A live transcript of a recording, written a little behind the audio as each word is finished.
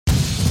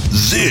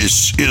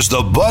This is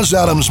the Buzz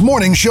Adams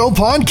Morning Show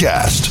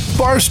podcast.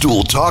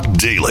 Barstool Talk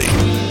Daily.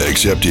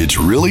 Except it's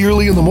really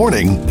early in the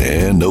morning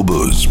and no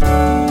booze.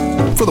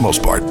 For the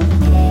most part.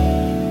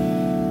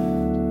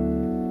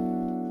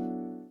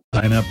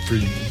 Sign up for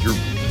your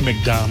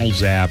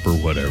McDonald's app or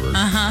whatever.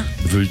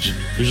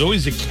 There's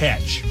always a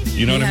catch.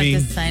 You know what I mean? You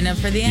have to sign up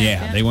for the app.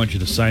 Yeah, they want you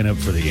to sign up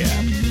for the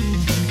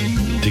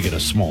app to get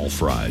a small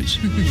fries.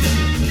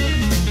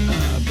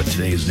 But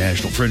today is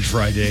National French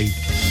Fry Day.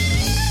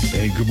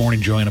 Hey, good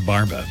morning, Joanna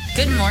Barba.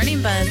 Good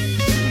morning, Buzz.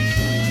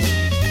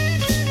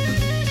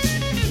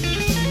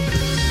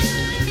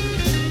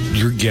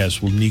 Your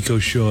guess, will Nico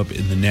show up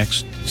in the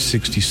next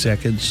 60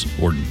 seconds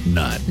or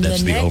not?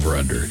 That's the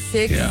over-under.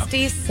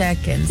 60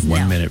 seconds.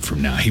 1 minute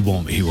from now. He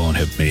won't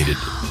have made it.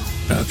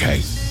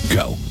 Okay,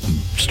 go. I'm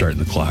starting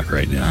the clock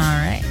right now. All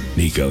right.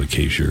 Nico, in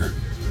case you're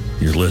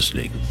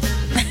listening.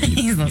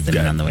 He's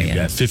listening on the way in. You've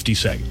got 50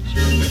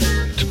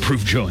 seconds to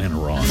prove Joanna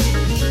wrong.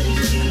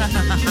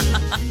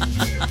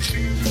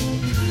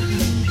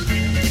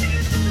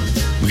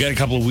 We got a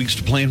couple of weeks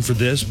to plan for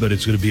this, but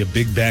it's going to be a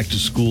big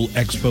back-to-school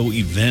expo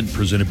event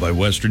presented by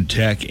Western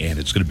Tech, and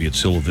it's going to be at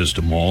Silla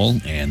Vista Mall,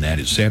 and that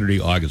is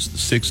Saturday, August the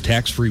 6th,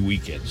 tax-free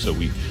weekend. So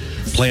we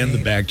planned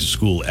the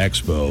back-to-school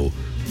expo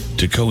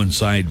to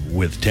coincide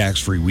with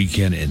tax-free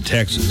weekend in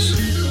Texas.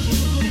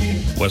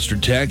 Western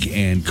Tech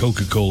and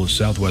Coca-Cola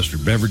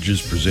Southwestern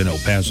Beverages present El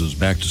Paso's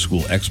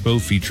Back-to-School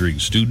Expo featuring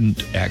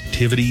student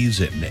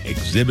activities and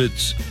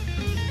exhibits,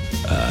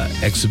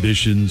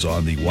 exhibitions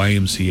on the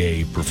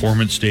YMCA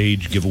performance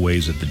stage,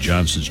 giveaways at the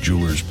Johnson's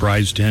Jewelers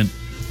prize tent,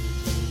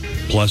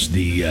 plus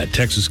the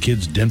Texas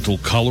Kids Dental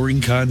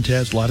Coloring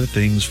Contest. A lot of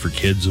things for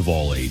kids of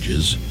all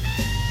ages,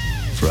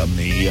 from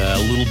the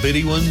little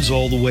bitty ones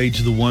all the way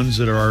to the ones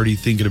that are already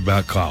thinking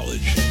about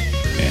college.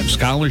 And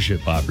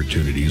scholarship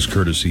opportunities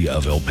courtesy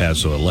of El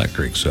Paso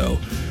Electric. So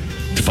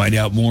to find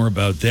out more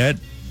about that,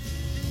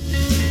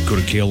 go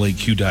to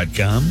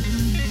KLAQ.com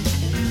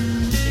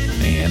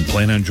and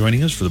plan on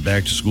joining us for the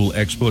Back to School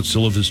Expo at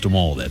Silla Vista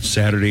Mall. That's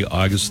Saturday,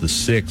 August the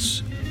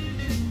 6th.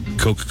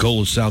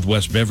 Coca-Cola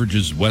Southwest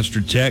Beverages,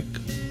 Western Tech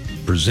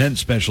present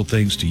special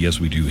thanks to Yes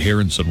We Do Hair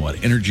and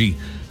Sunwatt Energy,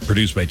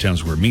 produced by Town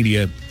Square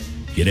Media.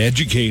 Get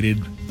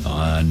educated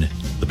on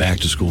the Back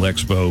to School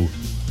Expo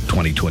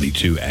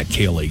 2022 at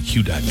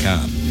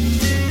KLAQ.com.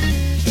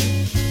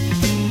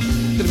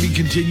 Going to be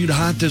continued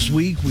hot this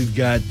week. We've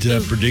got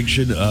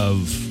prediction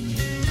of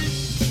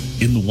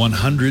in the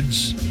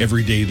 100s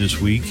every day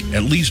this week.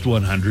 At least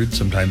 100,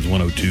 sometimes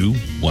 102,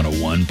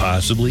 101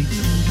 possibly.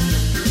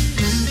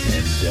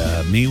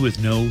 And me with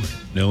no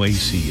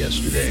AC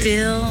yesterday.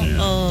 Still,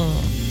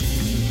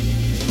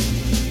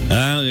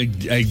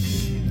 I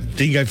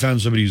think I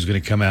found somebody who's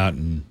going to come out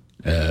and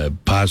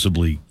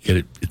possibly get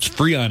it. It's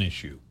Freon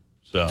issue.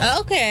 So,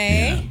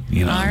 okay.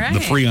 Yeah, all right. The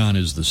Freon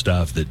is the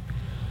stuff that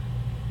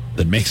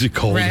makes it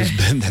cold. Right.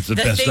 That's the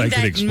best I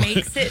can explain.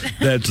 Makes it.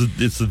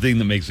 It's the thing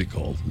that makes it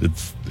cold.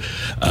 It's.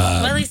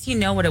 Well, at least you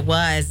know what it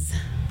was.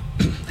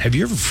 Have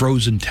you ever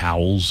frozen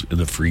towels in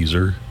the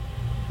freezer?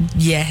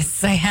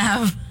 Yes, I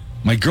have.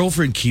 My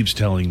girlfriend keeps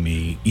telling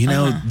me,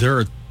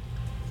 there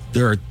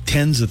are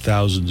tens of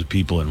thousands of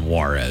people in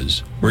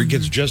Juarez where it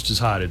gets just as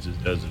hot as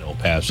it does in El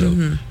Paso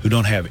who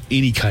don't have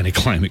any kind of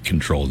climate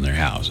control in their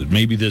house. And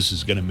maybe this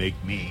is going to make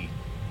me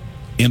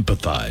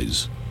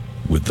empathize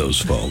with those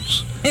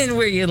folks. And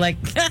were you like,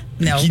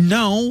 no?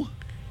 No.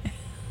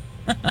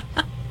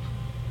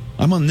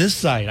 I'm on this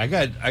side. I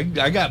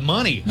got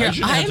money. I'm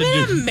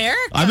in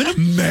America. I'm an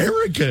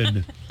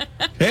American.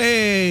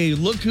 Hey,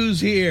 look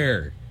who's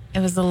here. It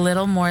was a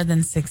little more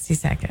than 60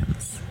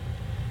 seconds.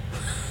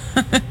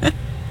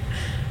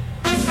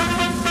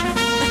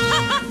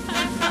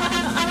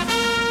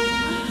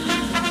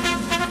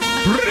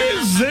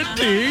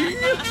 Presenting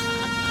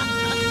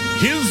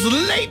His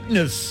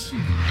Lateness,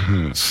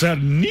 Sir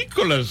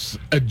Nicholas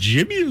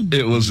Ajimian.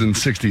 It was in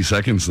 60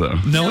 seconds, though.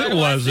 No, it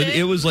wasn't.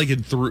 It was like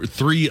in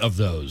three of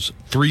those.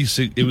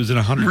 It was in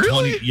 120.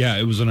 Really? Yeah,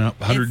 it was in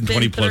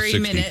 120 plus 60.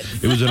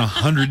 Minutes. It was in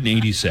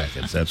 180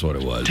 seconds. That's what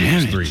it was. Damn it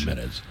was it. 3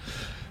 minutes.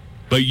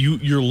 But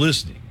you're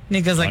listening.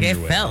 Nico's like, it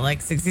Underway. felt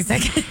like 60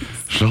 seconds.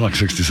 Felt like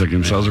 60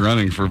 seconds. I was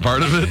running for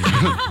part of it.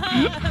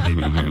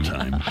 Maybe one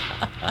time.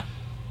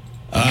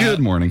 Good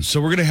morning. So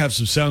we're going to have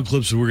some sound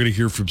clips, and we're going to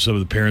hear from some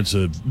of the parents.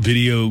 A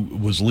video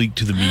was leaked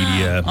to the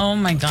media Oh,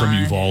 my God. from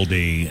Uvalde,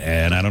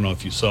 and I don't know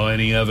if you saw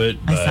any of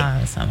it, but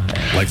I saw some of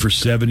it. like for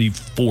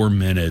 74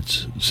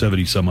 minutes,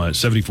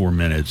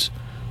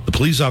 the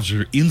police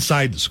officer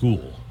inside the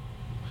school,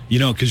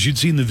 because you'd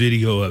seen the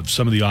video of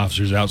some of the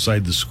officers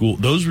outside the school.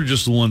 Those were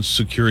just the ones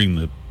securing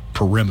the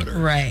perimeter.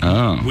 Right.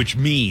 Which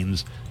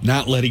means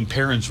not letting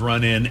parents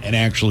run in and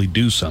actually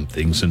do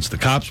something, since the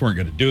cops weren't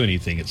going to do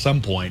anything at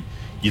some point.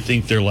 You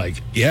think they're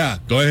like, yeah,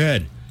 go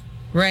ahead.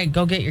 Right,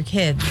 go get your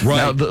kids. Right.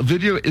 Now, the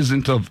video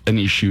isn't of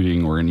any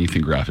shooting or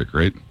anything graphic,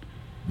 right?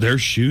 They're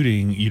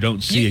shooting. You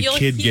don't see a You'll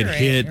kid hear get it,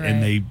 hit, right.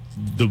 and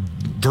the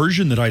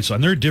version that I saw,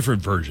 and there are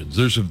different versions.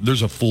 There's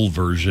a full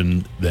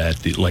version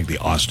that, like the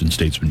Austin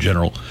Statesman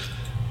General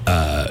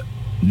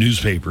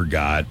newspaper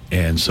got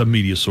and some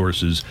media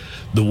sources,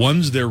 the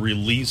ones they're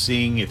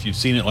releasing, if you've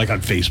seen it like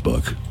on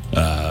Facebook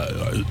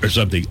or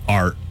something,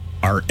 are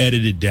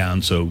edited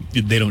down so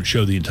they don't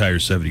show the entire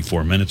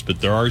 74 minutes,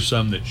 but there are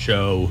some that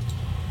show,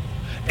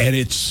 and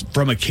it's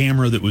from a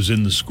camera that was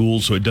in the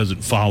school, so it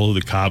doesn't follow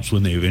the cops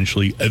when they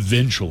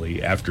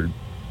eventually after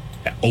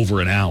over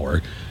an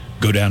hour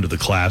go down to the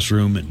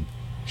classroom and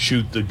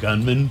shoot the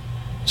gunman,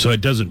 so it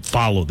doesn't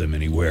follow them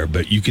anywhere.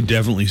 But you can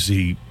definitely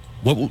see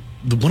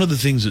one of the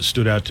things that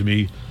stood out to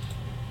me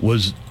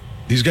was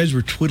these guys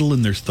were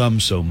twiddling their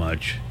thumbs so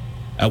much.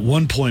 At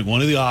one point,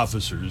 one of the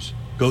officers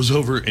goes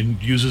over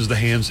and uses the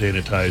hand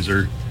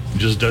sanitizer and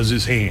just does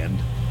his hand.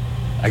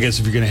 I guess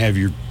if you're going to have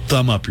your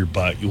thumb up your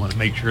butt, you want to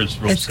make sure it's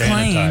real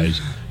sanitized.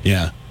 Clean.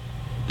 Yeah.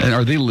 And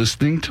are they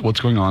listening to what's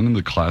going on in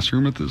the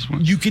classroom at this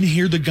point? You can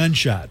hear the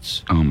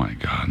gunshots. Oh, my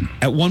God.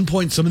 At one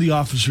point, some of the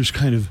officers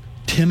kind of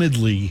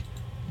timidly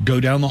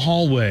go down the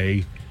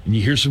hallway, and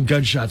you hear some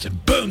gunshots,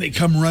 and boom, they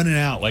come running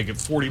out like at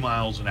 40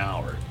 miles an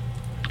hour.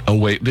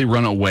 Away? They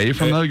run away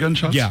from the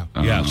gunshots? Yeah,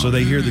 yeah. So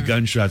they hear the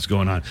gunshots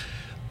going on.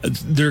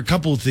 There are a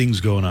couple of things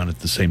going on at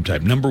the same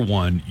time. Number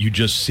one, you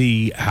just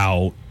see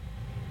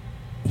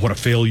what a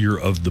failure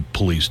of the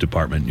police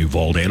department in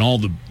Uvalde and all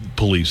the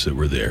police that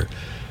were there.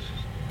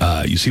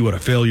 You see what a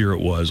failure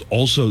it was.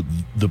 Also,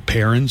 the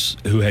parents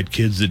who had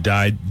kids that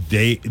died,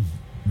 they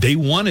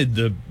wanted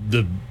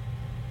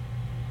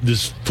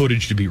this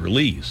footage to be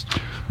released,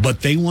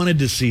 but they wanted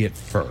to see it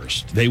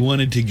first. They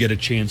wanted to get a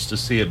chance to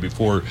see it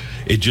before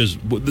it just...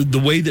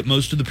 The way that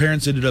most of the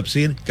parents ended up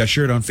seeing it got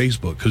shared on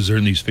Facebook because they're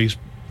in these Facebook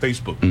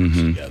groups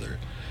together.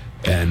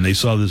 And they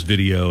saw this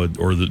video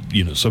or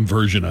some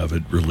version of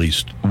it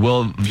released.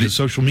 Well, via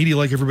social media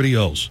like everybody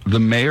else. The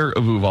mayor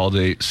of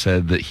Uvalde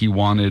said that he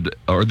wanted,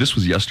 or this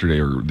was yesterday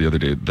or the other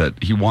day,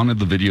 that he wanted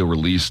the video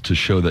released to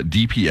show that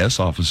DPS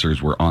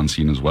officers were on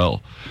scene as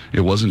well.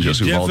 It wasn't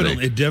just Uvalde.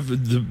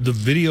 The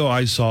video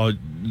I saw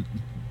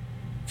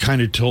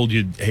kind of told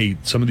you, hey,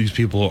 some of these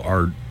people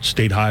are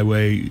state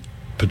highway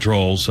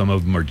patrol, some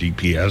of them are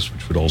DPS,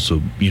 which would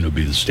also be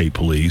the state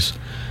police.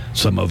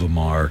 Some of them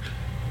are.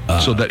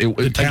 So that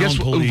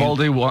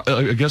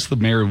I guess the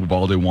mayor of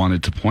Uvalde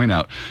wanted to point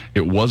out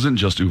it wasn't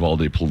just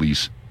Uvalde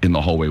police in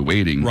the hallway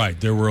waiting. Right.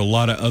 There were a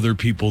lot of other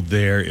people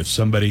there. If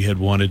somebody had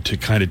wanted to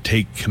kind of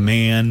take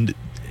command,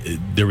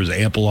 there was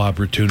ample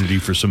opportunity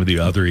for some of the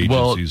other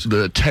agencies.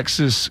 Well, the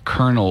Texas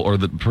colonel, or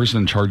the person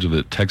in charge of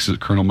it, Texas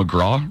Colonel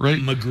McGraw, right?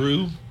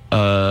 McGrew?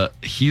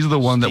 He's the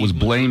one that was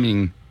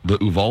blaming the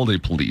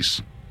Uvalde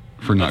police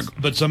for not...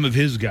 But some of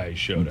his guys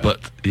showed up.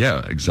 But,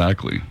 yeah,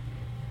 exactly.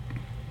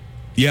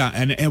 Yeah,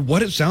 and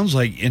what it sounds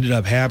like ended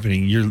up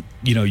happening, you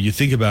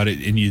think about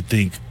it and you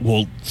think,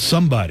 well,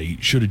 somebody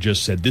should have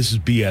just said, this is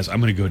BS, I'm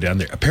going to go down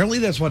there. Apparently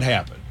that's what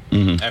happened.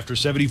 Mm-hmm. After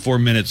 74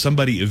 minutes,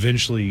 somebody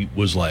eventually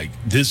was like,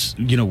 this,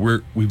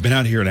 we've been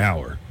out here an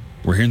hour.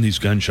 We're hearing these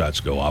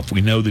gunshots go off.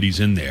 We know that he's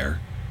in there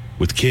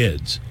with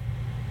kids.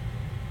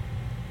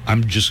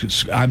 I'm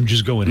just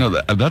going.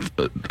 No,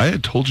 I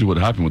had told you what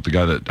happened with the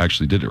guy that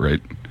actually did it,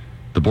 right?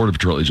 The Border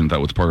Patrol agent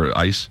that was part of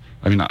ICE.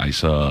 I mean, not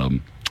ICE,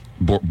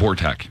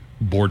 BORTAC.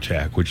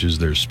 BORTAC, which is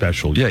their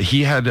special. Yeah,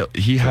 he had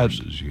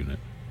unit.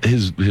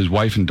 His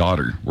wife and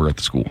daughter were at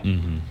the school.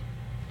 Mm-hmm.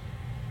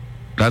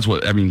 That's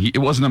what I mean. It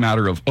wasn't a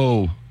matter of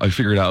I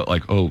figured out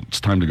it's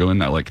time to go in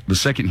now. Like the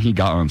second he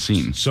got on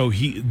scene. So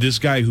this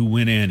guy who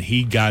went in,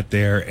 he got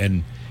there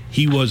and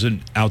he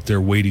wasn't out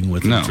there waiting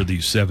with him for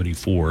these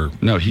 74.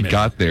 No, he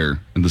got there,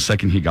 and the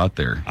second he got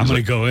there, I'm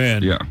going to go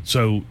in. Yeah.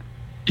 So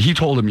he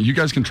told him, "You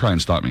guys can try and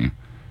stop me."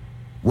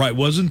 Right.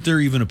 Wasn't there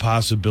even a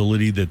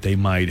possibility that they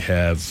might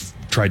have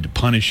tried to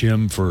punish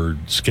him for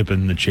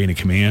skipping the chain of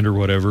command or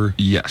whatever?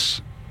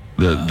 Yes.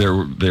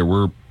 There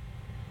were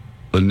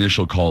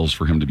initial calls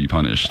for him to be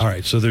punished. All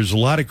right. So there's a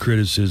lot of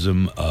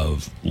criticism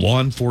of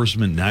law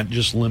enforcement, not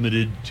just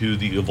limited to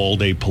the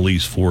Uvalde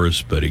police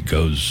force, but it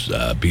goes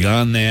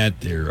beyond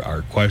that. There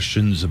are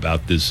questions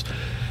about this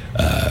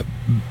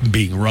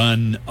being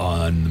run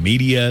on the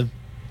media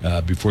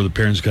before the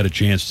parents got a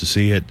chance to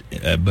see it.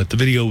 But the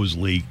video was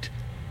leaked.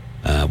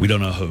 We don't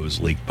know who it was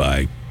leaked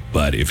by,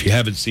 but if you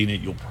haven't seen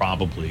it, you'll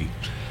probably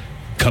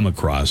come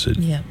across it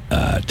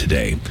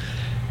today.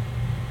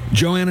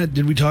 Joanna,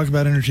 did we talk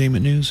about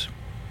entertainment news?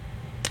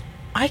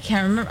 I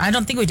can't remember. I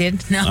don't think we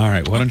did. No. All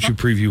right. Why don't you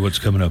preview what's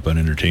coming up on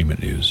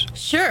entertainment news?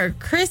 Sure.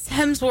 Chris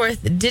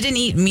Hemsworth didn't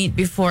eat meat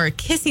before a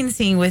kissing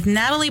scene with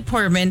Natalie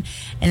Portman,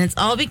 and it's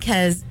all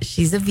because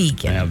she's a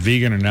vegan. Now,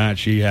 vegan or not,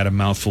 she had a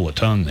mouthful of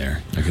tongue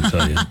there, I can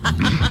tell you.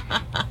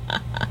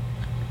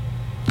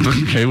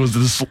 Okay, was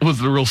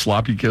it a real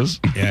sloppy kiss?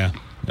 Yeah.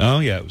 Oh,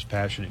 yeah, it was a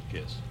passionate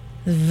kiss.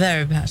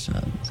 Very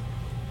passionate.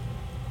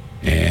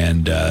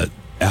 And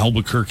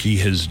Albuquerque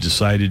has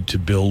decided to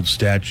build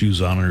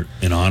statues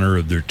in honor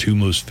of their two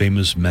most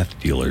famous meth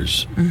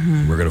dealers.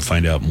 Mm-hmm. We're going to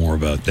find out more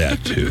about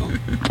that, too.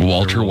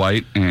 Walter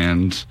White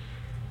and...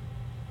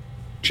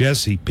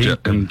 Jesse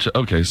Pinkman.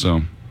 Okay,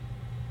 so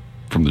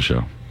from the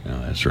show. No,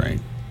 that's right.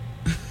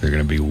 They're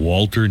going to be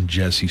Walter and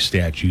Jesse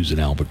statues in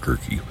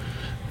Albuquerque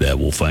that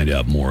we'll find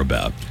out more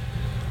about.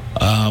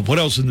 What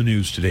else in the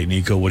news today,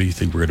 Nico? What do you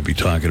think we're going to be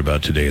talking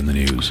about today in the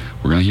news?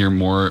 We're going to hear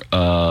more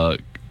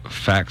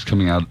facts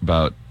coming out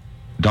about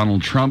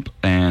Donald Trump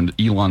and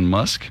Elon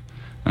Musk.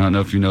 I don't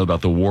know if you know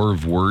about the war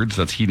of words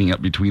that's heating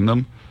up between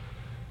them.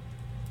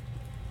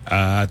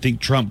 I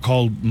think Trump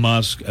called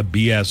Musk a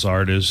BS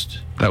artist.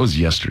 That was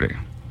yesterday.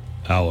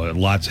 Oh,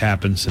 lots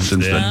happened since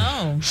then.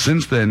 Oh.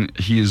 Since then,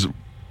 he has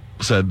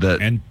said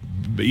that... And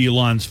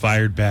Elon's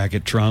fired back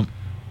at Trump.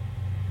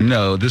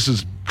 No, this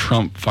is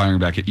Trump firing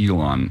back at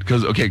Elon.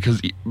 Because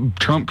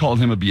Trump called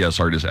him a BS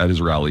artist at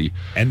his rally.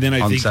 And then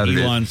I think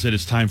Saturday. Elon said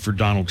it's time for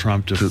Donald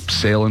Trump to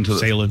sail into the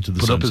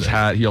put up his sunset.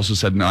 hat. He also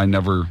said, no, I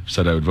never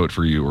said I would vote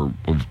for you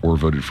or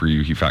voted for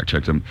you. He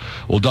fact-checked him.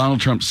 Well, Donald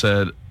Trump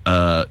said,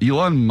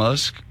 Elon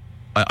Musk,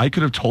 I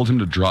could have told him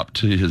to drop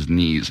to his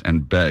knees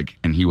and beg,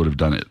 and he would have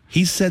done it.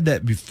 He said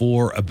that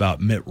before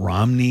about Mitt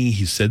Romney.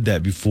 He said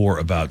that before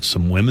about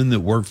some women that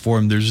work for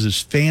him. There's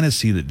this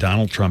fantasy that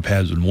Donald Trump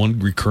has, and one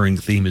recurring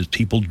theme is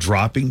people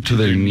dropping to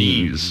their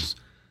knees,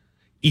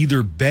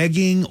 either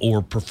begging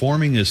or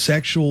performing a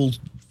sexual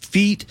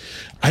feat.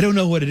 I don't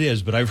know what it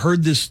is, but I've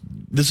heard this.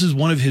 This is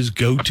one of his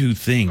go-to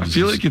things. I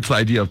feel like it's the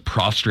idea of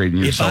prostrating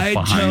yourself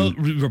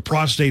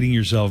prostrating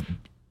yourself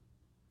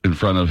in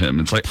front of him.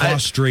 It's like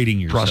prostrating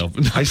yourself.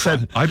 I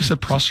said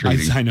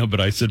prostrating. I know, but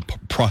I said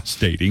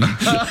prostrating.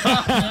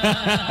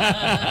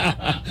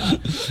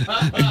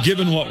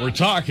 Given what we're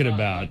talking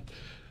about,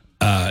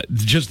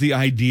 just the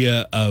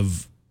idea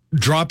of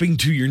dropping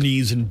to your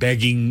knees and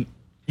begging.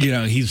 You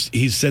know,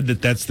 he's said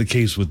that that's the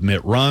case with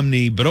Mitt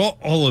Romney, but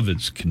all of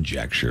it's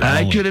conjecture.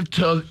 I could have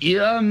told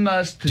Elon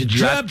Musk to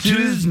drop to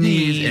his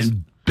knees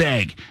and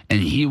beg,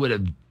 and he would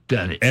have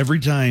done it. Every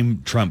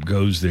time Trump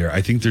goes there,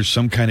 I think there's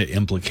some kind of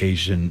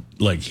implication,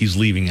 like he's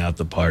leaving out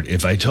the part.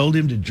 If I told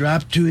him to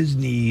drop to his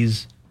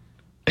knees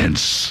and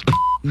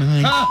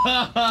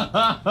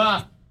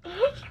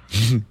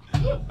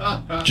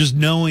just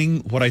knowing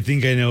what I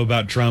think I know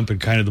about Trump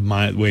and kind of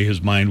the way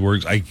his mind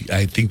works, I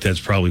think that's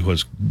probably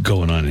what's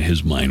going on in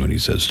his mind when he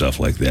says stuff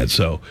like that.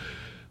 So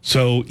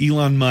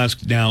Elon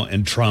Musk now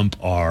and Trump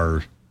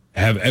but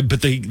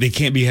they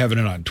can't be having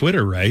it on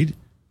Twitter, right?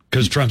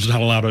 Because Trump's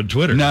not allowed on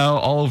Twitter. No,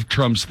 all of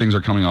Trump's things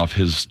are coming off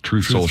his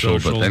Truth Social,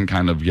 but then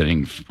kind of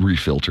getting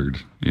refiltered.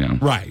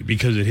 Right,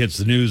 because it hits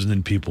the news and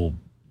then people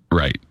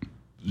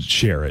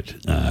share it.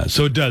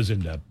 So it does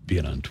end up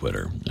being on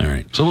Twitter. All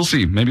right. So we'll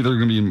see. Maybe there's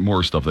going to be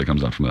more stuff that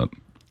comes out from that.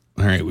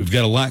 All right. We've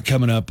got a lot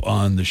coming up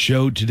on the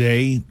show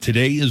today.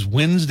 Today is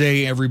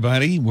Wednesday,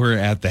 everybody. We're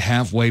at the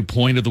halfway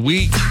point of the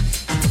week.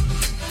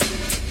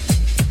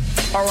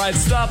 All right,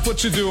 stop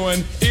what you're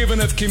doing,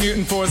 even if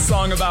commuting for a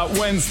song about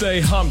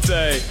Wednesday hump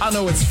day. I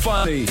know it's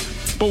funny,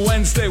 but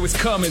Wednesday was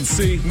coming,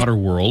 see? Water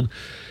World.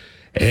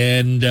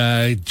 And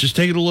just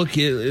taking a look,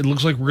 it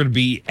looks like we're going to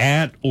be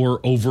at or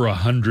over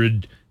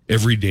 100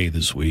 every day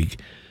this week.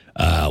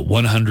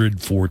 100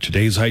 for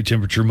today's high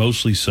temperature,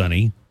 mostly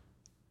sunny.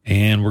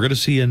 And we're going to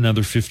see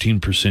another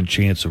 15%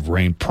 chance of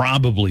rain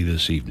probably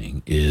this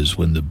evening is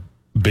when the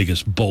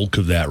biggest bulk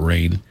of that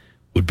rain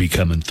would be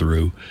coming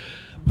through.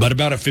 But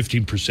about a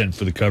 15%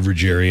 for the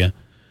coverage area.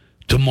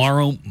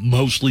 Tomorrow,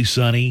 mostly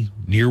sunny,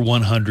 near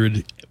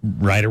 100,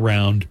 right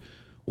around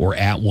or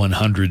at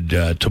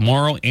 100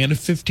 tomorrow, and a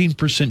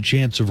 15%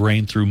 chance of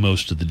rain through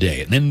most of the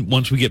day. And then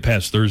once we get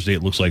past Thursday,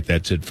 it looks like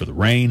that's it for the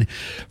rain.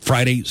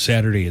 Friday,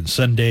 Saturday, and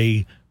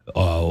Sunday,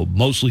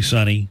 mostly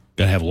sunny.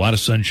 Going to have a lot of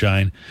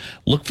sunshine.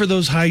 Look for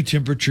those high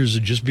temperatures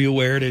and just be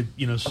aware to,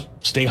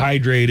 stay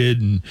hydrated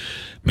and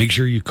make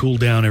sure you cool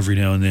down every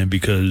now and then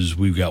because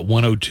we've got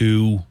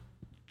 102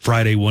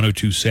 Friday,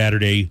 102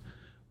 Saturday,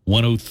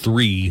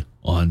 103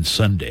 on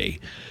Sunday.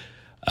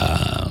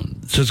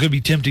 So it's going to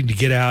be tempting to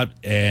get out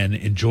and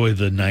enjoy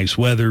the nice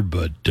weather,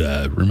 but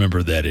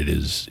remember that it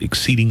is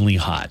exceedingly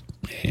hot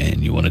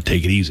and you want to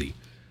take it easy.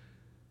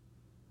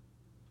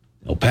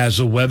 El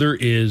Paso weather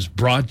is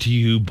brought to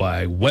you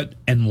by Wet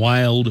n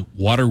Wild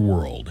Water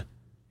World.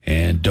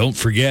 And don't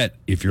forget,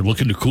 if you're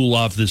looking to cool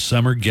off this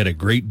summer, get a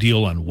great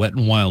deal on Wet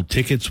n Wild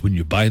tickets when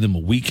you buy them a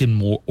week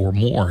or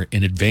more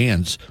in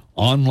advance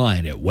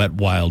online at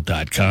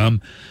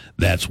wetwild.com.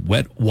 That's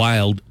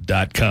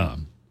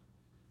wetwild.com.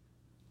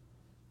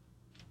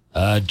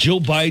 Jill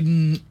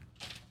Biden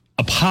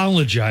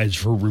apologized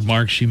for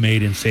remarks she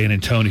made in San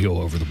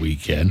Antonio over the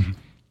weekend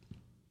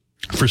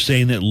for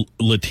saying that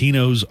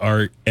Latinos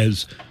are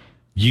as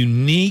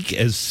unique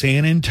as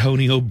San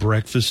Antonio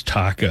breakfast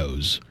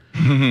tacos.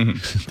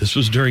 This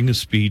was during a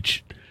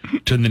speech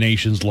to the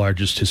nation's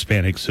largest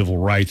Hispanic civil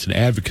rights and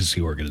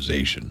advocacy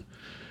organization.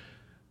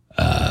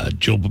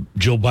 Jill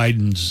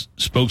Biden's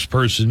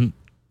spokesperson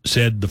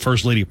said the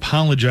First Lady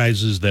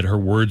apologizes that her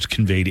words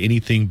conveyed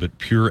anything but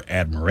pure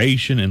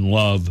admiration and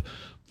love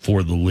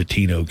for the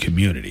Latino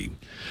community.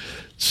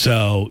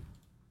 So,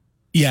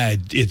 yeah,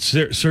 it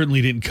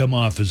certainly didn't come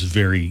off as a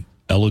very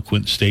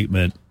eloquent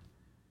statement.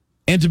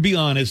 And to be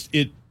honest,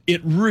 it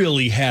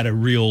really had a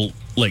real,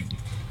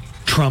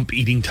 Trump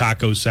eating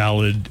taco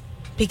salad.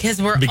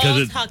 Because we're all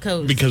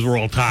tacos. Because we're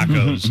all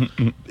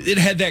tacos. It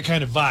had that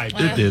kind of vibe.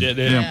 It did.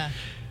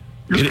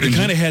 It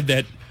kind of had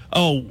that,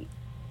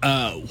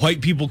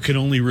 white people can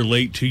only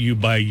relate to you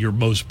by your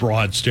most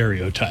broad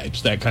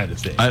stereotypes, that kind of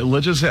thing.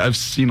 Let's just say I've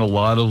seen a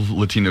lot of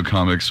Latino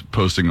comics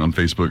posting on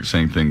Facebook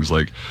saying things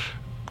like,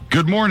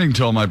 "Good morning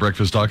to all my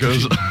breakfast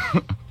tacos."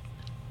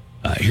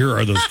 Here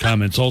are those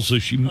comments. Also,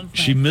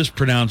 she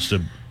mispronounced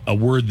a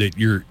word that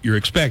you're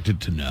expected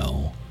to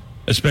know,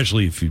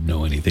 especially if you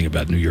know anything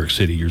about New York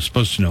City. You're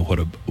supposed to know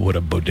what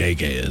a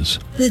bodega is.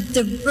 The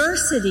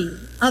diversity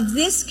of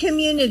this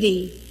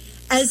community,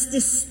 as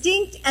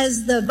distinct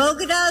as the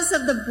bodegas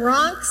of the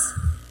Bronx,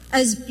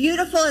 as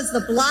beautiful as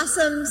the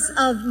blossoms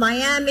of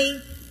Miami,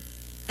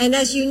 and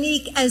as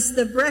unique as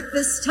the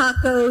breakfast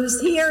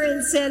tacos here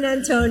in San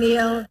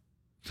Antonio.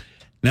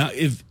 Now,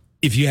 if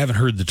you haven't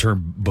heard the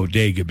term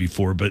bodega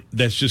before, but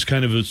that's just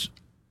kind of a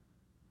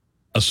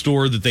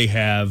store that they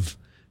have.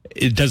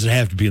 It doesn't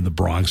have to be in the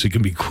Bronx. It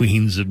can be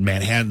Queens, and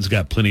Manhattan's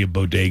got plenty of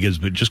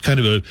bodegas, but just kind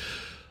of a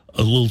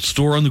little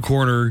store on the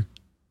corner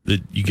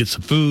that you get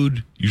some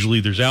food. Usually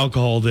there's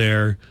alcohol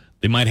there.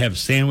 They might have a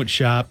sandwich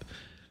shop.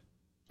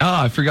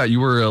 I forgot you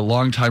were a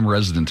longtime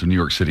resident of New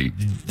York City.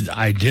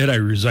 I did. I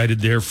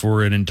resided there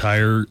for an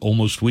entire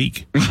almost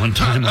week, one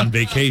time on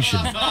vacation.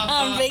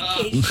 On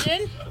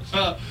vacation?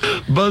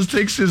 Buzz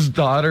takes his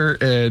daughter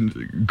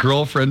and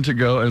girlfriend to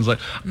go and is like,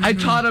 I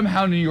taught him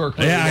how New York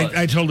works. Yeah,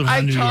 I told him how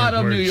New York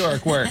works. New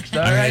York works. All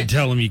I right?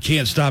 tell him you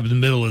can't stop in the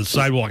middle of the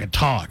sidewalk and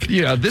talk.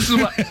 Yeah, this is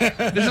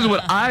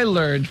what I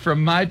learned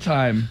from my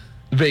time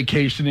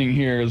vacationing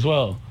here as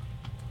well.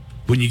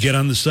 When you get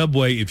on the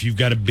subway, if you've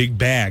got a big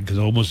bag, because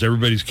almost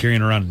everybody's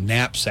carrying around a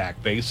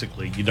knapsack,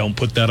 basically, you don't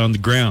put that on the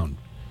ground.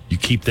 You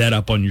keep that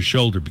up on your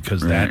shoulder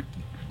because that...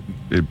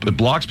 It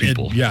blocks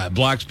people. It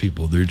blocks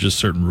people. There are just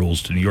certain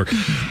rules to New York.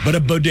 But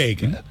a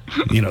bodega,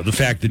 the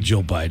fact that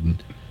Jill Biden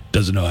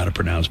doesn't know how to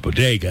pronounce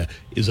bodega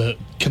is a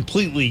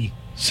completely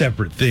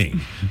separate thing.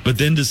 But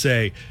then to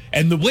say,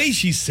 and the way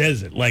she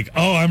says it, like,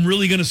 oh, I'm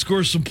really going to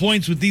score some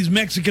points with these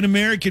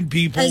Mexican-American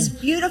people. As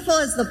beautiful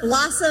as the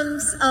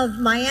blossoms of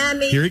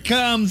Miami. Here it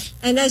comes.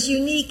 And as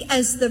unique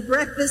as the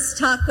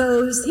breakfast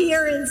tacos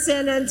here in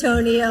San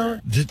Antonio.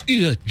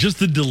 Just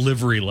the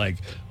delivery, like,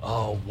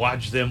 oh,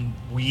 watch them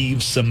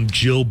weave some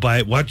Jill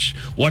Biden.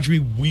 Watch me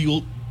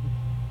wield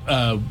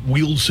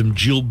some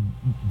Jill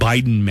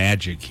Biden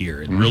magic here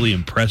and really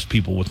impress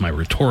people with my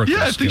rhetorical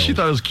skills. I think she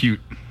thought it was cute.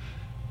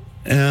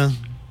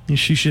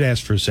 She should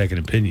ask for a second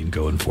opinion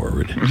going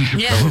forward.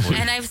 Yeah,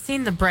 and I've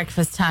seen the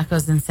breakfast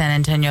tacos in San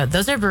Antonio.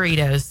 Those are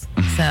burritos.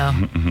 So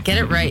get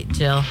it right,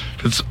 Jill.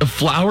 It's a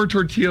flour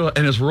tortilla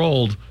and it's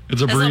rolled.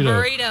 It's a burrito. It's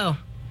a burrito.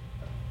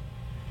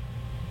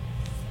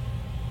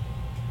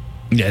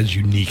 Yeah, as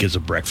unique as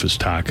a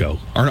breakfast taco.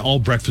 Aren't all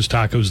breakfast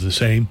tacos the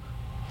same?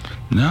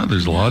 No,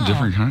 there's a lot of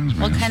different kinds,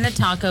 man. What kind of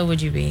taco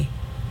would you be?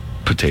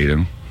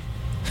 Potato.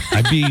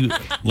 I'd be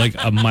like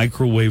a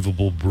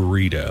microwavable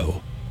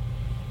burrito.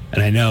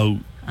 And I know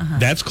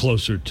that's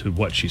closer to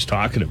what she's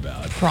talking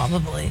about.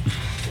 Probably.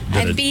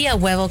 I'd be a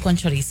huevo con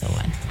chorizo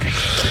one.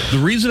 The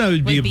reason I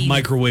would be a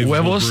microwavable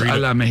Huevos burrito, a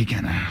la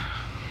mexicana.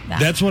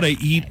 That's what I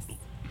eat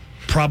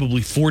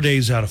probably 4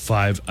 days out of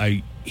 5.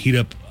 I heat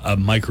up a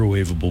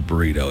microwavable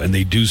burrito, and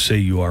they do say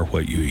you are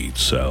what you eat.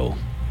 So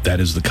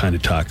that is the kind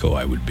of taco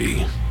I would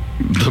be.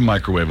 The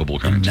microwavable A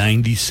kind.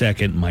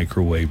 90-second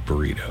microwave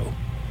burrito.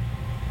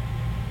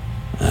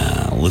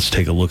 Let's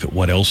take a look at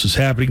what else is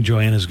happening.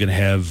 Joanna's going to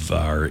have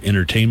our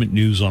entertainment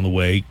news on the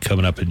way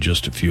coming up in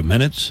just a few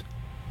minutes.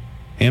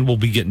 And we'll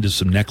be getting to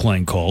some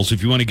neckline calls.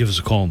 If you want to give us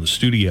a call in the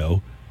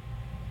studio,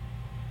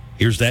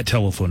 here's that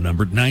telephone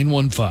number,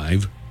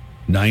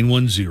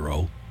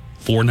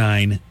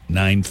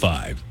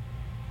 915-910-4995.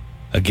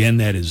 Again,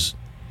 that is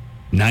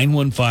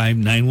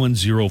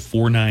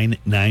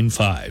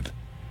 915-910-4995.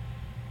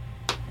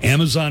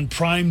 Amazon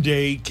Prime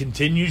Day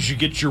continues. You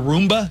get your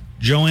Roomba,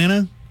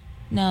 Joanna?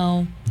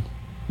 No.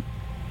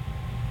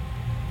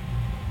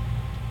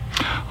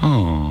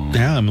 Oh.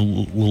 Yeah, I'm a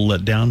little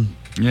let down.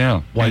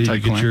 Yeah. Why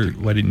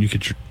didn't you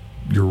get your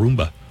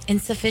Roomba?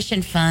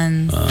 Insufficient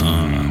funds.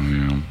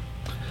 Yeah.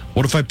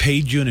 What if I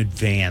paid you in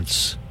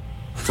advance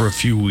for a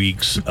few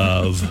weeks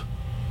of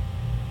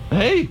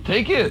Hey,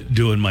 take it.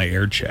 doing my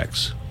air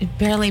checks? You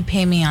barely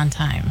pay me on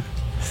time.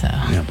 So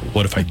Yeah, but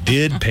what if I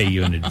did pay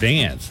you in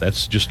advance?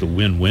 That's just a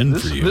win-win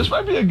for you. This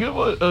might be a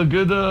good I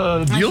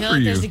deal feel for like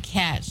you. there's a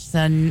catch, so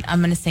I'm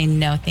going to say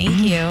no, thank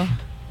you.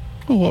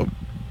 Well,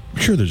 I'm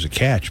sure there's a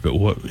catch, but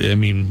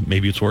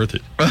maybe it's worth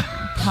it.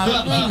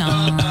 Probably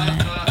not.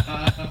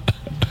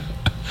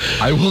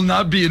 I will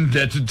not be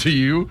indebted to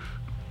you.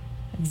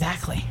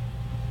 Exactly.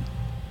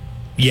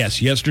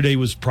 Yes, yesterday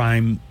was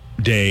Prime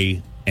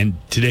Day, and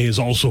today is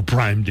also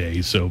Prime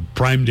Day. So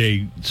Prime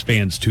Day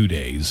spans 2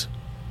 days.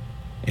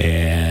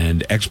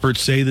 And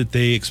experts say that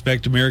they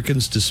expect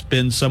Americans to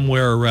spend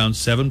somewhere around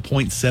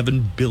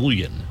 $7.7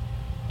 billion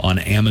on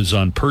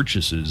Amazon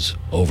purchases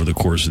over the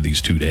course of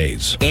these 2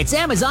 days. It's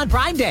Amazon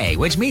Prime Day,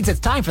 which means it's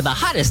time for the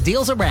hottest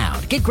deals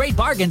around. Get great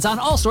bargains on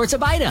all sorts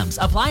of items,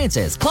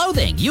 appliances,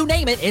 clothing, you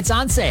name it, it's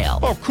on sale.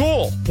 Oh,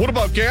 cool. What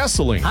about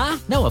gasoline? Huh?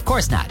 No, of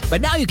course not.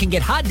 But now you can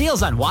get hot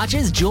deals on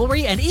watches,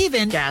 jewelry, and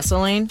even...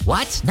 Gasoline?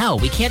 What? No,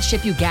 we can't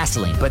ship you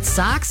gasoline. But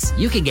socks?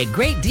 You can get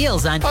great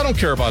deals on... I don't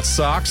care about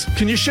socks.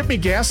 Can you ship me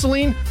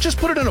gasoline? Just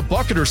put it in a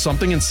bucket or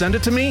something and send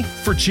it to me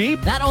for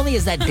cheap? Not only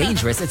is that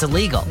dangerous, it's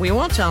illegal. We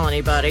won't tell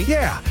anybody.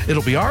 Yeah,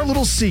 it'll be our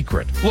little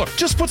secret. Look,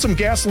 just put some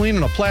gasoline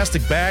in a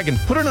plastic bag and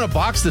put it in a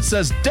box that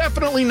says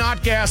definitely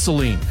not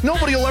gasoline.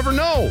 Nobody will ever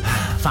know.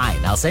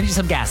 Fine, I'll send you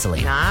some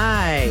gasoline.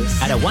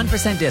 Nice. At a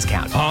 1%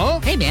 discount. Huh?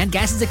 Hey man,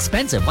 gas is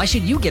expensive. Why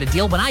should you get a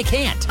deal when I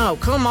can't? Oh,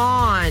 come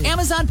on.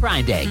 Amazon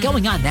Prime Day,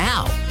 going on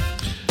now.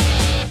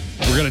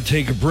 We're going to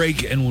take a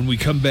break, and when we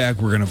come back,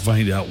 we're going to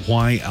find out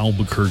why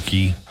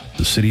Albuquerque,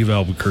 the city of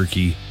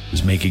Albuquerque,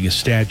 is making a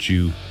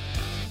statue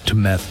to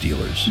meth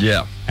dealers.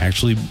 Yeah.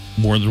 Actually,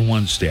 more than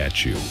one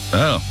statue.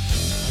 Oh.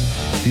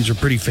 These are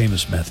pretty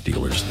famous meth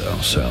dealers, though,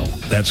 so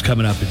that's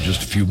coming up in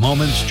just a few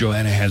moments.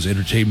 Joanna has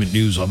entertainment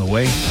news on the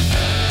way.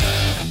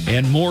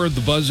 And more of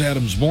the Buzz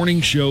Adams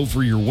Morning Show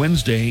for your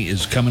Wednesday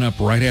is coming up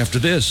right after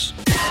this.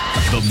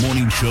 The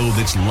morning show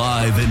that's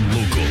live and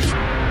local.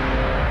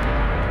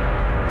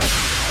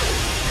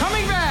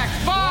 Coming back,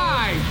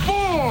 5,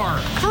 4,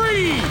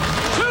 3, 2.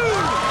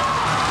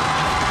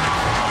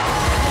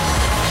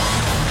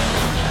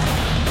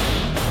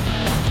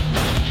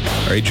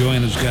 All right,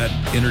 Joanna's got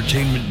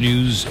entertainment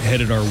news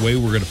headed our way.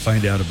 We're going to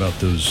find out about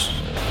those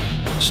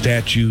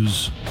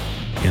statues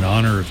in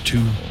honor of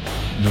 2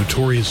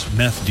 notorious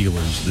meth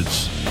dealers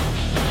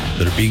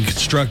that are being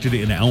constructed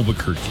in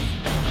Albuquerque.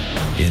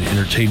 In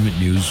entertainment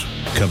news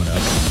coming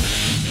up.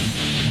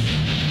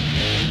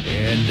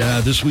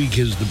 And this week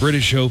is the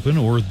British Open,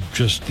 or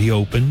just the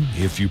Open,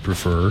 if you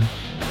prefer.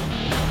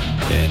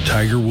 And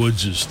Tiger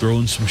Woods is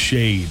throwing some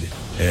shade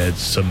at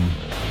some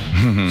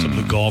of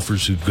the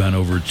golfers who've gone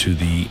over to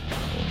the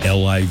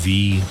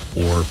LIV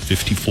or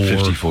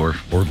 54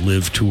 or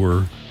Live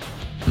Tour.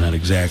 I'm not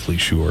exactly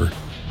sure.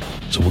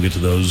 So we'll get to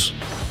those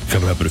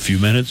coming up in a few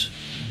minutes.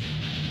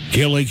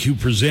 KLAQ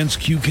presents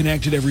Q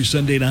Connected every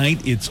Sunday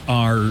night. It's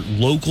our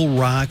local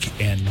rock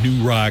and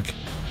new rock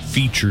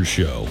feature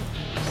show.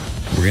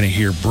 We're going to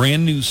hear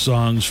brand new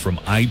songs from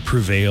I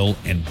Prevail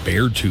and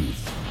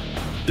Beartooth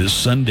this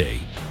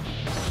Sunday.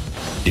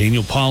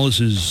 Daniel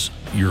Paulus is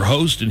your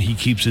host, and he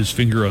keeps his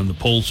finger on the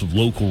pulse of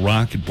local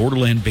rock and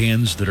borderland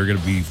bands that are going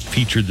to be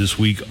featured this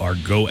week are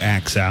Go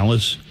Axe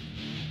Alice,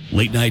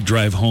 Late Night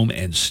Drive Home,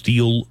 and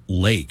Steel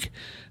Lake.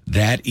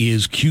 That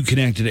is Q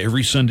Connected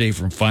every Sunday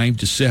from 5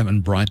 to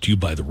 7, brought to you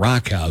by the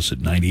Rock House at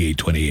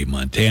 9828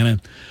 Montana.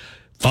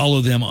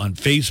 Follow them on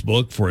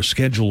Facebook for a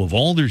schedule of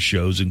all their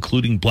shows,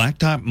 including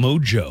Blacktop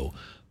Mojo,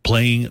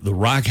 playing the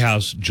Rock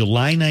House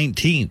July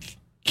 19th.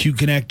 Q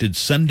Connected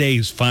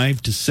Sundays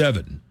 5 to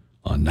 7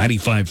 on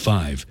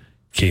 95.5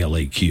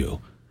 KLAQ.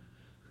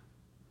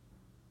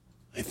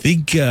 I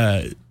think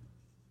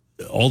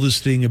all this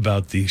thing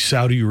about the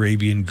Saudi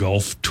Arabian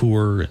Gulf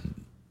Tour and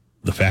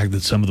the fact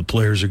that some of the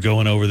players are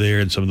going over there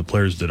and some of the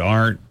players that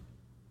aren't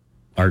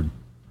are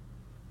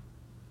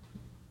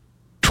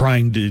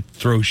trying to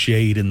throw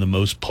shade in the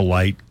most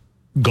polite,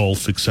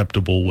 golf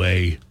acceptable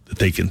way that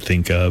they can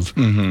think of.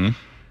 Mm-hmm.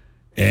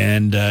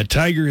 And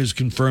Tiger has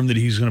confirmed that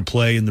he's going to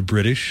play in the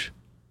British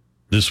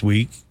this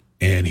week,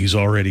 and he's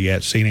already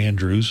at St.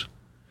 Andrews.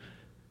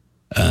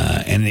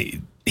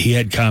 And he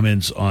had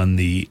comments on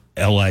the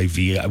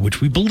LIV,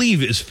 which we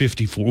believe is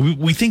 54.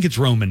 We think it's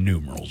Roman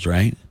numerals,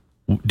 right?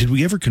 Did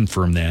we ever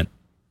confirm that?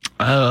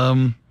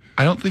 I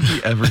don't think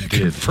he ever did.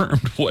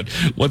 Confirmed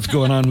what's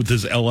going on with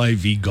this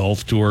LIV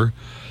golf tour.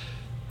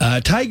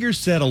 Tiger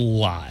said a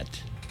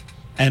lot,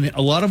 and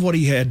a lot of what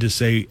he had to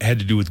say had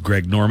to do with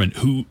Greg Norman,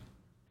 who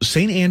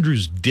St.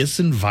 Andrews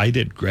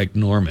disinvited Greg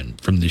Norman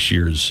from this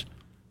year's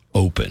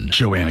Open.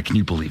 Joanna, can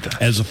you believe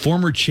that? As a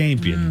former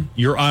champion,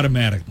 you're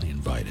automatically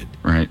invited.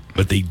 Right.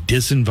 But they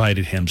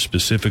disinvited him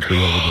specifically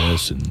over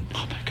this. And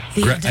oh, my God.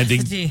 The I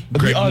think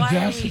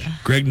audacity.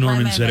 Greg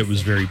Norman said it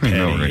was very petty.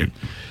 know, right?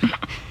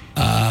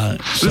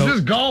 This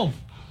is golf.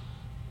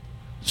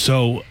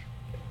 So,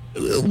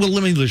 well,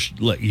 let me just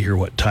let you hear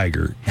what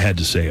Tiger had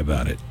to say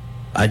about it.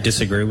 I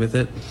disagree with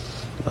it.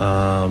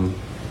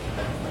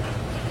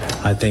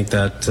 I think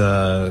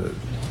that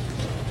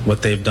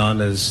what they've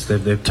done is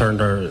they've turned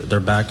their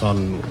back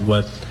on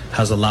what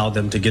has allowed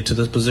them to get to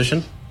this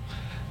position.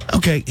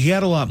 Okay, he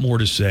had a lot more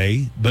to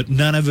say, but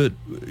none of it,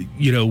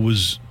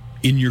 was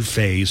in your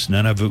face.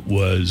 None of it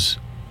was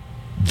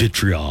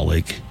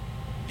vitriolic,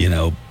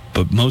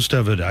 but most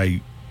of it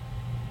I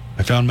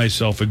found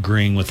myself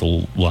agreeing with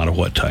a lot of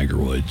what Tiger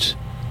Woods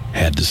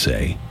had to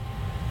say.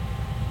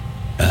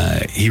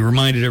 He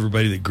reminded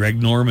everybody that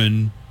Greg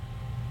Norman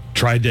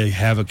tried to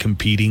have a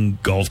competing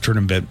golf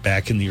tournament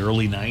back in the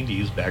early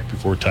 90s, back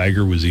before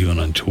Tiger was even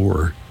on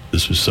tour.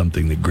 This was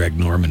something that Greg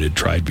Norman had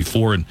tried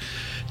before. And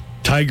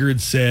Tiger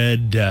had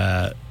said,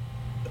 I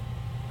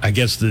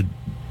guess the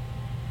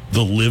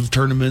live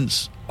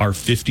tournaments are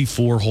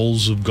 54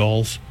 holes of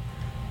golf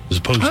as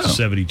opposed to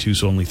 72,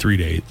 so only 3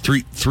 days.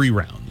 Three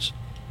rounds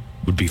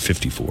would be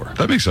 54.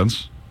 That makes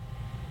sense.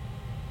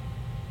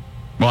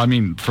 Well, I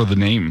mean, for the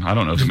name, I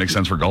don't know if it makes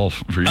sense for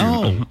golf for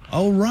you.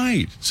 Oh,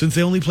 right. Since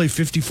they only play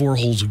 54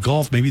 holes of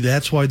golf, maybe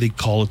that's why they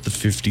call it the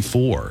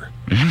 54.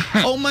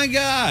 Oh, my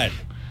God.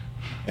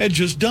 It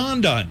just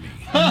dawned on me.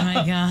 Oh,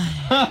 my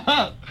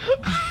God.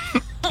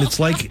 It's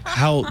like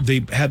how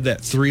they have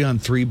that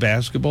 3-on-3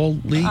 basketball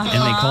league,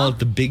 and they call it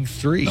the Big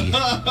Three.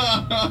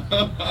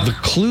 The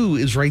clue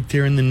is right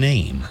there in the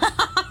name.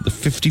 The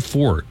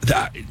 54.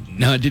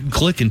 Now, it didn't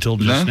click until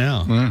just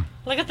now. Yeah.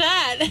 Look at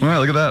that. All right,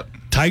 look at that.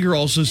 Tiger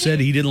also said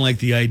he didn't like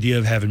the idea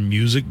of having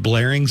music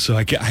blaring, so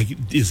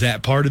is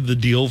that part of the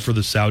deal for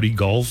the Saudi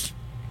Golf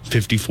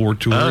 54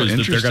 Tour? Oh, is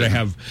that they're going to interesting.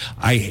 have...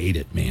 I hate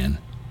it, man.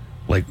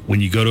 Like, when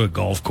you go to a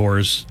golf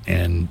course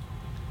and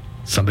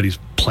somebody's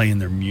playing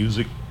their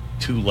music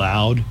too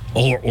loud,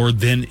 or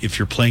then if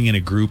you're playing in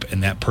a group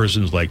and that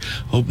person's like,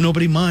 hope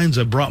nobody minds,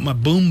 I brought my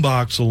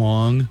boombox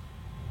along,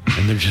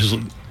 and they're just...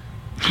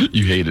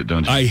 You hate it,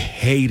 don't you? I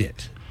hate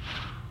it.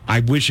 I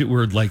wish it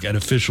were like an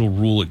official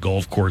rule at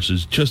golf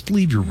courses. Just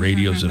leave your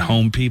radios at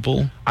home,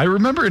 people. I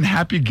remember in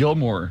Happy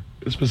Gilmore,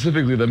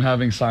 specifically them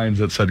having signs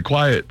that said,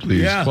 quiet,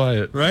 please,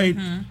 quiet. Right.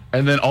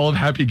 And then all of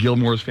Happy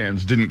Gilmore's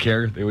fans didn't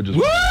care. They would just...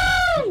 Woo!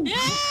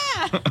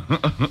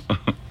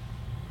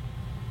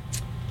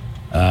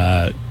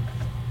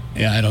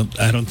 Yeah,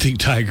 I don't think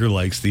Tiger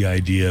likes the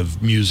idea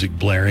of music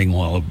blaring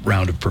while a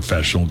round of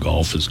professional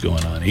golf is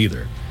going on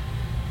either.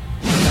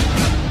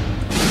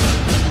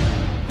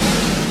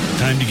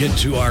 Time to get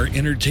to our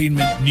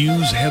entertainment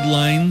news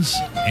headlines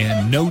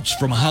and notes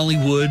from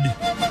Hollywood.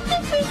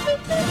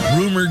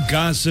 Rumor,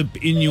 gossip,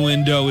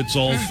 innuendo, it's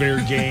all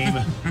fair game.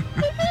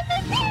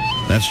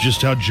 That's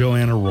just how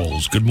Joanna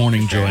rolls. Good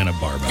morning, Joanna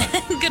Barba.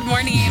 Good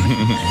morning.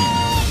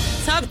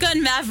 Top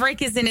Gun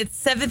Maverick is in its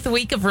 7th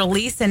week of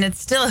release, and it's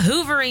still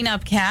hoovering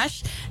up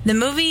cash. The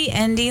movie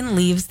ending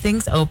leaves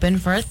things open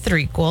for a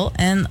threequel,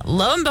 and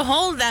lo and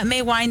behold, that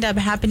may wind up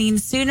happening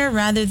sooner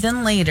rather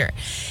than later.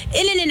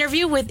 In an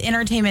interview with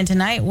Entertainment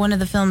Tonight, one of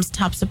the film's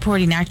top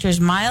supporting actors,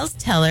 Miles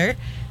Teller,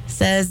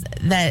 says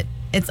that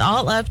it's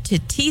all up to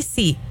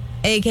TC,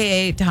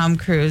 a.k.a. Tom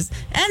Cruise,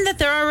 and that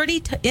they're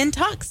already in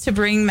talks to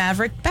bring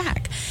Maverick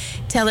back.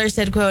 Teller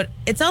said, quote,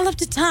 "It's all up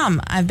to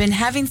Tom. I've been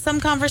having some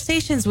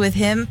conversations with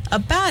him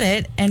about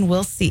it, and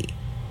we'll see."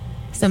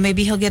 So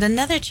maybe he'll get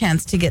another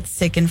chance to get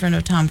sick in front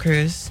of Tom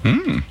Cruise.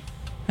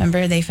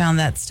 Remember, they found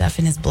that stuff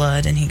in his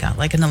blood, and he got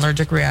like an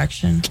allergic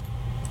reaction.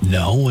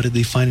 No, what did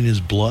they find in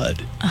his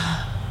blood?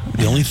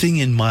 The only thing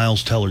in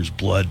Miles Teller's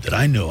blood that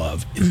I know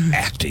of is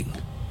acting.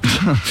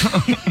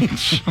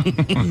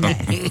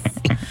 Nice.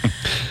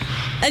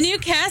 A new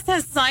cast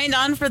has signed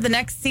on for the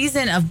next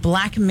season of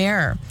Black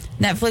Mirror.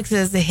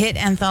 Netflix's hit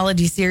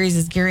anthology series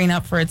is gearing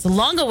up for its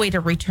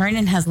long-awaited return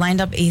and has lined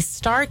up a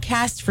star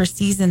cast for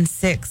season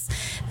 6.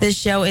 This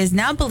show is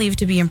now believed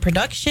to be in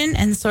production,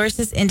 and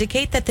sources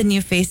indicate that the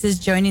new faces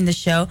joining the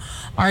show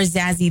are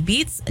Zazie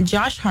Beetz,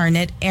 Josh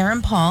Hartnett,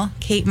 Aaron Paul,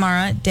 Kate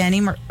Mara,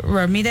 Danny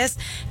Ramirez,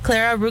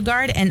 Clara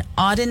Rugard, and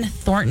Auden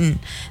Thornton.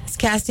 This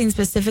casting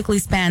specifically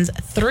spans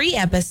 3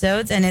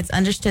 episodes, and it's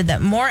understood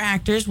that more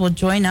actors will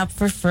join up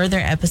for further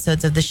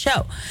episodes of the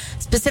show.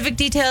 Specific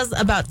details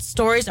about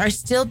stories are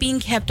still being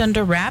kept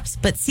under wraps,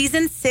 but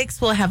season 6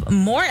 will have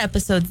more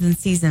episodes than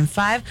season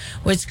 5,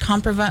 which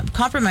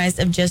compromised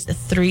of just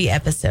 3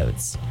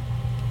 episodes.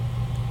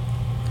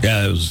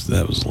 Yeah, that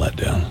was a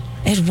letdown.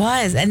 It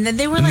was, and then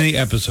they were The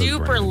episodes super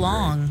weren't even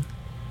long.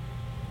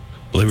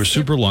 Well, they were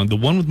super long. The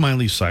one with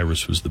Miley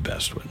Cyrus was the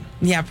best one.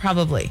 Yeah,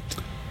 probably.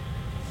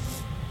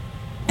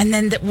 And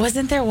then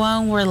wasn't there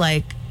one where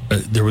like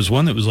there was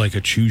one that was like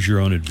a choose your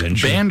own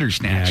adventure.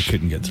 Bandersnatch. Yeah, I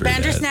couldn't get through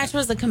that. Bandersnatch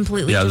was a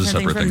completely Yeah, it was a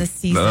different thing separate from the thing.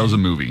 season. That was a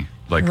movie,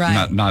 like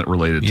Right. not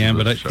related to Yeah,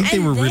 but the I show. think they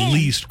And were then-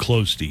 released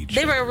close to each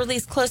They other. were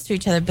released close to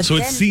each other, but So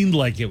then it seemed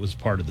like it was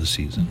part of the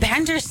season.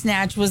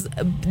 Bandersnatch was,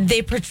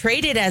 they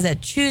portrayed it as a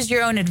choose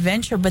your own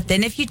adventure, but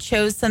then if you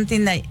chose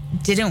something that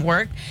didn't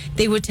work,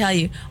 they would tell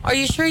you, "Are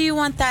you sure you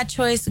want that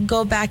choice?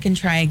 Go back and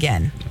try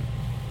again."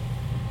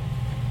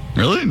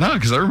 Really? No,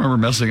 because I remember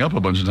messing up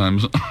a bunch of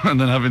times and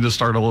then having to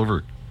start all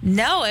over.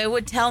 No, it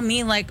would tell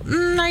me like,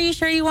 "Are you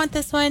sure you want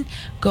this one?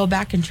 Go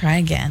back and try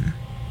again."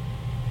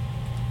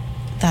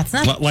 That's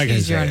not Like I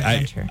choose your own say,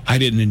 adventure. I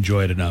didn't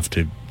enjoy it enough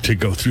to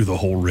go through the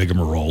whole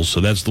rigmarole.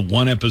 So that's the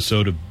one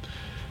episode of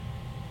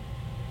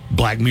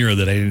Black Mirror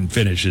that I didn't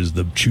finish is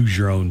the choose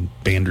your own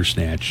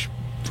Bandersnatch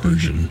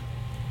version.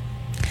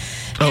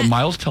 Oh,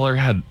 Miles Teller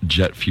had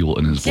jet fuel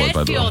in his blood, Jet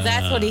by the fuel, way.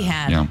 that's what he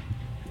had. Yeah.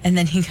 And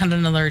then he got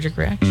an allergic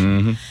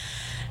reaction.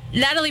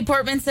 Natalie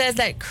Portman says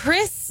that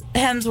Chris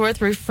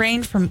Hemsworth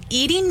refrained from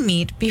eating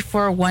meat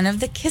before one of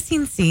the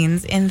kissing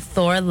scenes in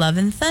Thor: Love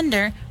and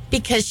Thunder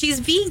because she's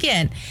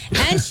vegan.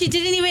 And she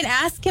didn't even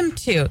ask him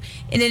to.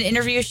 In an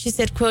interview, she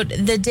said, quote,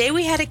 "The day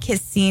we had a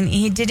kiss scene,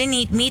 he didn't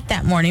eat meat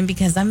that morning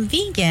because I'm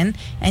vegan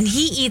and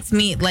he eats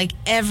meat like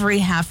every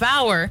half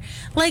hour."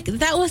 Like,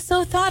 that was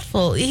so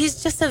thoughtful.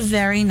 He's just a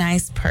very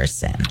nice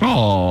person.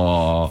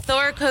 Aww.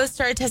 Thor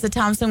co-star Tessa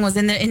Thompson was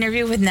in the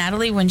interview with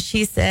Natalie when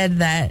she said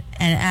that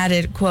and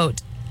added,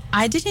 quote,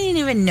 "I didn't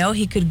even know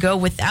he could go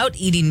without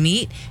eating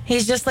meat.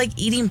 He's just like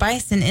eating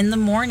bison in the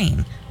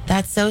morning."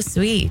 That's so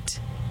sweet.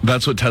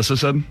 That's what Tessa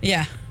said?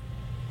 Yeah.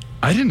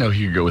 I didn't know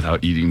he could go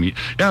without eating meat.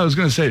 Yeah, I was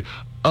going to say,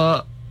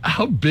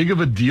 how big of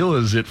a deal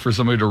is it for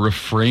somebody to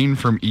refrain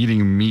from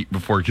eating meat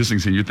before a kissing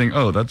scene? You'd think,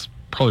 oh, that's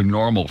probably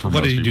normal for What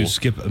most did he people. do?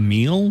 Skip a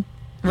meal?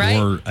 Right.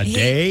 Or a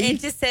day? It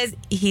just says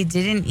he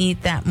didn't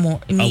eat that meat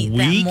A that week?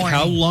 morning.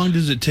 How long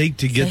does it take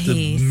to get the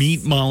he's-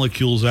 meat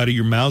molecules out of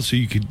your mouth so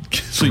you could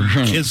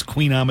kiss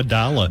Queen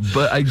Amidala?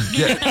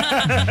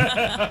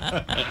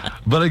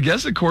 But I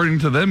guess according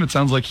to them, it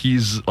sounds like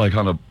he's like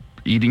on a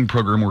eating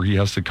program where he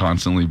has to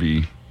constantly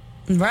be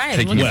Right.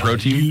 taking Well, a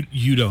protein.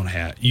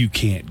 You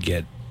can't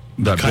get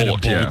the That kind bulk,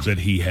 of bulk yeah. that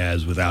he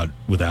has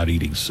without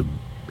eating some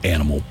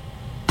animal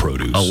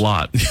produce. A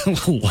lot. A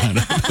lot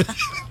of it.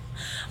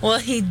 Well,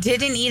 he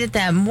didn't eat it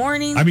that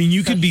morning. I mean,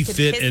 you so could he be could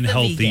fit kiss and the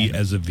healthy vegan.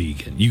 as a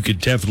vegan. You could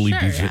definitely be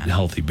Sure, fit yeah. and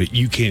healthy, but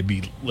you can't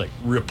be like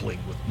rippling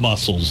with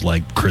muscles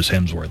like Chris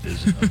Hemsworth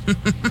is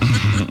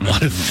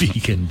on a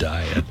vegan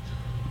diet.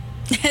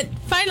 And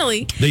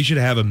finally, They should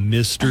have a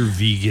Mr.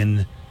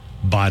 Vegan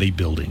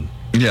bodybuilding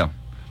Yeah.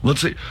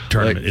 Let's see.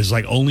 tournament. It's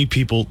like only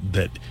people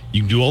that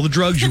you can do all the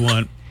drugs you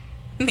want,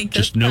 make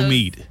just those no posts.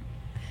 meat.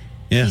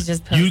 Yeah, He's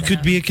just you posing could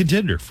on be a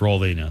contender for all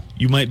they know.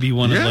 You might be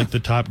one of Yeah. like the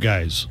top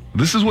guys.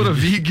 This is what a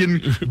vegan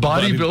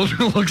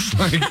bodybuilder looks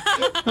like.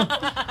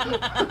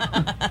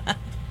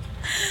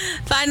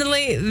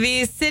 Finally,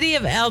 the city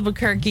of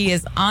Albuquerque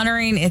is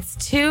honoring its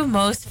two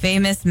most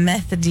famous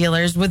meth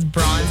dealers with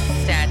bronze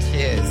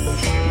statues.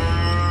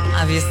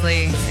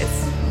 Obviously,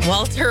 it's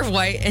Walter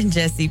White and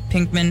Jesse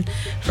Pinkman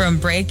from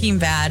Breaking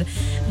Bad.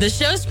 The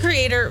show's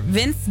creator,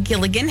 Vince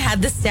Gilligan,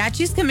 had the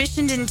statues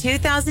commissioned in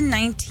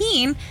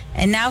 2019,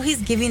 and now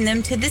he's giving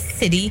them to the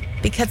city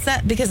because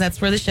that's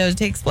where the show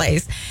takes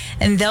place.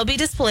 And they'll be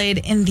displayed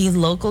in the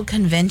local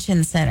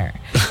convention center.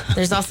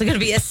 There's also going to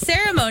be a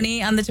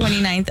ceremony on the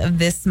 29th of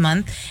this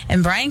month,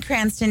 and Bryan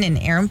Cranston and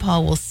Aaron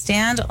Paul will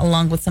stand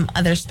along with some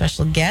other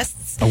special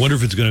guests. I wonder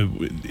if it's going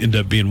to end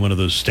up being one of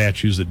those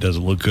statues that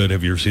doesn't look good.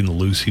 Have you ever seen the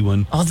Lucy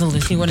one? Oh, the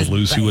Lucy one is The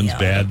Lucy bad. one's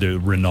bad. The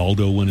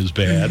Ronaldo one is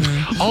bad.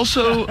 Mm-hmm.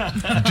 Also,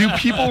 do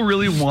people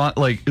really want,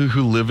 like,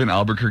 who live in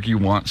Albuquerque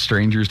want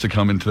strangers to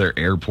come into their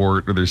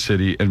airport or their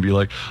city and be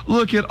like,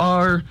 look at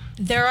our...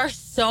 There are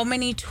so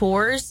many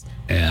tours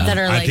Yeah, that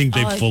are like, I think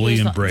they oh, fully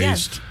here's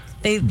embraced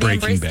they Breaking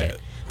embraced Bad.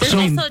 it. There's I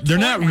mean, also a they're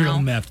tour not now.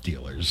 real meth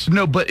dealers.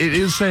 No, but it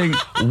is saying,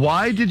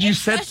 why did you It's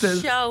set a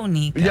this... show,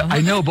 Nico. Yeah, I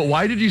know, but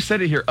why did you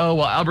set it here? Oh,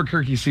 well,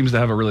 Albuquerque seems to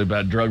have a really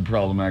bad drug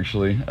problem,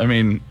 actually. I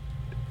mean,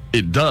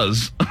 it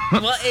does.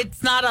 Well,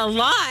 it's not a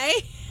lie.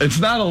 It's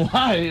not a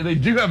lie. They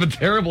do have a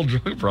terrible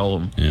drug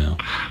problem. Yeah.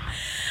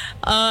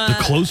 The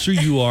closer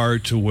you are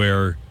to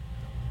where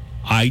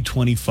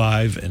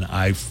I-25 and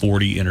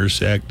I-40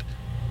 intersect,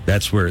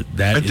 that's where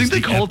that I is think they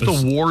the call it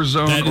the war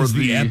zone That or is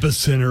the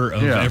epicenter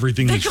of Yeah.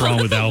 everything They that's call wrong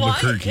it with the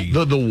what? Albuquerque.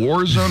 the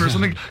war zone or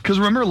something. Because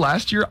remember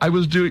last year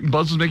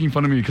Buzz was making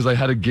fun of me because I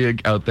had a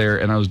gig out there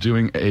and I was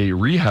doing a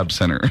rehab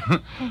center.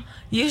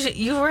 You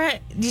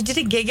did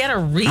a gig at a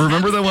rehab.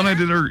 Remember that one I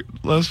did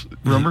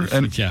remember?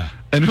 And Yeah.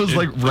 and it was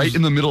like right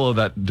in the middle of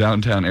that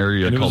downtown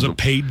area. And it was called a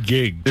paid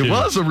gig, It too.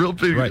 was a real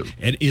big. Right.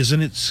 And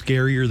isn't it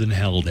scarier than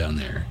hell down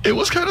there? It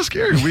was kind of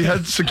scary. We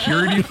had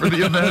security for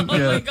the event. Oh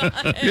Yeah. my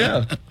God.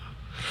 Yeah.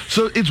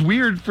 So it's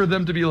weird for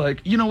them to be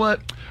like, you know what?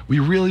 We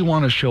really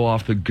want to show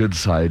off the good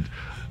side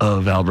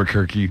of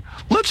Albuquerque.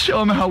 Let's show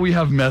them how we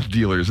have meth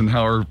dealers and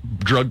how our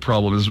drug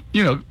problem is,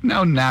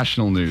 now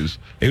national news.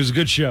 It was a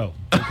good show.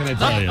 What can I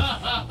tell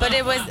you? But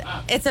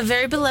it's a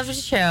very beloved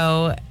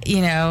show,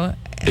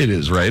 It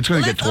is, right? It's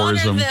going to get Let's honor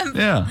tourism. them.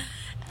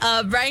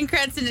 Yeah. Bryan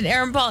Cranston and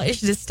Aaron Paul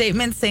issued a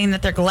statement saying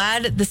that they're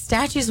glad the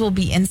statues will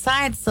be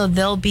inside, so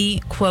they'll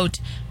be, quote,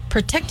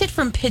 protected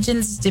from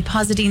pigeons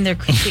depositing their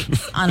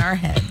critiques on our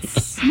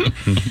heads.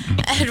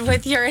 And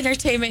with your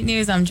entertainment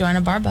news, I'm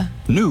Joanna Barba.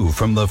 New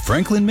from the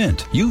Franklin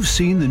Mint. You've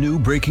seen the new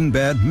Breaking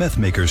Bad meth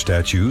maker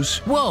statues.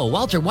 Whoa,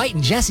 Walter White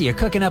and Jesse are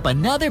cooking up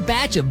another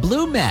batch of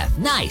blue meth.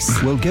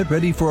 Nice. Well, get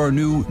ready for our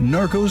new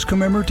Narcos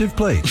commemorative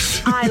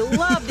plates. I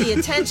love the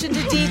attention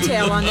to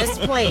detail on this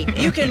plate.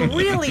 You can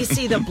really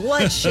see the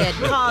bloodshed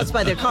caused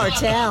by the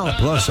cartel.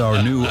 Plus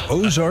our new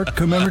Ozark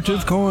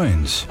commemorative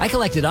coins. I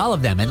collected all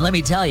of them, and let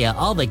me tell you,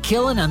 all the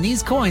killing on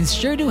these coins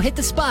sure do hit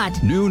the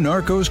spot. New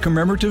Narcos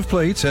commemorative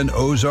plates and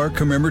Ozark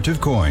commemorative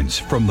coins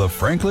from the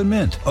Franklin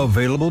Mint.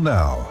 Available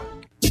now.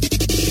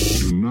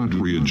 Do not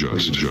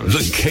readjust.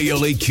 The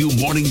KLAQ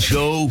Morning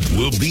Show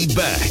will be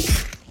back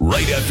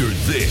right after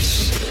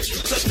this.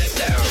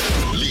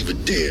 Leave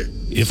it there.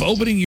 If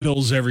opening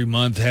bills every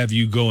month have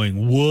you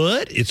going,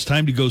 what? It's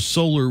time to go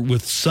solar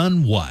with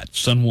SunWatt.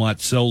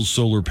 SunWatt sells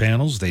solar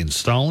panels. They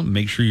install them,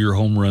 make sure your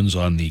home runs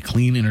on the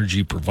clean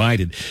energy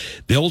provided.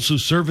 They also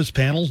service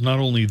panels. Not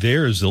only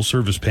theirs, they'll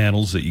service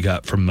panels that you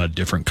got from a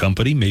different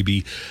company,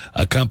 maybe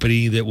a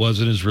company that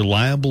wasn't as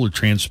reliable or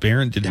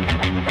transparent. The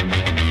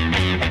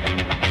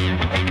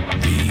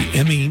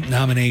Emmy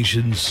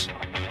nominations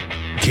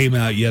came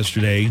out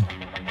yesterday,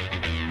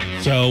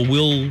 so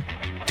we'll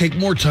take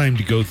more time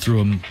to go through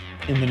them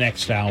in the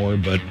next hour,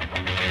 but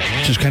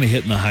just kind of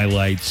hitting the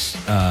highlights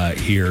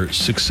here.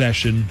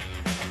 Succession,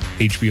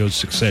 HBO's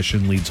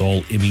Succession leads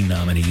all Emmy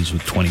nominees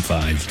with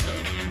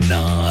 25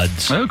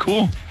 nods. Oh,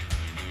 cool.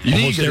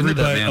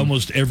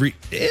 Almost every.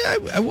 Yeah,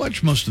 I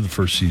watched most of the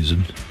first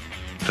season.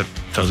 That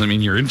doesn't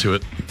mean you're into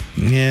it.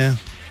 Yeah,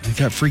 I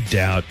got freaked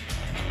out.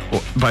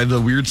 Well, by the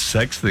weird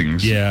sex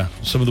things. Yeah,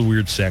 some of the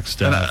weird sex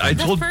stuff.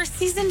 The first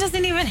season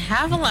doesn't even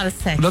have a lot of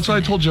sex. That's what I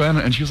told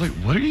Joanna, and she was like,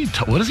 what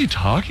is he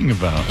talking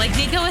about? Like,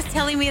 Nico was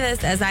telling me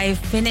this as I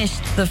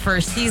finished the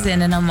first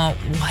season, and I'm like,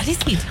 what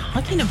is he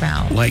talking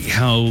about? Like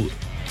how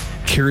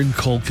Karen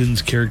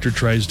Culkin's character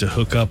tries to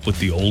hook up with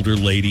the older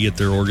lady at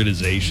their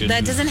organization.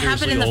 That doesn't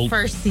happen in the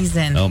first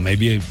season. Oh,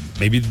 maybe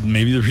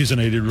the reason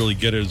I didn't really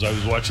get it is I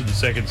was watching the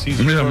second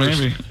season first.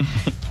 Maybe.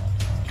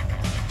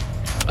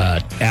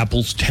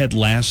 Apple's Ted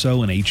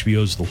Lasso and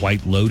HBO's The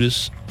White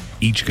Lotus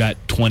each got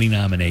 20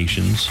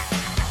 nominations.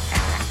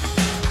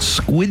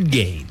 Squid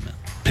Game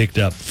picked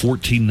up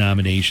 14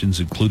 nominations,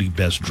 including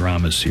Best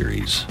Drama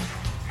Series.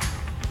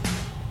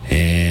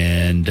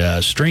 And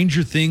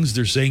Stranger Things,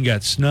 they're saying,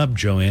 got snubbed,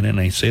 Joanna, and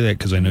I say that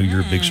because I know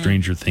you're a big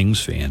Stranger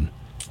Things fan.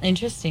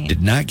 Interesting.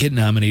 Did not get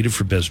nominated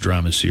for Best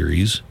Drama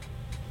Series.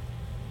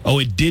 Oh,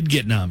 it did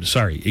get nominated.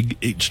 Sorry.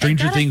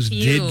 Stranger Things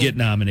did get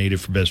nominated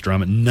for Best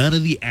Drama. None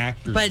of the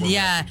actors. But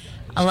yeah,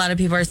 a lot of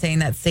people are saying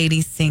that Sadie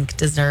Sink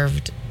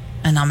deserved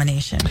a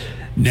nomination.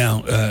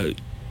 Now,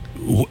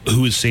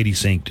 who is Sadie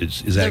Sink?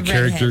 Is that a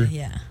character? Redhead,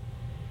 yeah.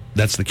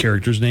 That's the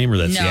character's name, or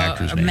that's the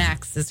actor's name?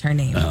 Max is her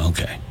name. Oh,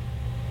 okay.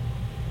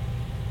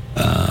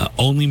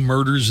 Only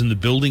Murders in the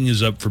Building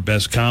is up for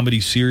Best Comedy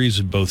Series,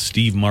 and both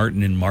Steve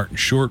Martin and Martin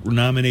Short were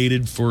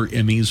nominated for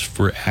Emmys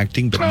for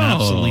acting, but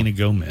not Selena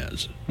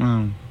Gomez.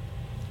 Well,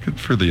 good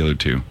for the other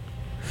two.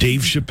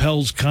 Dave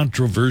Chappelle's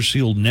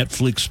controversial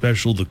Netflix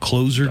special, The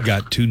Closer,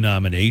 got 2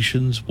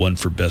 nominations, one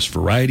for Best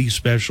Variety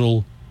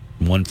Special,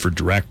 one for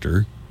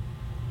Director.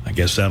 I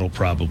guess that'll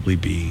probably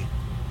be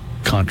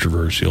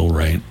controversial,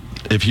 right?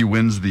 If he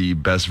wins the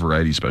Best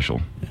Variety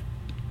Special.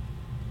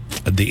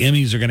 The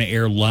Emmys are going to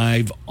air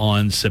live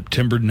on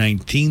September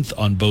 19th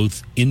on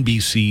both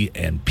NBC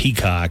and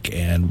Peacock,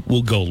 and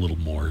we'll go a little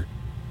more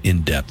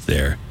in depth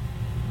there.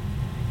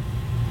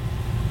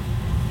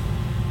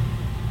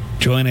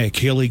 Joanna at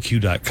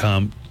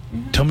KLAQ.com.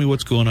 Tell me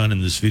what's going on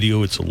in this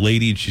video. It's a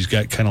lady, and she's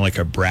got kind of like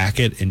a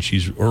bracket,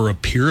 or a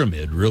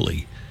pyramid,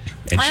 really.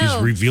 And she's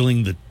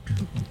revealing the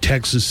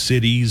Texas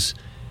cities,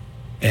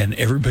 and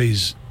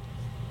everybody's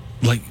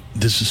like,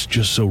 this is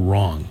just so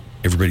wrong.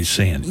 Everybody's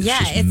saying it's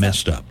just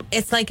messed up.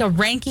 It's like a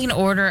ranking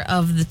order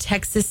of the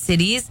Texas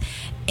cities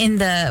in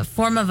the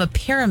form of a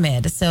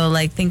pyramid. So,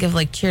 like, think of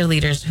like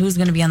cheerleaders. Who's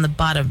going to be on the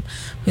bottom?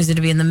 Who's going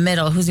to be in the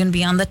middle? Who's going to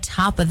be on the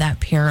top of that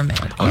pyramid?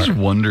 I just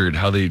wondered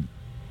how they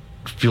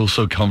feel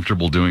so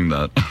comfortable doing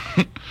that.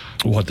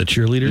 What, the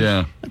cheerleaders?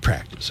 Yeah.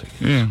 Practicing.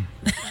 Yeah.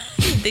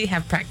 They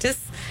have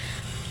practice.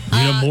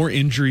 More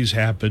injuries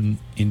happen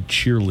in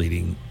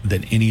cheerleading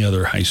than any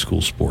other high school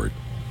sport.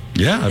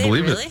 Yeah, I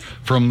believe it.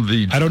 From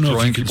the I don't know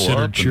if you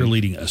consider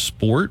cheerleading a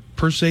sport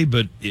per se,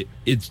 but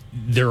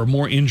there are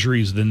more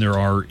injuries than there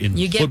are in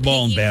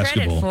football and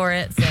basketball. Credit for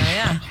it, so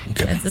yeah,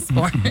 it's a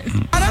sport.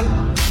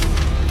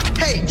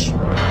 Paige,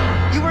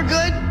 you were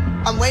good.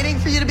 I'm waiting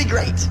for you to be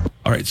great.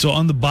 All right, so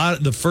on the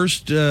bottom, the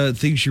first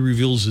thing she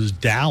reveals is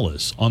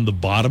Dallas on the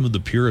bottom of the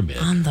pyramid.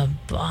 On the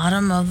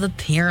bottom of the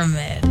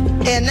pyramid.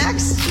 And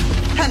next,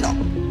 Kendall.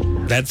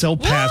 That's El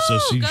Paso.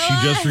 She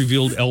just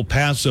revealed El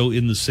Paso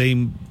in the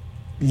same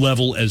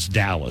level as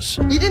Dallas.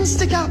 You didn't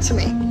stick out to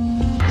me.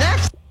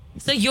 Next.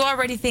 So you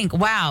already think,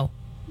 wow,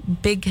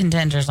 big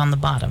contenders on the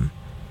bottom.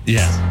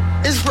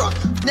 Yeah. Is Brooke.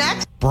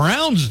 Next.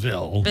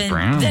 Brownsville.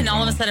 Then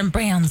all of a sudden,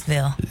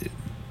 Brownsville.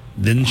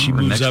 Then she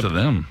moves up to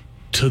them.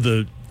 To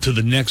the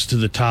next to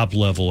the top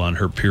level on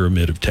her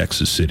pyramid of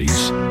Texas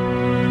cities.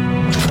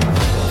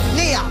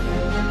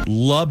 Nia.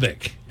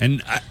 Lubbock.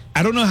 And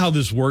I don't know how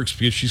this works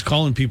because she's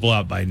calling people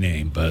out by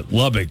name, but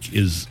Lubbock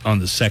is on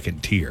the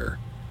second tier.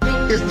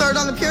 You're third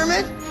on the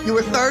pyramid. You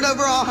were third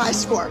overall high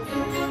score.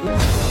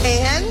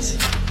 And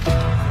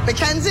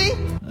Mackenzie.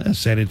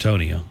 San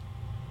Antonio.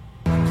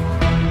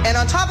 And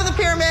on top of the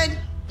pyramid,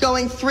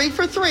 going 3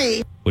 for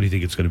 3. What do you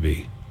think it's going to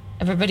be?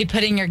 Everybody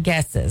put in your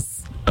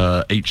guesses.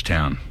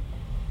 H-Town.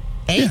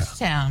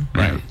 H-Town.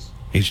 Yeah. Right.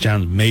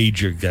 H-Town's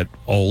major, got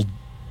all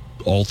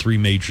 3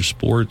 major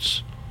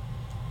sports.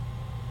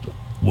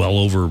 Well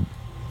over,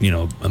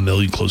 a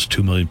million, close to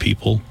 2 million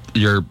people.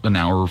 You're an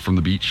hour from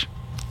the beach.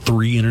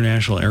 3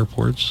 international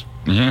airports.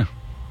 Yeah.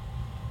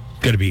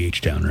 Got to be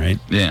H-Town, right?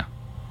 Yeah.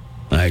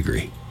 I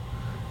agree.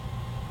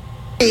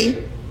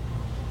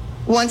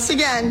 once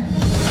again,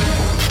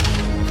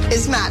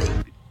 is Maddie.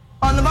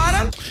 On the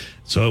bottom?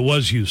 So it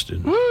was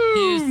Houston.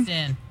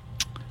 Houston.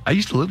 I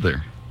used to live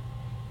there.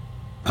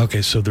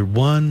 Okay, so they're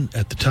 1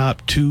 at the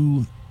top,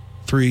 2,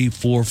 3,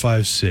 4,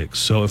 5, 6.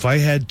 So if I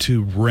had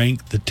to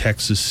rank the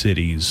Texas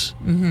cities,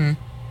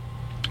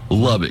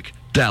 Lubbock,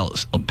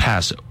 Dallas, El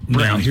Paso, now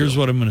Brownsville. here's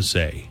what I'm going to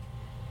say.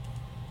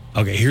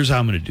 Okay, here's how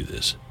I'm going to do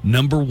this.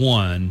 Number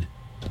 1,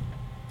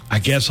 I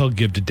guess I'll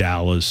give to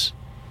Dallas.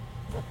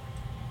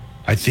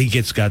 I think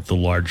it's got the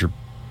larger.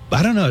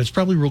 I don't know. It's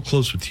probably real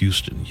close with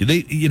Houston.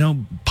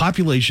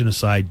 Population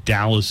aside,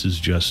 Dallas is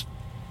just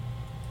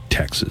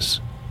Texas.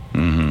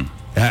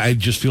 I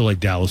just feel like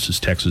Dallas is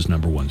Texas'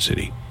 number 1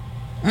 city.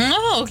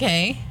 Oh,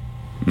 okay.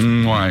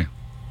 Why?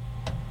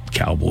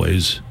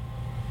 Cowboys.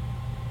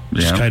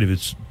 Yeah. It's kind of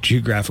its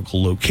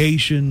geographical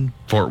location.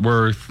 Fort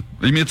Worth.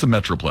 I mean, it's a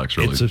metroplex,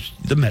 really. It's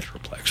the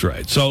metroplex,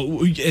 right?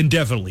 So, and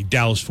definitely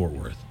Dallas-Fort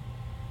Worth.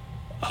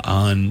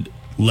 On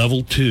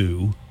level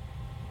 2,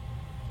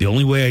 the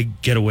only way I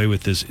get away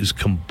with this is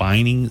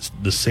combining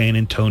the San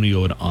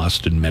Antonio and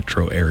Austin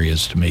metro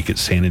areas to make it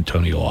San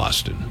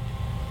Antonio-Austin.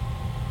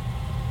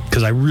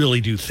 Because I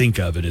really do think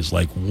of it as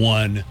like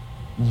one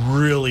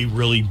really,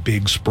 really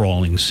big,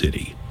 sprawling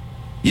city.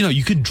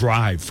 You could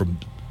drive from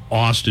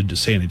Austin to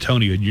San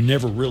Antonio, and you're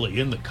never really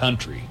in the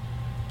country.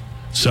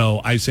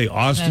 So I say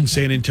Austin,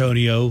 San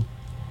Antonio,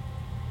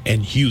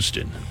 and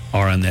Houston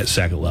are on that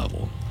second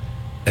level.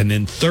 And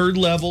then third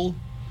level,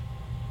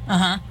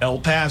 El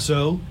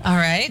Paso. All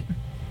right.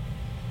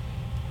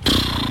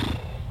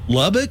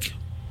 Lubbock,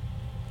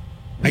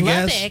 I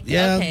guess.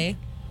 Yeah. Okay.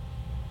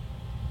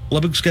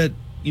 Lubbock's got,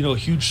 a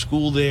huge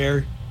school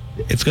there.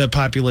 It's got a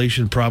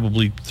population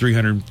probably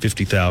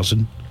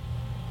 350,000.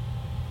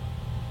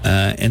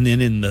 And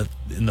then in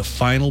the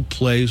final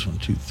place, 1,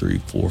 2, 3,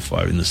 4,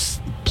 5, in the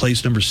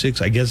place number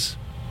 6, I guess,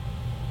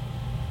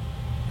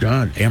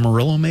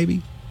 Amarillo,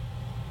 maybe?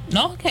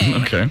 Okay.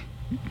 Okay.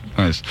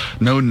 Nice.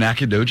 No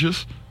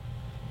Nacogdoches?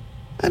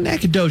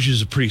 Nacogdoches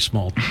is a pretty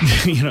small,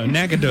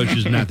 Nacogdoches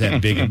is not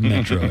that big a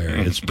metro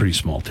area. It's a pretty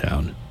small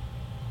town.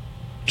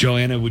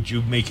 Joanna, would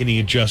you make any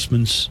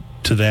adjustments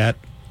to that?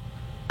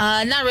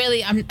 Not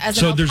really.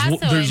 So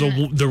there's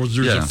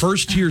a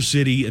first tier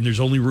city, and there's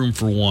only room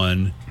for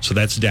 1. So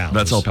that's Dallas.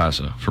 That's El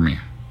Paso for me.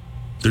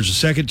 There's a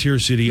second tier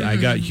city. I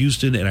got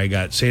Houston, and I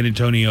got San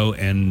Antonio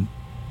and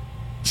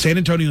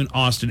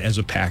Austin as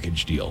a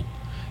package deal.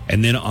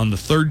 And then on the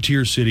third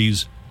tier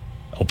cities,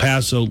 El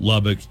Paso,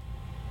 Lubbock,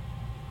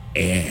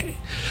 and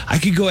I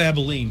could go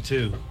Abilene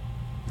too.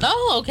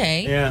 Oh,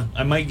 okay. Yeah,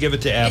 I might give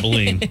it to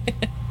Abilene.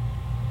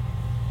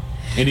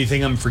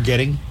 Anything I'm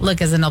forgetting?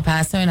 Look, as an El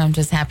Paso, and I'm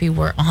just happy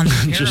we're on the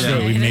pyramid. Just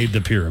that we made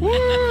the pyramid.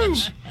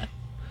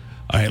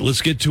 All right,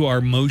 let's get to our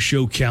Mo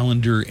Show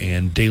calendar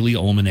and daily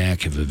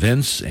almanac of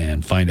events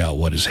and find out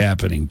what is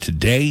happening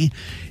today.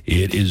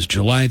 It is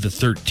July the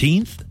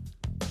 13th,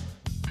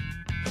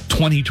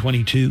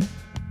 2022,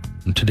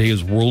 and today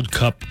is World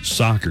Cup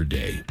Soccer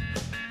Day.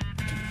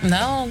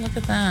 No, look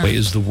at that. Wait,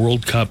 is the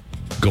World Cup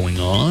going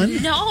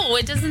on? No,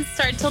 it doesn't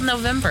start till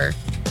November.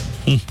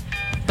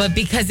 But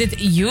because it's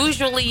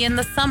usually in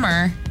the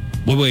summer.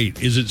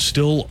 Wait, is it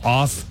still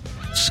off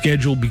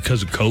schedule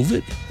because of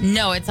COVID?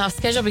 No, it's off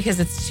schedule because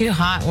it's too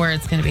hot where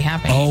it's going to be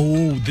happening.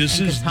 Oh,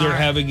 they're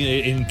having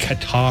it in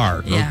Qatar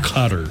or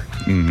Qatar.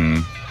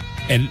 Mm-hmm.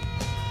 And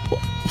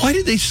why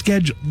did they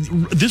schedule?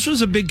 This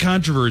was a big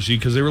controversy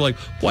because they were like,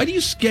 why do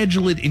you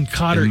schedule it in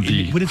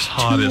Qatar when it's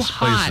hottest too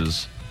hot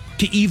places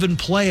to even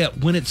play it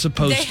when it's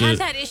supposed to? They had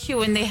that issue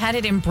when they had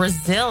it in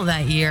Brazil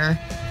that year,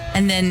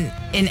 and then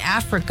in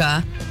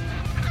Africa.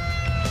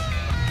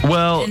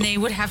 Well, and they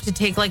would have to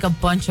take like a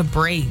bunch of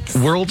breaks.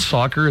 World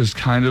Soccer is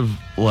kind of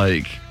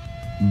like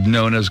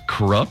known as a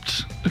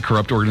corrupt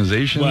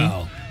organization.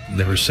 Well,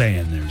 they were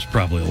saying there's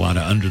probably a lot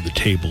of under the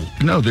table.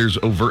 No, there's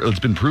overt. It's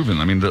been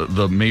proven. I mean,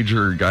 the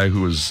major guy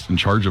who was in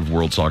charge of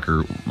World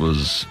Soccer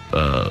was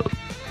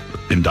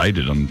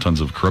indicted on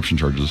tons of corruption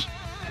charges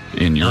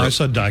in Europe. I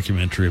saw a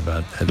documentary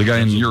about that. The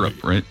guy in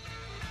Europe, right?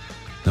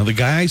 Now, the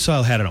guy I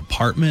saw had an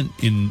apartment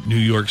in New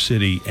York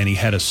City, and he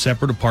had a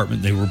separate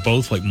apartment. They were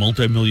both like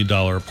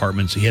multi-million-dollar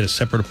apartments. He had a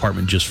separate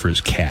apartment just for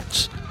his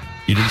cats.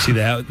 You didn't see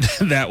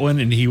that one?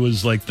 And he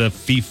was like the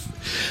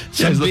FIFA,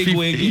 some big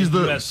wig in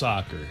U.S.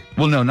 soccer.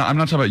 Well, no, I'm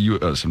not talking about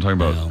U.S. I'm talking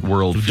about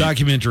world. The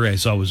documentary I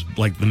saw was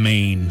like the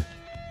main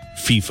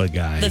FIFA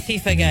guy. The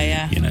FIFA guy,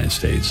 yeah. United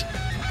States.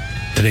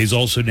 Today's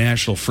also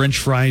National French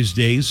Fries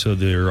Day, so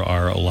there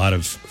are a lot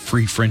of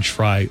free French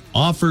fry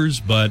offers,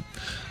 but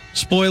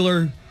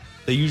spoiler,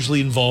 they usually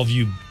involve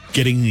you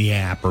getting the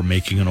app or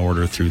making an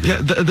order through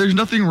there. Yeah, there's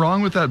nothing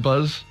wrong with that,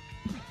 Buzz.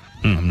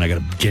 I'm not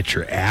going to get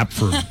your app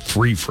for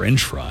free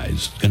French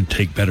fries. It's going to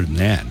take better than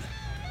that.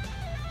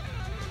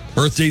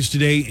 Birthdays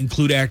today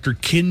include actor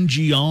Kim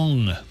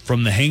Ji-young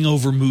from the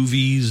Hangover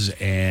movies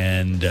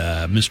and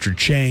Mr.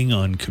 Chang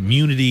on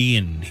Community,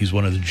 and he's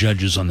one of the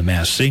judges on The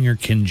Masked Singer.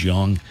 Kim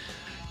Ji-young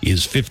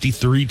is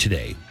 53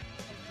 today.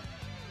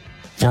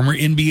 Former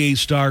NBA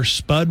star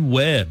Spud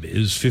Webb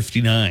is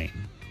 59.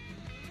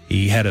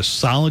 He had a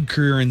solid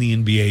career in the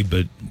NBA,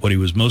 but what he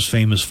was most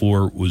famous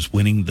for was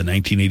winning the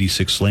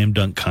 1986 slam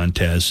dunk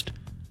contest,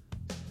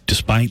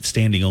 despite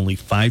standing only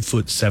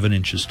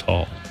 5'7"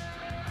 tall.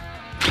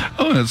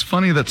 Oh, it's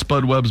funny that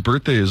Spud Webb's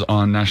birthday is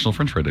on National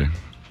French Fry Day.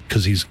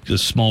 Because he's a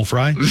small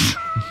fry?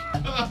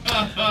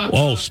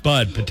 Oh,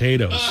 Spud,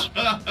 potatoes.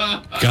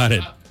 Got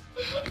it.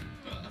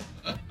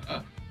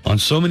 On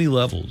so many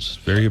levels,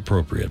 very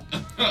appropriate.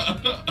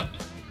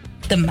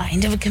 The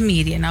mind of a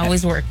comedian,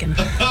 always working.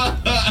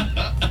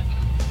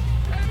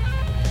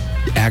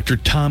 Actor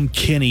Tom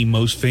Kenny,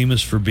 most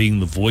famous for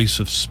being the voice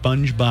of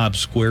SpongeBob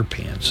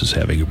SquarePants, is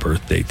having a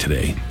birthday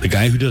today. The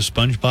guy who does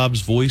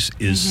SpongeBob's voice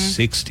is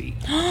 60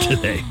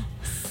 today.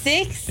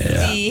 60?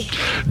 Yeah.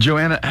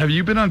 Joanna, have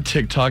you been on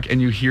TikTok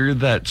and you hear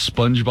that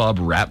SpongeBob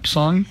rap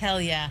song? Hell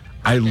yeah.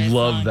 I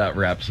love that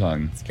rap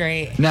song. It's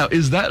great. Now,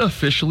 is that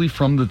officially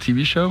from the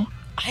TV show?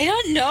 I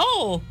don't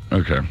know.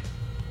 Okay.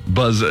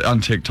 Buzz,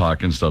 on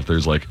TikTok and stuff,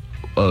 there's like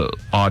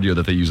audio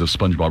that they use of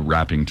SpongeBob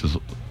rapping to...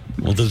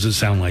 Well, does it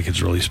sound like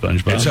it's really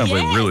SpongeBob? It sounds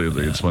like really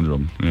like it's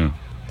SpongeBob, yeah.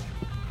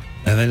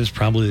 And that is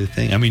probably the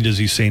thing. I mean, does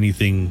he say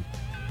anything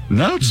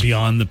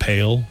beyond the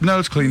pale? No,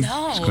 it's clean.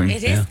 No, it's clean.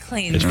 it is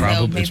clean. It's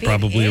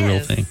probably a real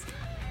thing.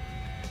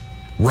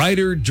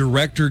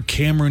 Writer-director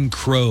Cameron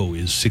Crowe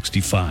is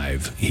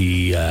 65.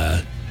 He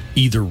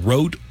either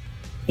wrote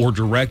or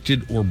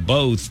directed or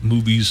both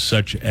movies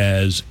such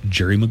as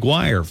Jerry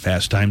Maguire,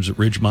 Fast Times at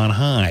Ridgemont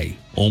High,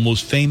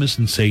 Almost Famous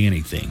and Say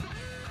Anything.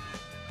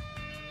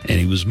 And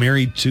he was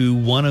married to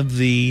one of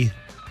the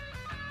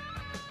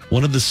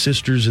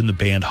sisters in the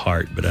band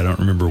Heart, but I don't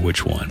remember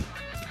which one.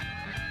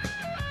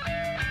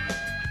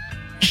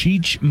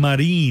 Cheech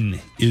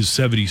Marin is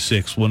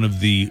 76, one of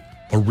the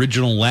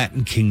original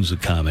Latin kings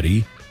of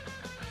comedy.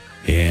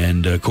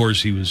 And, of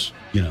course, he was,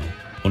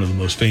 one of the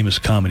most famous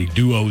comedy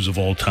duos of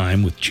all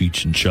time with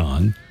Cheech and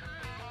Chong.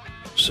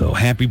 So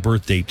happy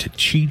birthday to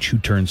Cheech, who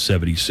turned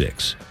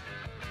 76.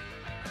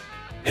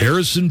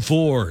 Harrison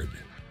Ford,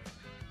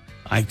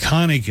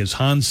 iconic as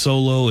Han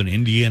Solo in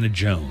Indiana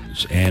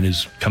Jones, and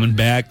is coming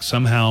back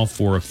somehow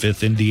for a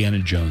fifth Indiana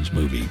Jones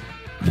movie,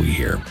 we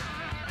hear.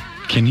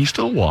 Can he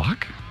still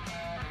walk?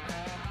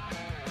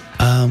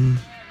 I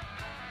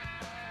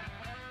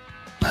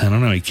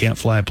don't know. He can't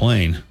fly a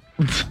plane.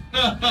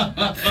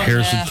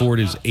 Harrison Ford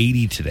is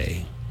 80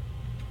 today.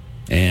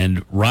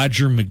 And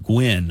Roger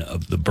McGuinn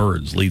of the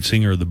Byrds, lead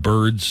singer of the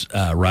Byrds,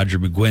 Roger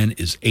McGuinn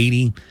is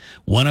 80.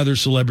 One other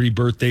celebrity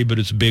birthday, but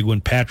it's a big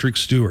one. Patrick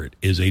Stewart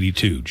is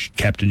 82.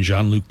 Captain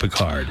Jean-Luc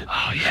Picard.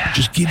 Oh, yeah.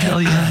 Just give your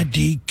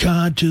ID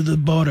card to the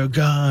border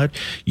guard.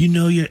 You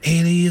know your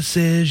alias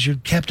says you're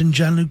Captain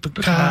Jean-Luc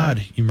Picard.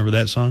 You remember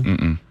that song?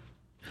 Mm-mm.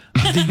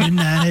 The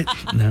United.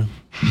 No.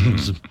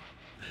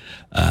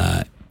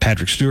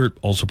 Patrick Stewart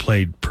also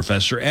played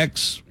Professor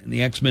X in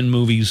the X-Men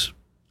movies.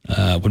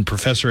 When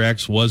Professor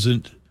X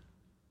wasn't,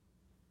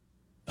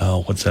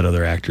 what's that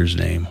other actor's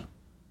name?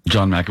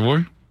 John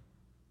McAvoy?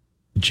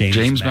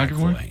 James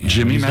McAvoy? Yeah,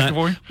 Jimmy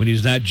McAvoy? When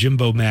he's not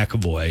Jimbo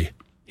McAvoy,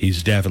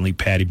 he's definitely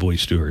Patty Boy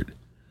Stewart.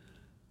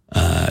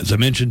 As I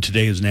mentioned,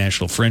 today is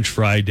National French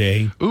Fry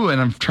Day. Ooh,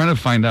 and I'm trying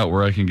to find out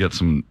where I can get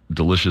some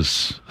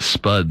delicious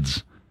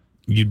spuds.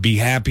 You'd be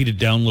happy to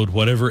download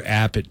whatever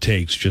app it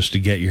takes just to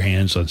get your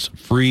hands on some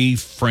free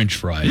French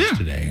fries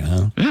today,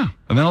 huh? Yeah,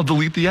 and then I'll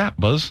delete the app,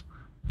 Buzz.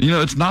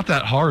 It's not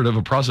that hard of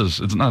a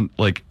process. It's not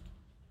like...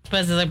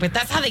 But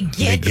that's how they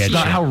get you. It's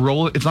not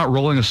it's not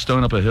rolling a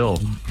stone up a hill.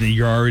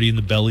 You're already in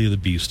the belly of the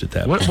beast at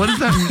that point. What does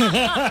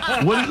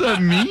that What does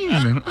that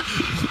mean?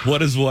 What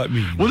does what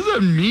mean? What does that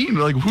mean?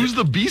 Like, who's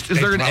the beast? Is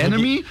there an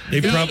enemy?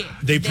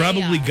 They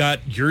probably got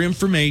your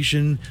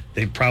information.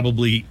 They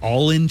probably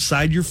all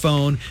inside your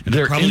phone, and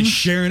they're probably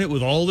sharing it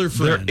with all their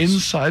friends. They're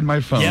inside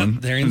my phone. Yep,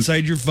 they're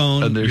inside your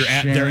phone. And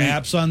their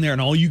app's on there,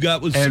 and all you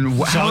got was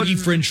soggy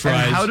French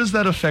fries. And how does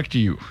that affect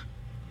you?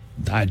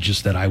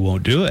 Just that I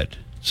won't do it.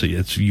 So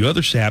you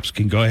other saps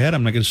can go ahead.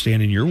 I'm not going to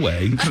stand in your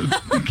way.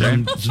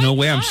 Okay. There's no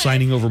way I'm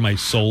signing over my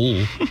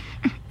soul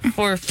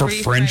for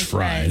French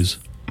fries.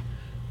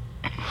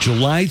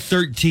 July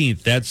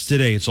 13th, that's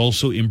today. It's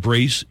also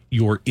Embrace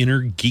Your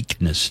Inner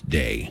Geekness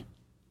Day.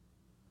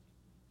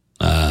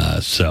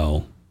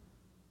 So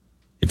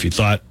if you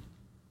thought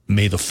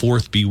May the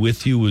 4th be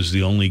with you was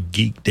the only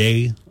geek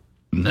day.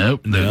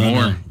 Nope, there's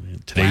more.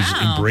 Today's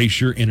Embrace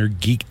Your Inner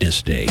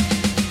Geekness Day.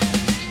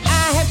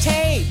 I have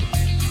tape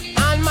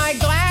on my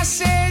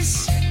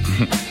glasses,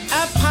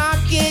 a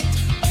pocket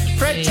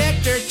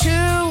protector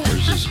too.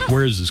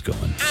 Where is this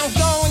going? I'm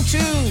going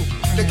to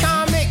the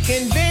comic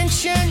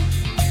convention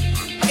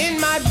in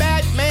my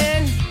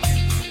Batman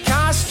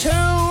costume.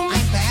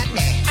 I'm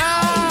Batman.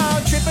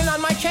 Oh, tripping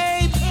on my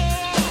cape,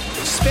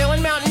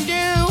 spilling Mountain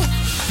Dew.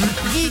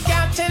 Geek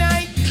out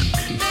tonight.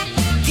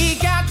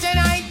 Geek out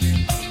tonight.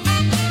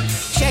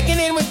 Checking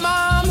in with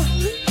Mom,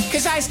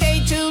 'cause I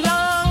stayed too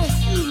long.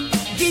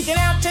 Geeking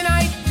out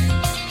tonight.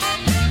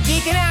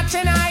 Geeking out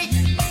tonight.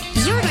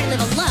 You're going to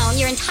live alone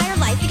your entire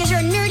life because you're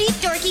a nerdy,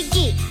 dorky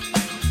geek.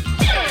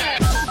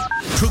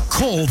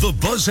 Cool. Call the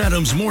Buzz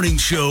Adams Morning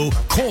Show.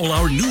 Call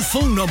our new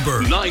phone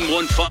number.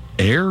 915.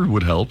 Air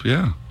would help,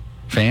 yeah.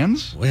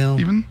 Fans? Well,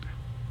 even?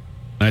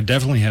 I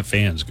definitely have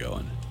fans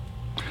going.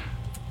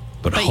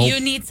 But you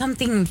need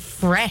something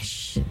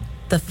fresh.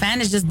 The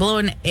fan is just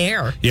blowing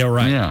air. Yeah,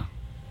 right. Yeah.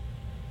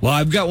 Well,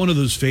 I've got one of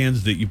those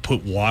fans that you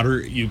put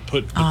water, the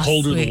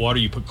colder the water,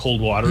 you put cold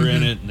water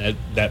in it, and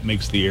that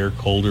makes the air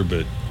colder.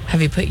 But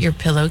have you put your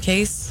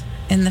pillowcase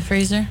in the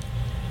freezer?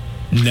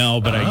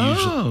 No, but I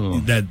usually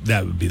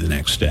that would be the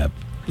next step.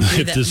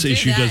 If this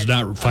issue does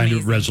not find a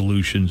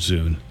resolution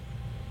soon,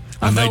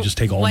 I might just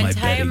take all my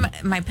bedding. One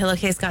time, my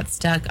pillowcase got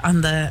stuck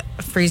on the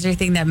freezer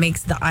thing that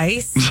makes the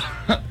ice.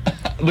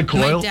 The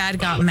coil? My dad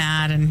got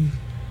mad, and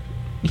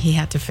he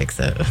had to fix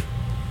it.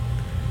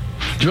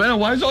 Joanna,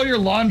 why is all your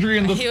laundry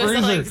in the he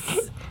freezer? Was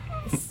like,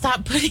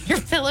 stop putting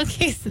your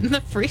pillowcase in the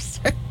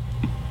freezer.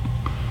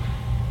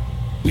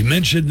 We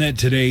mentioned that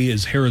today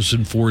is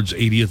Harrison Ford's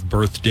 80th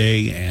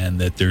birthday and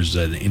that there's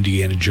an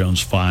Indiana Jones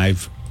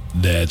 5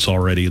 that's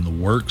already in the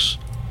works.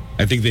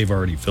 I think they've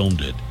already filmed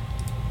it.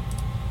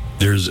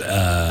 There's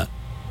a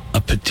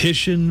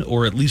petition,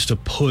 or at least a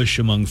push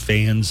among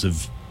fans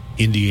of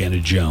Indiana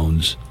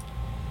Jones.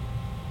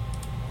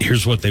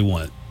 Here's what they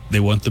want. They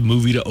want the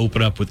movie to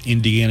open up with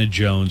Indiana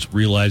Jones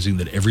realizing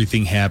that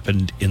everything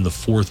happened in the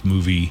fourth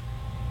movie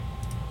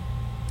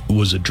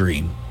was a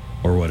dream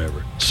or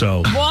whatever.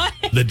 So what?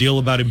 The deal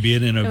about him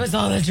being in it was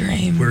all a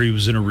dream. Where he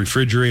was in a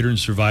refrigerator and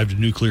survived a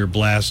nuclear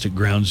blast at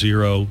Ground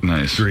Zero.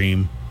 Nice.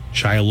 Dream.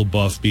 Shia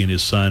LaBeouf being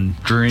his son.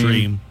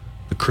 Dream.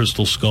 The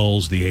crystal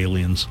skulls, the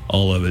aliens,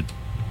 all of it.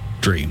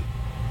 Dream.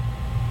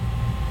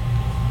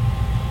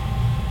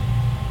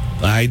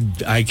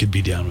 I could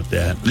be down with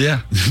that.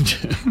 Yeah.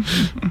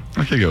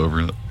 I could go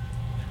over it.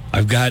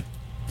 I've got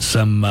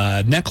some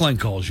neckline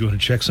calls. You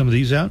want to check some of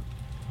these out?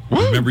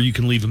 Woo! Remember, you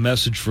can leave a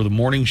message for the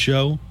morning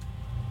show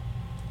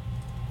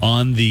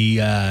on the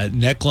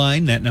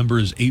neckline. That number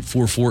is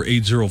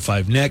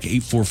 844-805-NECK,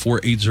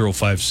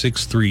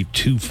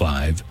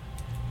 844-805-6325.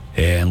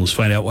 And let's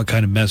find out what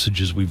kind of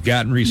messages we've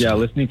gotten recently. Yeah,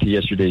 listening to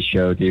yesterday's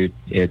show, dude,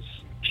 it's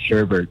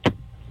sherbet,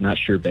 not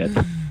sherbet.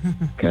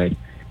 Okay?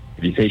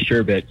 If you say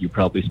sherbet, you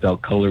probably spell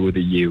color with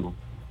a U.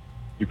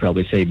 You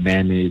probably say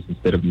mayonnaise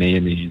instead of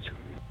mayonnaise.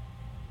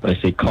 If I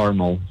say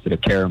caramel instead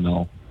of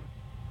caramel,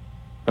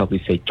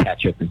 probably say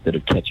ketchup instead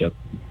of ketchup.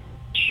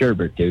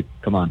 Sherbet, dude.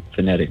 Come on,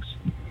 phonetics.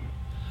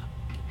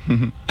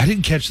 I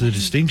didn't catch the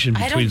distinction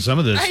between some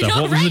of this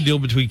stuff. What was the deal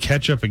between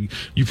ketchup and...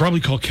 You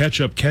probably call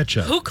ketchup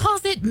ketchup. Who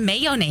calls it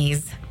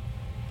mayonnaise?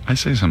 I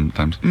say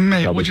sometimes.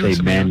 Probably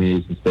say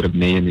mayonnaise instead of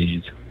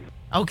mayonnaise.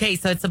 Okay,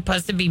 so it's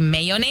supposed to be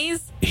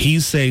mayonnaise?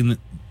 He's saying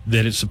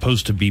that it's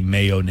supposed to be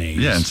mayonnaise.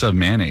 Yeah, instead of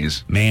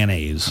mayonnaise.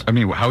 Mayonnaise. I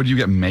mean, how would you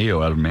get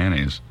mayo out of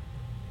mayonnaise?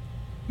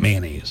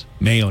 Mayonnaise.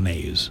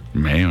 Mayonnaise.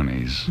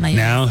 Mayonnaise.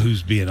 Now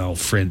who's being all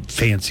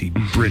fancy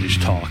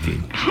British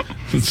talking?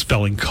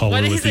 Spelling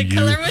color with a U.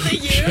 Color with a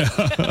U?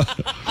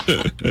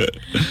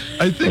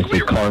 I think we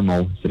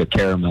caramel instead of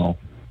caramel.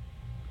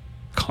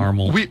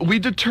 Caramel. We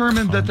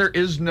determined that there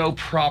is no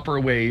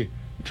proper way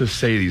to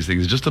say these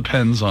things. It just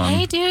depends on...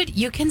 Hey, dude,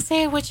 you can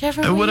say it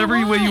whichever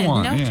way you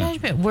want. No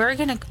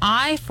judgment.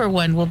 I, for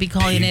one, will be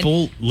calling it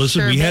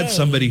listen, we had sherbet.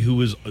 somebody who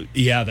was...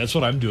 Yeah, that's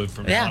what I'm doing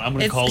from now on. I'm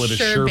going to call it a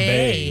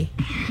sherbet.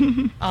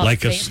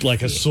 like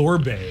a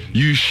sorbet.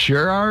 You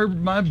sure are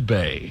my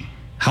bae.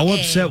 How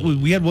upset...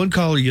 We had one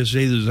caller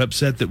yesterday that was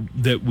upset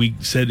that we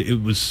said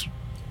it was...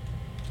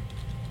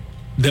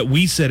 That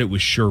we said it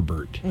was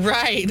sherbet.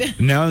 Right.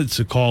 Now it's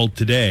a call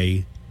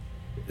today.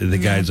 The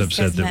guy's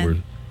upset that we're...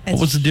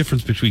 What's the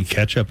difference between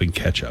ketchup and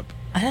ketchup?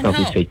 I don't know.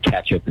 Probably say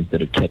ketchup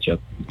instead of ketchup.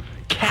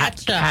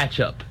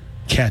 Ketchup.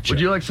 Ketchup.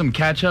 Would you like some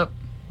ketchup?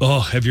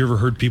 Oh, have you ever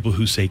heard people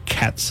who say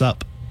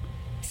catsup?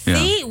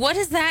 See, what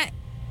is that?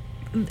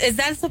 Is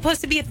that supposed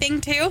to be a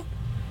thing too?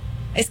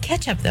 It's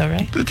ketchup though,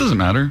 right? It doesn't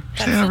matter.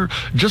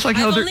 Just like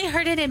how I've only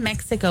heard it in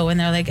Mexico when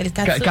they're like, it's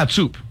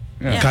catsup.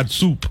 Yeah.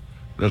 Catsup.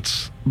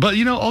 That's, but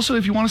you know, also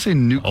if you want to say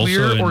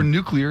nuclear or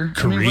nuclear,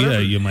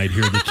 Korea, you might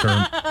hear the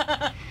term.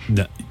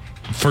 No,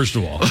 first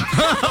of all,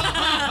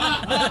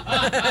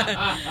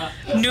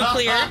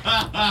 nuclear.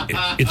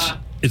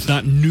 It's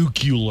not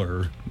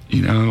nuclear.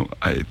 You know,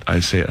 I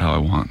say it how I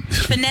want.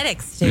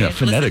 Phonetics, dude. Yeah,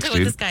 phonetics, Listen to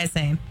what this guy's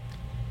saying.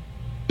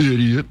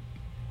 Idiot.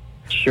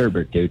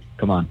 Sherbet, dude.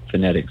 Come on,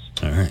 phonetics.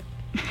 All right.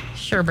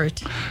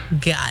 Sherbet.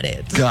 Got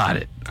it. Got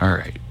it. All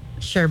right.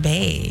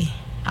 Sherbet.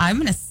 I'm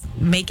going to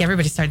make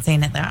everybody start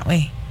saying it that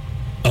way.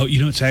 Oh,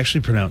 you know, it's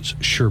actually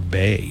pronounced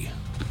sherbet.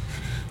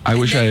 I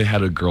wish I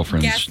had a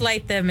girlfriend.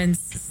 Gaslight them and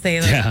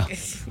say, like,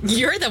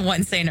 you're the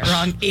one saying it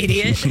wrong,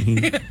 idiot.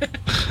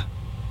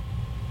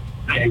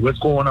 Hey, what's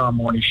going on,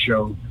 morning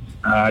show?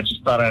 I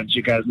just thought I'd let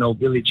you guys know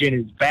Village Inn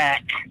is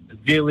back.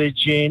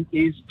 Village Inn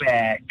is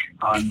back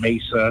on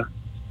Mesa.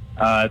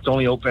 It's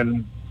only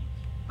open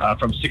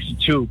from 6 to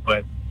 2,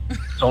 but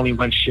it's only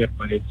one shift,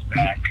 but it's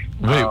back.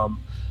 Wait.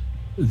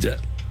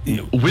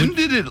 When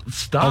did it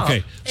stop?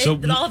 Okay, so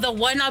the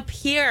one up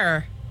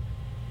here,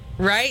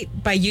 right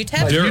by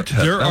UTEP.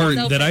 There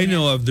are that I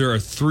know of. There are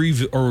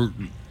 3, or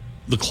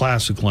the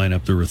classic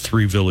lineup, there were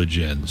 3 Village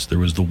Inns. There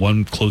was the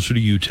one closer to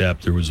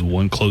UTEP. There was the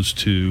one close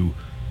to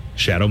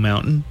Shadow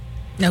Mountain.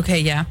 Okay,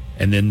 yeah.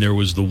 And then there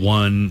was the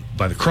one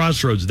by the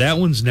Crossroads. That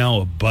one's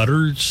now a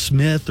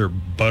Buttersmith or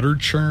Butter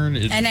Churn.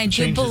 And I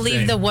do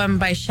believe the one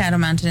by Shadow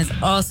Mountain is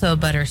also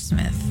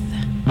Buttersmith.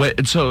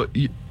 Wait, so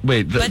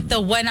But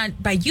the one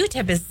by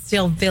UTEP is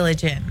still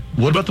Village Inn.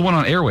 What about the one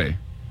on Airway?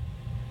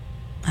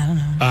 I don't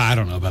know. I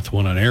don't know about the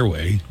one on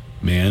Airway,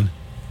 man.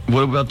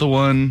 What about the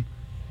one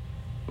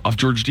off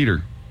George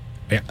Dieter?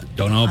 Yeah,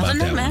 don't know about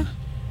that one.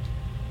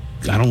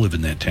 I don't live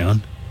in that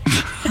town.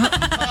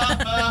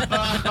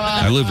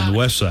 I live in the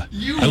West Side.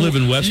 I live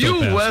in West El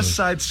Paso. You West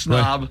Side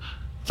snob. Right.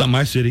 It's not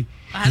my city.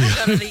 I don't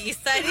go to the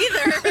East Side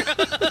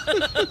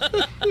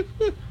either.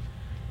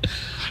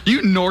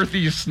 You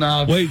Northeast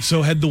snob. Wait,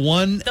 so had the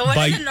one The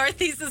one in the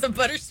Northeast is a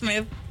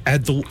Buttersmith.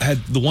 had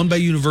the one by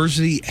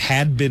University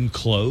had been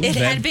closed? It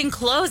had been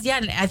closed, yeah.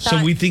 And I thought,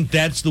 So we think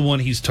that's the one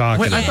he's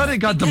talking about. I thought it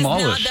got because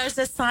demolished. Now there's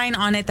a sign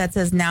on it that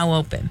says now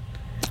open.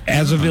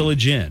 As a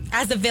Village Inn.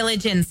 As a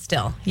Village Inn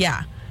still,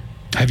 yeah.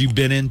 Have you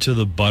been into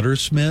the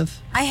Buttersmith?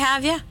 I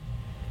have, yeah.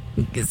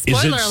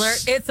 Spoiler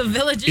alert, it's a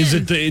Village Inn. Is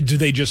it do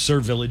they just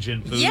serve Village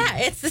Inn food? Yeah,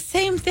 it's the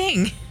same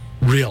thing.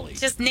 Really?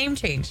 Just name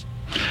change.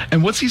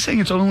 And what's he saying?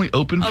 It's only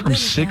open from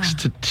 6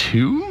 to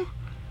 2?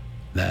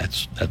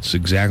 That's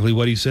exactly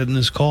what he said in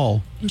this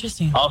call.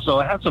 Interesting. Also,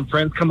 I had some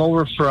friends come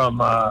over from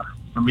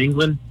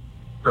England,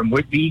 from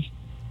Whitby,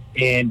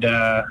 and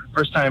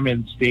first time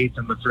in the States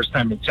and the first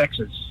time in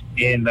Texas.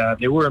 And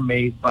they were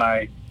amazed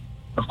by,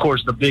 of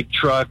course, the big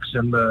trucks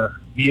and the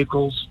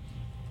vehicles.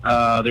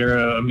 They're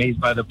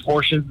amazed by the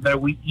portions that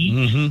we eat.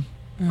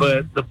 Mm-hmm.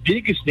 But the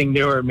biggest thing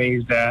they were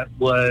amazed at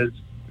was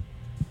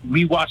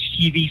we watch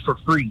TV for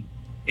free.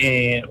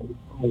 And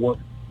what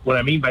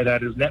I mean by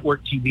that is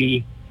network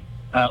TV.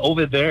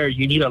 Over there,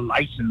 you need a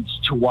license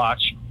to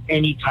watch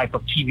any type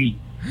of TV,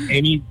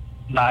 any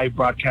live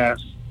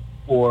broadcast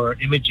or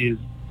images.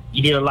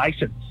 You need a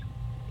license,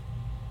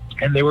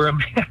 and they were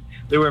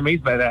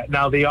amazed by that.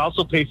 Now they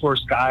also pay for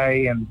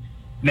Sky and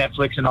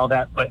Netflix and all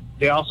that, but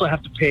they also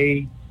have to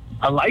pay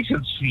a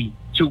license fee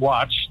to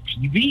watch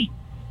TV.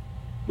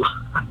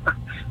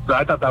 So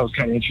I thought that was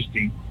kind of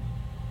interesting.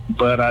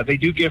 But they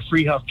do get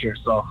free healthcare,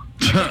 so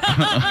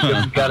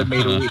got it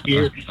made over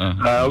here.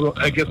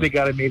 I guess they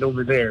got it made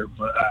over there,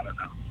 but I don't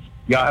know.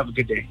 Y'all have a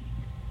good day.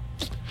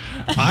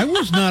 I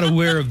was not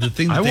aware of the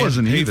thing that I they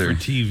wasn't had to pay either.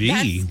 for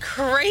TV. That's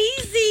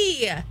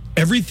crazy.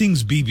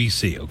 Everything's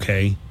BBC,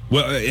 okay?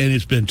 Well, and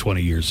it's been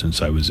 20 years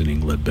since I was in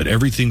England, but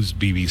everything's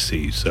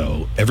BBC,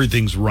 so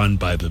everything's run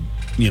by the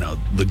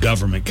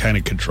government kind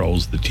of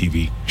controls the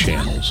TV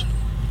channels.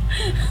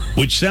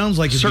 Which sounds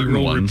like it'd be Certain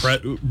real ones.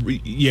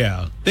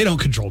 yeah, they don't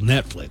control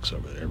Netflix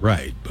over there,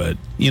 right? But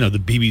the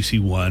BBC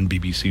One,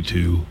 BBC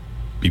Two,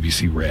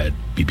 BBC Red,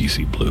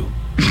 BBC Blue.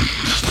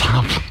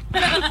 Stop.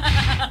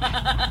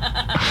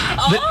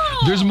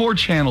 There's more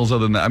channels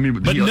other than that. I mean,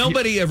 But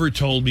nobody ever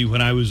told me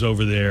when I was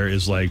over there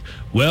is like,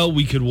 well,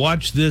 we could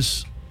watch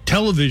this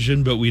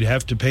television, but we'd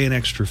have to pay an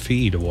extra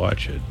fee to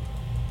watch it.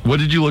 What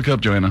did you look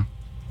up, Joanna?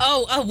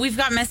 Oh, we've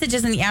got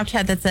messages in the app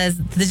chat that says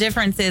the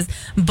difference is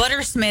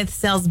Buttersmith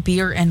sells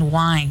beer and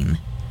wine.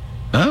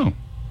 Oh.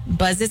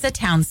 Buzz is a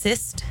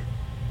Townsist.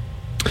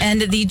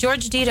 And the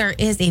George Dieter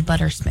is a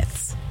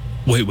Buttersmith's.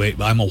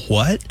 Wait, I'm a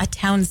what? A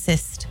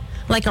Townsist.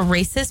 Like a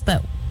racist,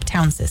 but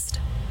Townsist.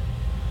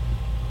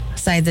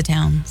 Sides of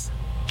towns.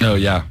 Oh,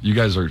 yeah. You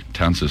guys are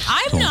Townsist.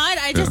 I'm not.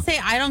 I just say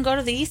I don't go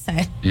to the east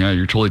side. Yeah,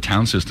 you're totally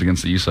Townsist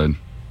against the east side.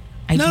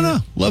 No.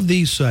 Love the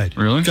east side.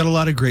 Really? Got a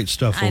lot of great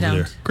stuff I over don't.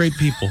 there. Great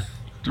people.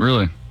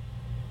 Really?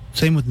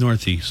 Same with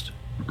Northeast.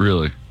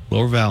 Really?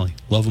 Lower Valley.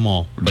 Love them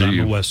all. But Do I'm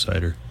you? a West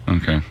Sider.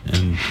 Okay.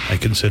 And I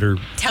consider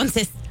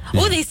Townsist.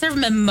 Oh, they serve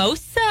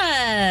mimosas.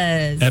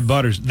 at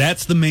Butters.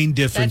 That's the main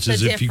difference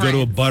That's is the if you go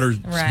to a difference.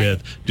 Buttersmith,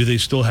 Right. do they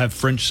still have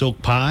French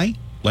silk pie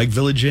like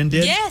Village Inn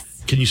did?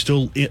 Yes. Can you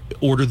still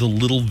order the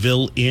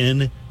Littleville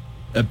Inn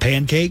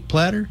pancake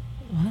platter?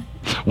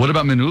 What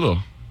about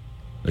Menudo?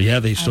 Yeah,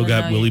 they still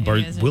got know. Willie Bar.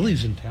 It is a-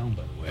 Willie's in town,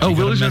 by the way. Oh, I got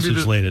Willie's a gonna be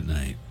message the- late at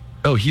night.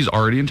 Oh, he's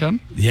already in town?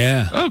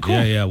 Yeah. Oh,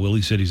 cool. Yeah.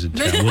 Willie said he's in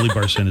town. Willie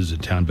Barcena is in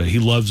town, but he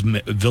loves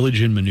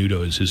Village Inn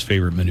Menudo is his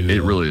favorite menudo.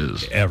 It really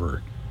is.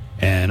 Ever.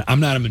 And I'm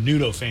not a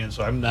menudo fan,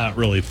 so I'm not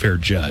really a fair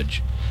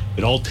judge.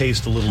 It all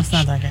tastes a little It's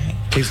not that great.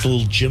 tastes a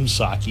little Jim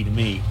Saki to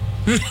me.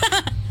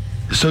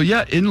 So,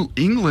 yeah, in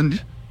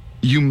England,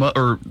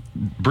 or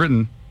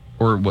Britain,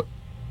 or what?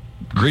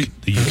 Great.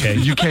 The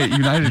UK. UK,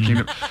 United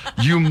Kingdom.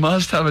 You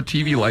must have a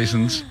TV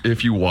license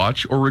if you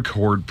watch or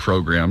record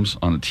programs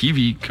on a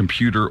TV,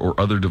 computer, or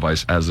other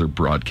device as they're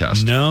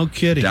broadcast. No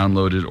kidding.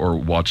 Downloaded or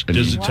watched.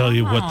 Does it tell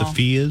you what the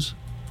fee is?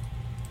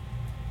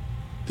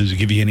 Does it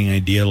give you any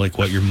idea like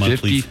what your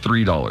monthly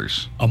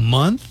 $53 a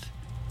month?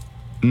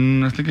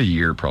 I think a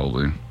year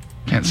probably.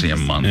 Can't say a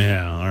month.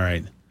 Yeah, all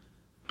right.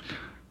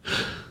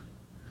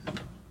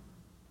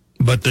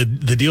 But the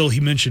deal he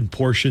mentioned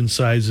portion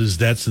sizes,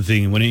 that's the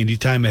thing. When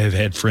anytime I have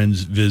had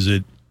friends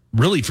visit,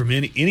 really from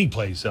any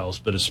place else,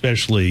 but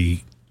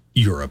especially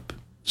Europe,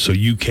 So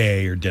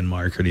UK or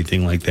Denmark or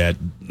anything like that,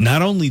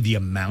 not only the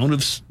amount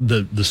of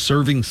the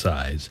serving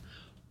size,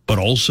 but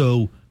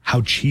also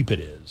how cheap it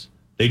is.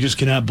 They just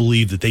cannot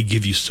believe that they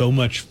give you so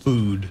much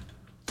food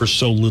for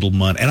so little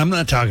money. And I'm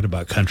not talking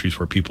about countries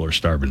where people are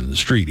starving in the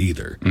street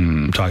either.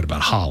 I'm talking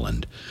about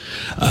Holland.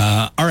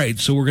 All right,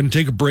 so we're going to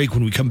take a break.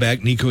 When we come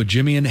back, Nico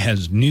Ajimian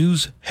has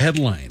news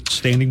headlines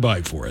standing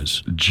by for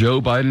us. Joe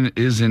Biden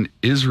is in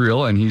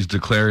Israel, and he's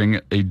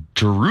declaring a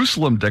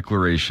Jerusalem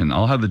declaration.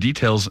 I'll have the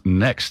details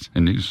next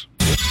in news.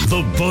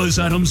 The Buzz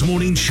Adams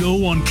Morning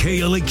Show on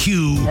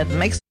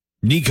KLAQ.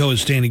 Nico is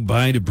standing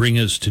by to bring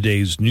us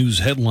today's news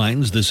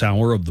headlines. This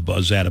hour of the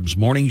Buzz Adams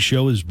Morning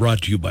Show is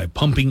brought to you by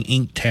Pumping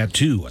Ink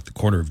Tattoo at the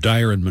corner of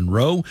Dyer and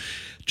Monroe.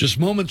 Just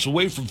moments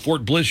away from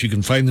Fort Bliss. You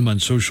can find them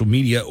on social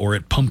media or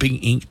at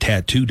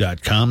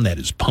pumpinginktattoo.com. That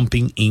is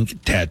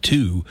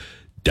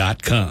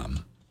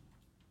pumpinginktattoo.com.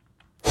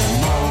 Okay,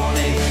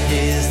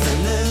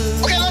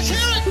 let's hear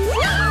it.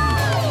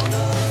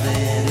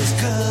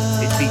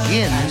 It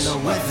begins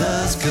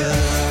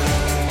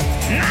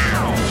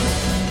now.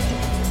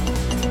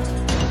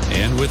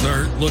 And with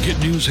our look at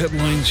news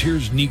headlines,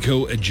 here's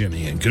Nico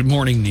Ajimian. Good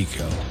morning,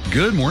 Nico.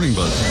 Good morning,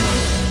 Buzz.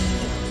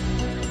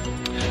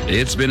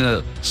 It's been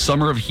a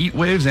summer of heat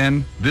waves,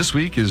 and this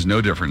week is no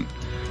different.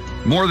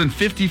 More than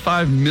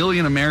 55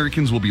 million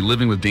Americans will be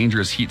living with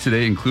dangerous heat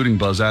today, including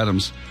Buzz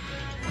Adams.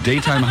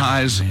 Daytime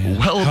highs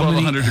well above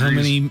 100 degrees. How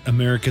many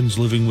Americans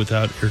living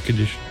without air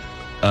conditioning?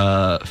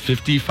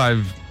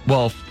 55.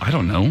 Well, I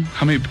don't know.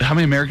 How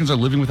many Americans are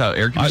living without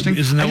air conditioning?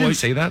 Isn't that I didn't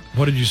say that.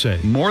 What did you say?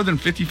 More than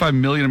 55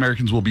 million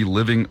Americans will be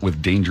living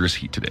with dangerous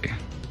heat today.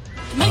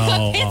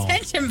 Pay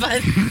attention,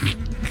 Buzz.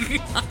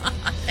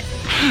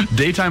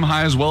 Daytime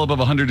highs well above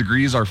 100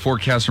 degrees are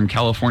forecast from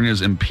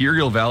California's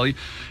Imperial Valley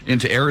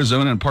into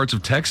Arizona and parts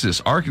of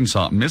Texas,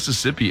 Arkansas,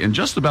 Mississippi, and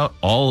just about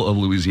all of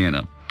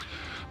Louisiana.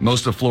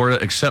 Most of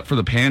Florida, except for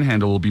the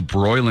Panhandle, will be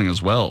broiling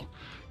as well.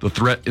 The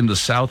threat in the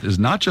south is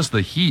not just the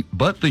heat,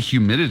 but the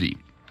humidity.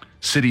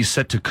 Cities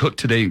set to cook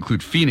today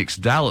include Phoenix,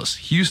 Dallas,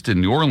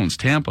 Houston, New Orleans,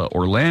 Tampa,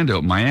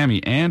 Orlando, Miami,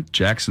 and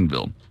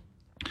Jacksonville.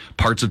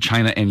 Parts of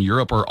China and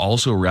Europe are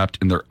also wrapped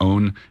in their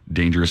own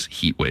dangerous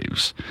heat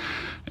waves.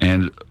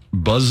 And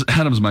Buzz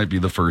Adams might be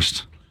the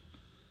first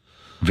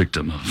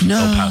victim of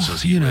El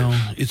Paso's heat wave.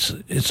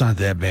 It's not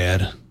that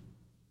bad.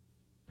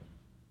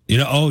 You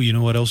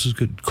know what else is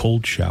good?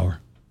 Cold shower.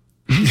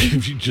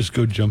 If you just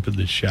go jump in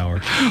the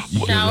shower.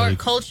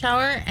 Cold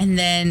shower, and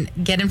then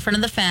get in front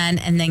of the fan,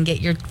 and then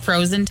get your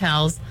frozen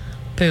towels.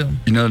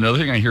 Boom. You know, another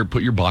thing I hear,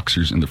 put your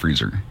boxers in the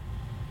freezer.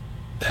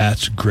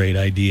 That's a great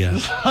idea.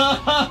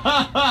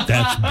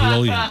 That's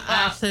brilliant.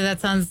 Actually, that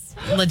sounds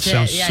legit.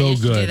 Sounds yeah, so you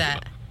should good. do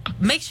that.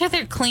 Make sure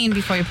they're clean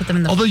before you put them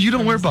in the Although you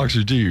don't wear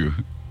boxers, do you?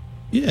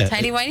 Yeah.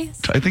 Tidy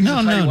whities? I think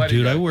No,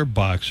 dude, I wear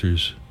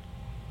boxers.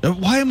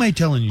 Why am I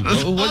telling you?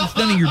 What's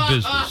none of your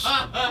business?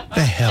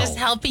 The hell? Just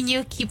helping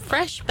you keep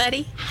fresh,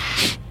 buddy.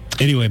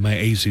 Anyway, my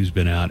AC's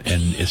been out,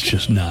 and it's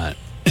just not.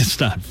 It's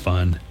not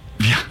fun.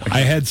 Yeah,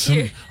 I had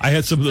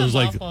some of those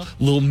like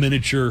little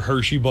miniature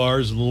Hershey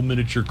bars, and little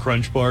miniature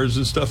Crunch bars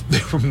and stuff.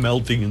 They were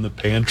melting in the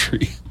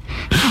pantry.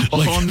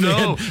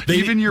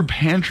 Even your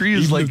pantry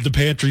is like the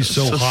pantry's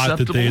so hot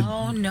that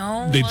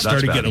they'd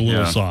started getting a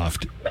little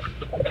soft.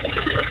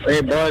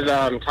 Hey, Buzz,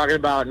 talking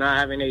about not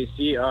having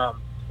AC.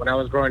 When I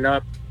was growing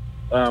up,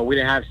 we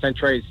didn't have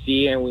central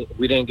AC, and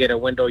we didn't get a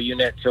window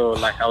unit till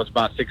like I was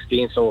about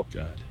 16. So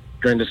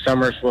during the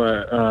summers,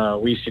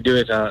 what we used to do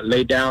is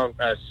lay down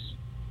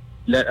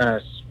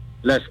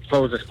less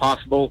clothes as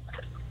possible,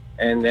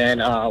 and then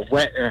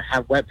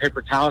have wet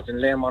paper towels and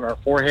lay them on our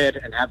forehead,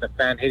 and have the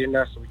fan hitting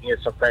us so we can get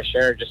some fresh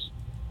air. Just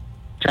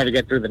try to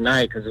get through the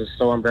night because it was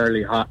so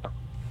unbearably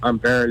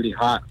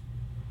hot.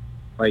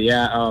 But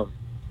yeah,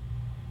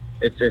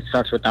 it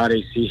sucks without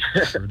AC.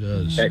 Sure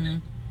does.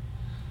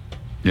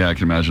 Yeah, I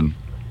can imagine.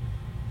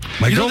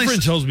 My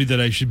girlfriend tells me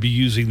that I should be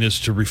using this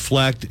to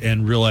reflect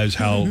and realize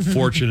how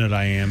fortunate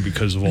I am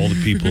because of all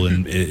the people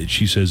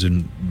she says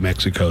in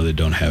Mexico that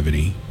don't have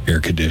any air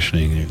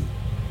conditioning,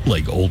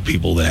 like old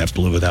people that have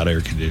to live without air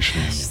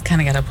conditioning. She's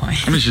kind of got a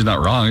point. I mean, she's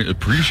not wrong. I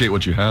appreciate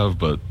what you have,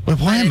 but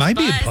why am I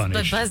being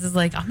punished? But Buzz is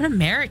like, I'm an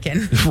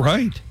American.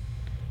 Right.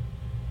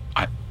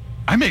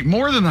 I make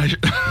more than I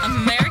should.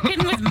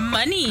 American with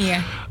money.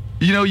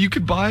 You know, you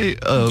could buy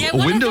a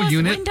window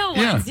unit.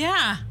 Ones,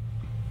 yeah.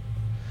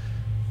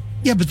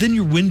 Yeah, but then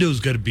your window's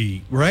got to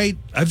be, right?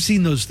 I've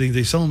seen those things.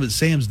 They sell them at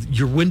Sam's.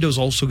 Your window's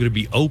also going to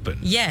be open.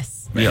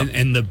 Yes.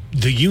 And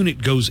the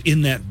unit goes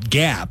in that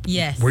gap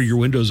where your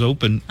window's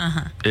open.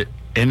 Uh-huh.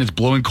 And it's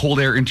blowing cold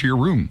air into your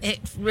room. It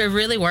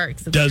really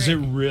works. It's Does great.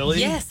 it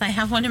really? Yes, I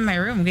have one in my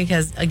room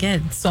because,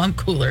 again, so I'm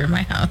cooler in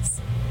my house.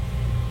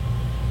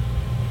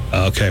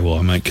 Okay, well,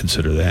 I might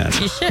consider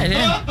that. You should,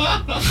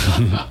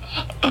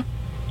 yeah.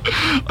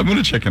 I'm going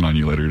to check in on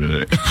you later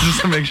today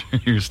just to make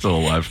sure you're still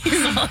alive.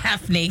 He's all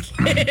half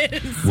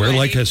naked. Wear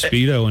like a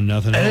Speedo and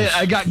nothing else.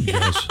 I got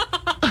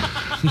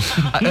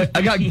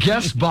I got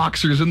guest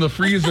boxers in the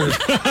freezer.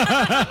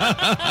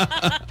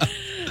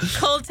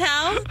 Cold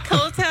towel?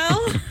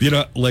 You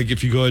know, like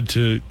if you go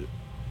into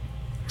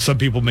some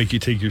people make you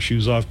take your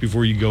shoes off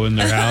before you go in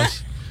their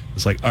house.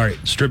 It's like, all right,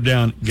 strip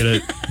down, get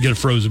a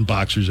frozen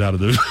boxers out of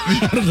the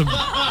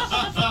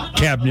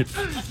cabinet.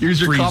 Here's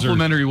your freezer.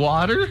 complimentary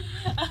water,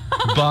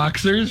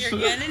 boxers.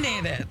 You're gonna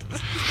need it.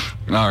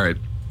 All right.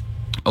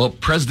 Well,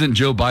 President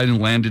Joe Biden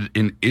landed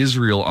in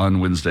Israel on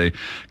Wednesday,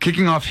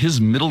 kicking off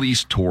his Middle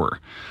East tour.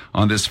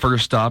 On this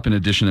first stop, in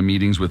addition to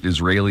meetings with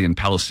Israeli and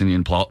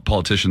Palestinian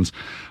politicians,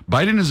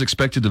 Biden is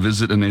expected to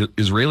visit an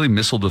Israeli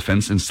missile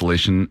defense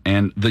installation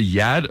and the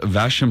Yad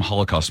Vashem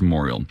Holocaust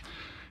Memorial.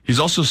 He's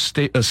also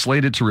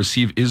slated to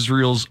receive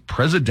Israel's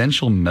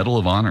Presidential Medal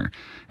of Honor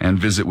and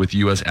visit with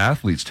U.S.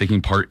 athletes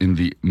taking part in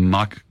the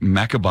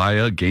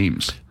Maccabee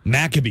Games.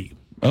 Maccabee.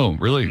 Oh,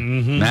 really?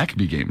 Mm-hmm.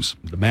 Maccabee Games.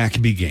 The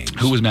Maccabee Games.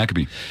 Who was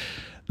Maccabee?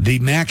 The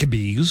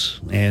Maccabees,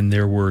 and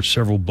there were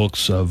several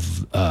books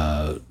of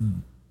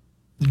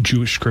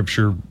Jewish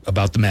scripture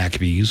about the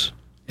Maccabees,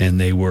 and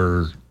they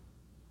were...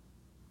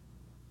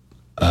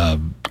 I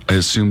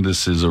assume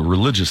this is a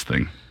religious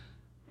thing.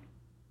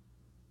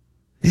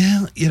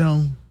 Yeah,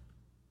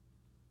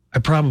 I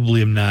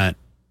probably am not.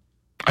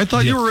 I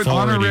thought you were an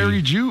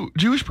honorary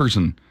Jewish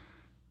person.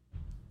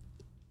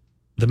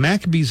 The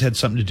Maccabees had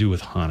something to do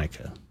with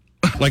Hanukkah.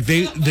 Like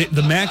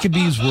the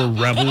Maccabees were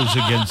rebels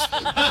against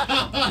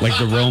like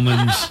the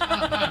Romans.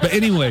 But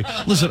anyway,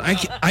 listen,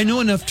 I know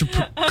enough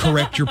to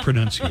correct your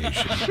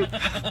pronunciation.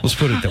 Let's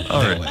put it that way.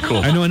 All right, cool.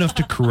 I know enough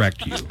to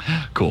correct you.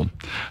 Cool.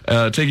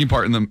 Taking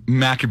part in the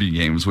Maccabee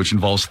Games, which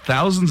involves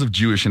thousands of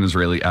Jewish and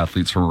Israeli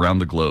athletes from around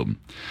the globe.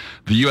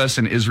 The U.S.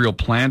 and Israel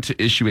plan to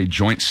issue a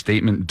joint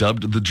statement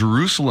dubbed the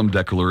Jerusalem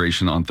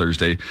Declaration on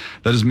Thursday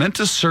that is meant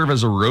to serve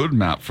as a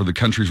roadmap for the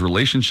country's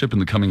relationship in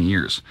the coming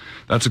years.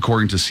 That's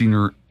according to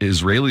senior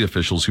Israeli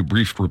officials who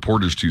briefed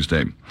reporters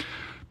Tuesday.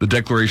 The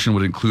declaration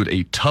would include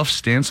a tough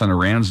stance on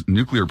Iran's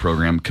nuclear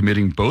program,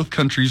 committing both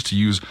countries to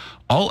use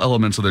all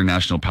elements of their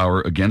national power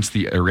against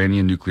the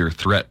Iranian nuclear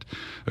threat,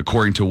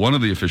 according to one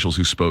of the officials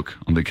who spoke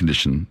on the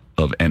condition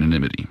of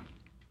anonymity.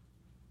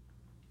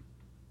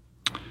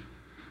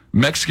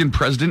 Mexican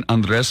President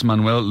Andrés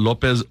Manuel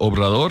López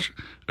Obrador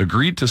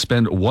agreed to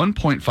spend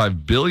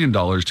 $1.5 billion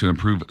to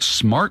improve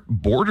smart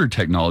border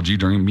technology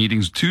during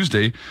meetings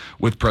Tuesday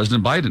with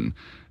President Biden,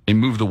 a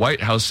move the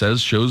White House says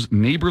shows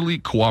neighborly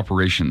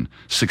cooperation,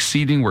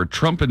 succeeding where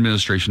Trump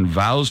administration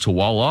vows to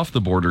wall off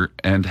the border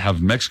and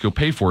have Mexico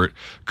pay for it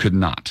could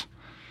not.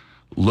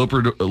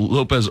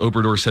 López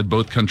Obrador said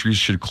both countries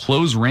should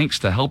close ranks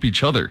to help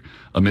each other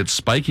amid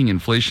spiking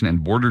inflation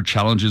and border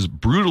challenges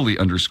brutally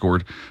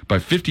underscored by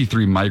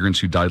 53 migrants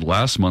who died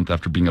last month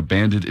after being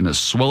abandoned in a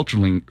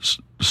sweltering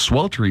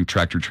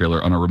tractor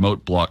trailer on a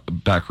remote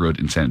back road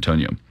in San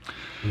Antonio.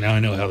 Now I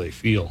know how they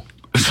feel.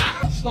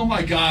 Oh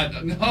my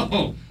God,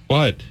 no.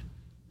 What?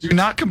 Do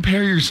not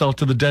compare yourself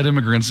to the dead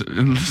immigrants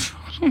in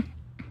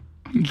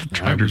the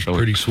tractor trailer.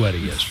 Pretty sweaty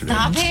yesterday.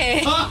 Stop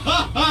it.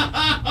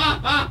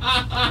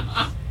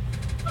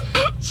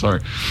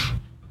 Sorry.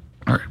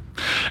 All right.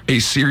 A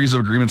series of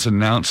agreements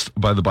announced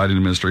by the Biden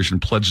administration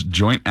pledged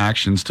joint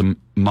actions to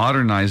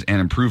modernize and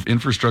improve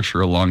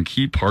infrastructure along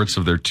key parts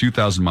of their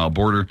 2,000-mile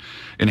border,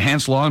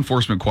 enhance law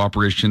enforcement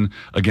cooperation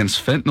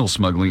against fentanyl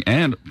smuggling,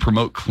 and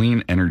promote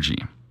clean energy.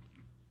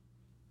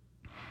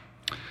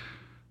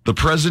 The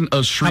president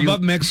of Sri... How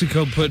about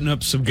Mexico putting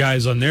up some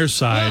guys on their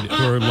side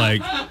who are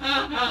like,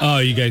 oh,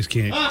 you guys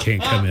can't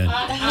come in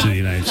to the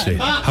United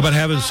States? How about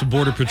having some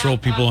Border Patrol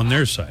people on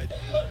their side?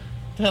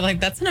 They're like,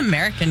 that's an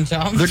American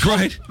job. They're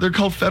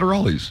called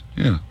federales.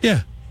 Yeah.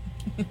 Yeah.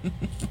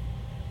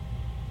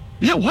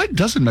 Yeah, why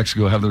doesn't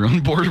Mexico have their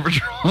own Border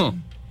Patrol?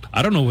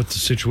 I don't know what the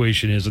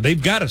situation is.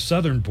 They've got a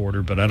southern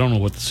border, but I don't know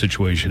what the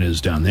situation is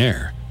down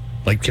there.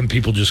 Like, can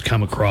people just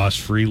come across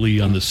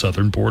freely on the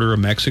southern border of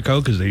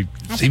Mexico? Because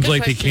seems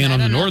like they can on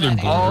the northern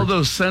border. All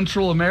those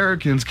Central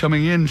Americans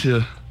coming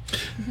into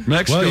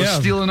Mexico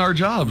stealing our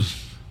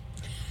jobs.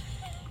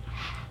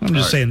 I'm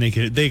just saying they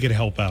could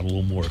help out a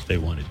little more if they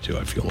wanted to,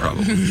 I feel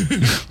probably.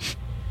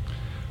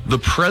 The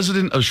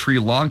president of Sri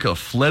Lanka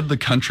fled the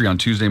country on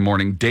Tuesday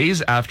morning,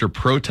 days after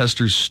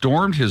protesters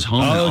stormed his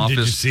home and office.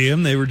 Did you see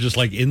him? They were just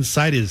like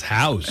inside his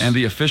house. And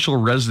the official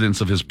residence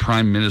of his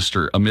prime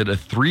minister amid a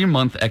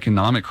 3-month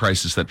economic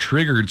crisis that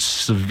triggered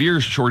severe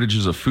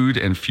shortages of food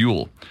and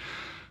fuel.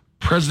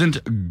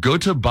 President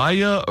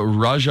Gotabaya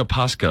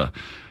Rajapaksa,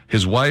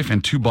 his wife,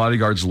 and 2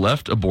 bodyguards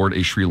left aboard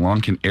a Sri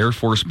Lankan Air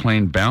Force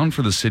plane bound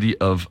for the city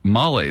of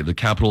Malé, the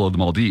capital of the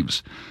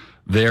Maldives.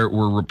 There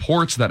were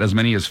reports that as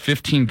many as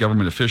 15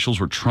 government officials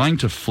were trying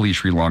to flee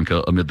Sri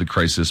Lanka amid the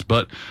crisis,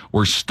 but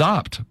were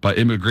stopped by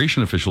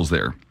immigration officials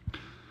there.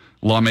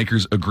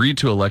 Lawmakers agreed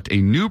to elect a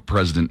new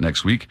president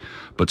next week,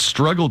 but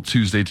struggled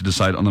Tuesday to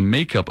decide on the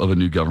makeup of a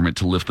new government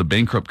to lift the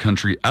bankrupt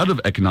country out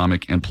of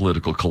economic and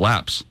political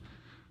collapse.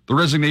 The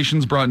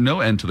resignations brought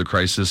no end to the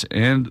crisis,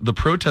 and the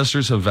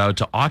protesters have vowed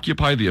to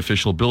occupy the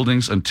official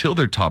buildings until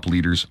their top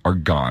leaders are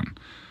gone.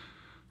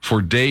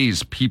 For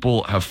days,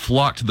 people have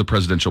flocked to the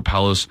presidential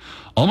palace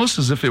almost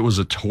as if it was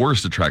a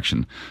tourist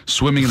attraction,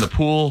 swimming in the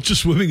pool.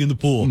 Just swimming in the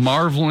pool.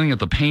 Marveling at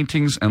the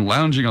paintings and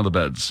lounging on the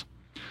beds.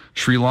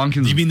 Sri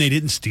Lankans. You mean they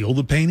didn't steal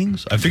the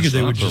paintings? I figured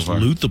they would just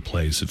loot the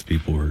place if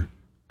people were.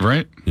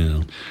 Right? You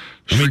know.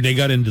 I mean, they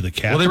got into the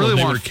Capitol. Well,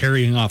 they were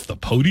carrying off the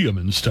podium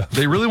and stuff.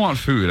 They really want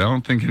food. I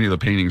don't think any of the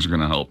paintings are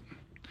going to help.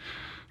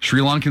 Sri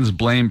Lankans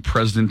blame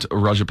President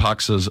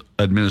Rajapaksa's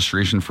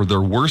administration for their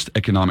worst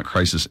economic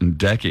crisis in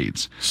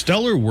decades.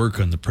 Stellar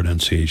work on the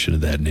pronunciation of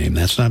that name.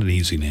 That's not an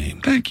easy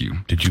name. Thank you.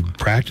 Did you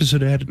practice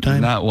it ahead of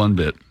time? Not one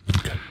bit.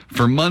 Okay.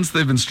 For months,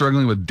 they've been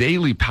struggling with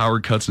daily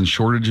power cuts and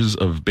shortages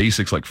of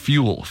basics like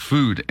fuel,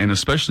 food, and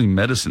especially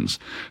medicines,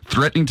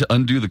 threatening to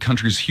undo the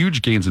country's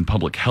huge gains in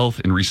public health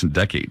in recent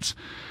decades.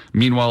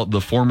 Meanwhile,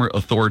 the former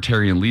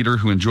authoritarian leader,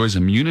 who enjoys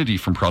immunity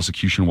from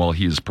prosecution while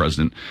he is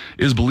president,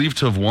 is believed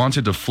to have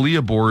wanted to flee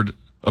abroad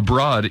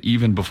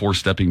even before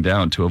stepping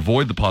down to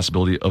avoid the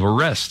possibility of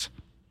arrest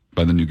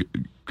by the new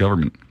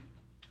government.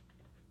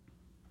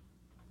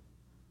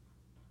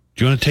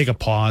 Do you want to take a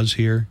pause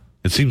here?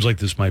 It seems like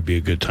this might be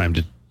a good time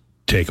to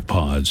take a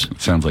pause.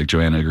 It sounds like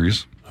Joanna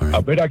agrees. All right.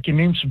 I bet I can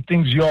name some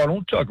things y'all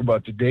don't talk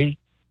about today,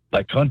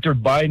 like Hunter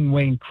Biden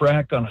weighing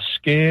crack on a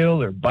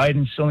scale, or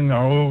Biden selling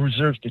our oil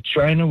reserves to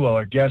China while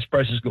our gas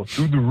prices go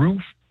through the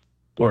roof,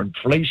 or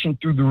inflation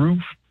through the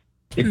roof.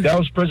 If that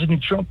was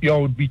President Trump,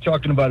 y'all would be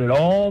talking about it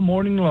all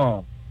morning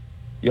long.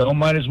 Y'all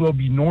might as well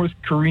be North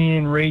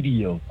Korean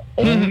radio.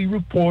 Only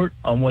report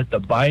on what the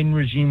Biden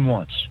regime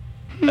wants.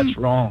 That's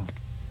wrong.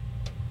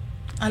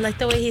 I like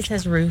the way he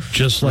says roof.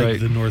 Just like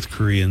the North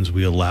Koreans,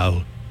 we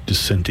allow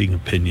dissenting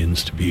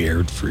opinions to be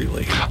aired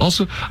freely.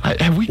 Also,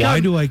 why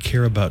do I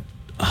care about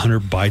Hunter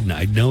Biden?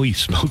 I know he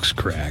smokes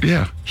crack.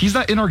 Yeah, he's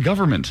not in our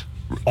government.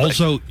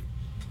 Also,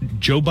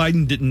 Joe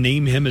Biden didn't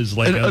name him as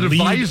like a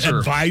lead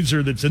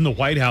advisor that's in the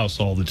White House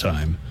all the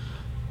time.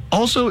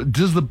 Also,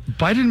 does the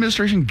Biden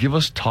administration give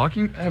us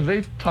talking? Have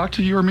they talked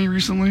to you or me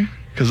recently?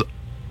 Because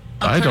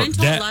I don't. According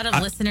to a lot of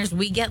listeners,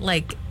 we get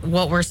like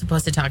what we're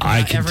supposed to talk about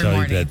I can every tell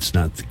morning. you that's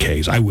not the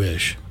case. I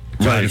wish.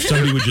 God, if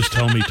somebody would just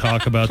tell me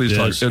talk about Please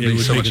this, talk. it It'd be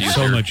would so make much it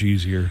so easier. much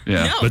easier.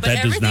 Yeah. No, but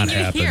that does not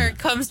everything happen. you hear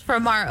comes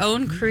from our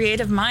own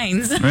creative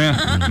minds.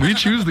 Yeah, we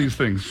choose these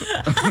things.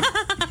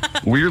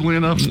 Weirdly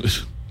enough.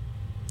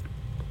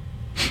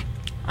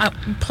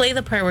 Play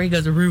the part where he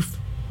goes roof.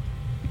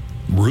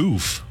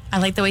 Roof? I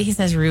like the way he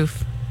says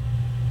roof.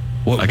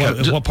 What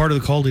part of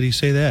the call did he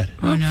say that?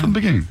 From the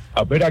beginning.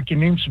 I bet I can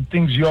name some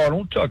things y'all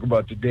don't talk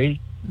about today,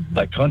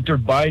 like Hunter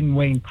Biden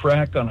weighing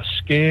crack on a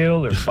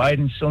scale, or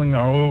Biden selling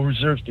our oil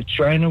reserves to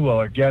China while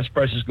our gas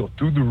prices go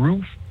through the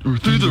roof. Through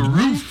the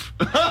roof?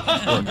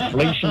 Or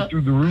inflation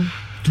through the roof.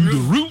 Through the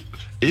roof?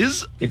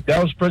 If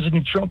that was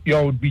President Trump,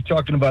 y'all would be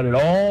talking about it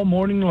all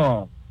morning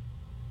long.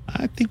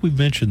 I think we've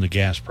mentioned the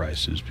gas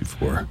prices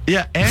before.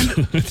 Yeah, and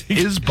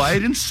is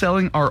Biden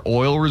selling our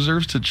oil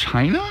reserves to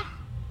China?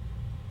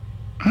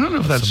 I don't know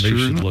if that's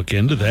Somebody true. should look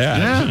into that.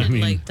 Yeah. I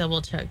mean, Like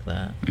double check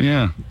that.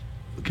 Yeah.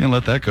 Can't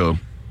let that go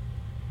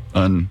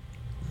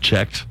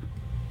unchecked.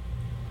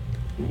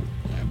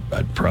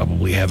 I'd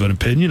probably have an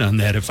opinion on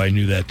that if I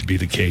knew that to be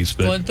the case.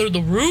 But Going through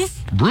the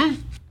roof?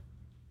 Roof.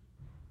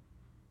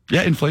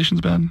 Yeah,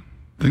 inflation's bad.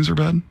 Things are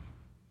bad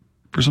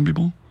for some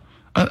people.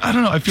 I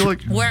don't know. I feel like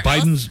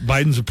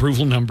Biden's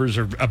approval numbers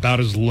are about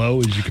as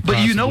low as you could. But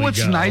you know possibly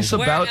what's go. nice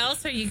about Where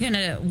else are you going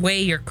to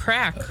weigh your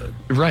crack?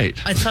 Right.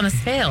 It's on a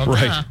scale.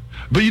 Right. Duh.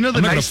 But you know the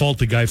I'm not going nice to fault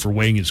the guy for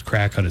weighing his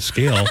crack on a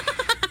scale.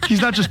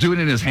 He's not just doing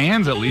it in his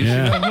hands, at least.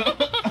 Yeah.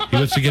 He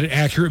wants to get an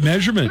accurate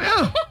measurement.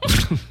 Yeah.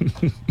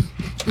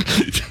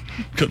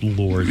 Good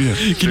Lord. Yeah,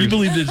 Can you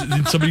believe that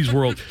in somebody's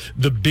world,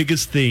 the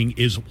biggest thing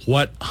is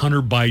what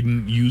Hunter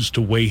Biden used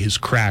to weigh his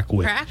crack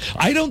with? Crack?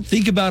 I don't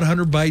think about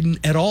Hunter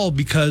Biden at all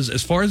because,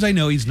 as far as I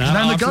know, he's not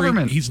in the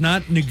government. He's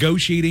not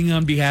negotiating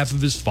on behalf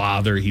of his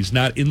father. He's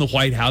not in the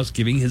White House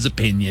giving his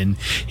opinion.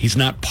 He's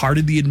not part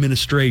of the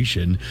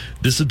administration.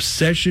 This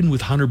obsession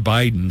with Hunter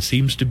Biden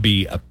seems to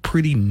be a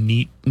pretty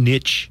neat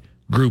niche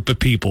group of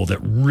people that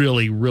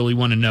really, really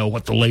want to know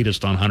what the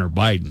latest on Hunter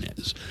Biden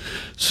is.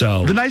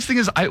 So The nice thing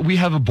is we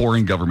have a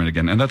boring government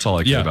again, and that's all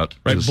I care about.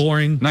 Right, is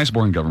boring. Nice,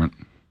 boring government.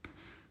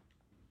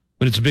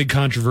 But it's a big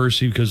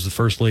controversy because the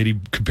First Lady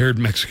compared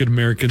Mexican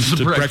Americans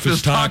to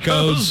breakfast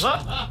tacos.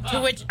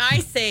 To which I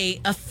say,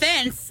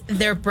 offense,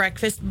 they're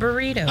breakfast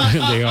burritos.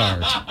 They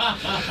are.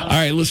 All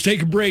right, let's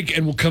take a break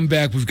and we'll come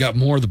back. We've got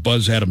more of the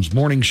Buzz Adams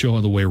Morning Show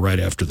on the way right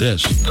after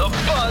this. The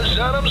Buzz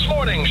Adams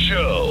Morning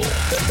Show.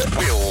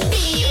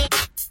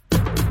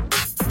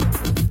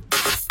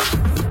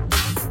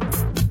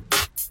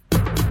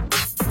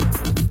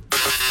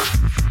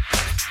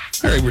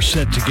 All right, we're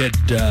set to get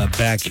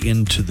back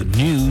into the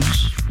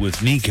news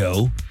with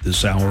Nico.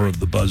 This hour of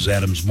the Buzz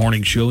Adams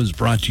Morning Show is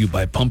brought to you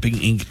by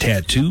Pumping Ink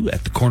Tattoo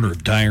at the corner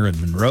of Dyer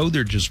and Monroe.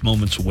 They're just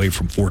moments away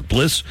from Fort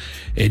Bliss,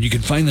 and you can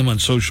find them on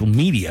social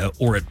media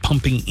or at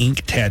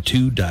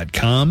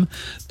pumpinginktattoo.com.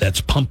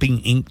 That's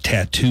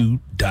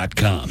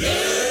pumpinginktattoo.com.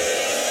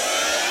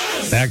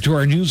 Back to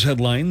our news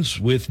headlines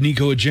with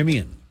Nico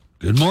Ajimian.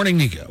 Good morning,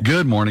 Nico.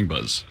 Good morning,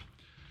 Buzz.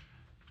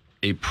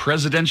 A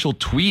presidential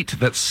tweet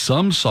that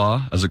some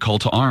saw as a call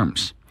to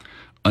arms.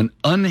 An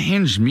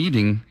unhinged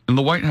meeting in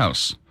the White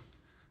House.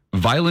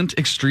 violent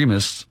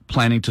extremists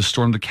planning to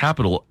storm the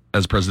Capitol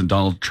as President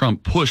Donald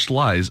Trump pushed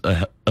lies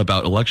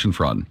about election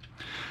fraud.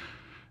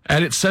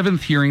 At its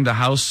 7th hearing, the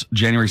House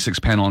January 6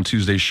 panel on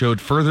Tuesday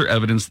showed further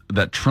evidence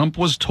that Trump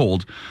was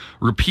told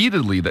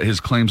repeatedly that his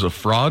claims of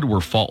fraud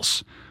were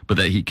false, but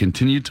that he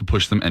continued to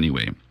push them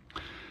anyway.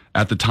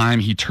 At the time,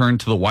 he turned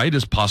to the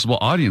widest possible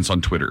audience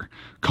on Twitter,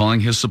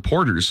 calling his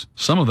supporters,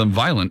 some of them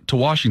violent, to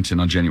Washington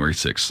on January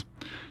 6,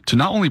 to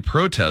not only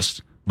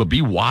protest, but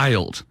be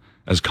wild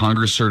as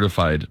Congress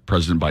certified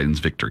President Biden's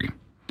victory.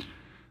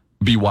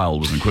 Be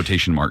wild was in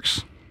quotation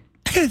marks.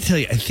 I got to tell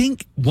you, I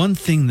think one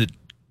thing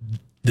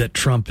that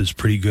Trump is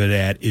pretty good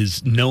at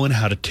is knowing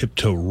how to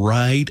tiptoe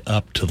right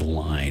up to the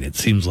line. It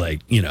seems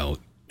like,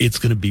 it's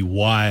going to be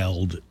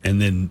wild,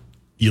 and then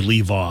you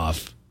leave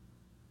off.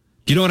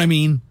 You know what I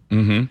mean?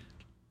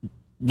 Mm-hmm.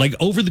 Like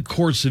over the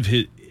course of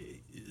his,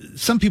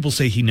 some people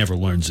say he never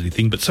learns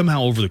anything, but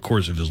somehow over the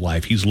course of his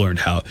life, he's learned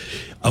how,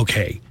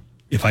 okay,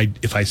 if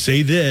I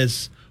say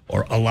this,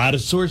 or a lot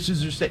of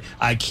sources are saying,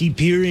 I keep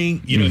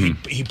hearing, he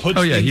puts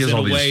things in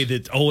a way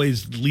that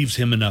always leaves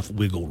him enough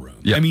wiggle room.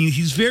 Yeah. I mean,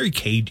 he's very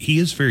cagey. He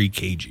is very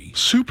cagey.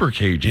 Super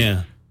cagey.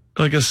 Yeah.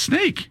 Like a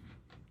snake.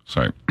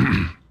 Sorry.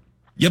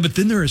 Yeah, but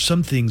then there are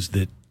some things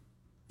that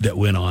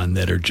went on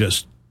that are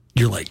just,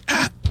 you're like,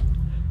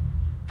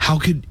 how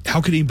could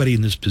anybody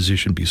in this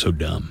position be so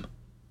dumb?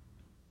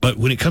 But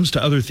when it comes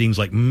to other things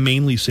like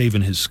mainly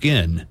saving his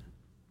skin,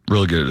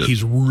 really good at it.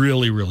 He's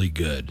really, really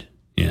good.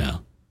 Yeah.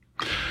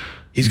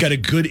 He's got a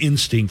good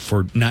instinct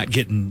for not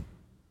getting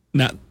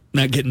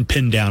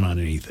pinned down on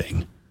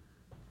anything.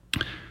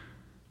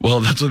 Well,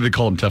 that's what they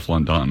call him,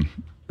 Teflon Don.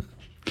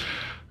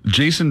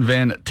 Jason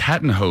Van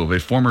Tattenhove, a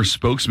former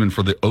spokesman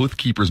for the Oath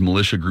Keepers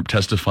militia group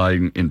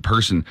testifying in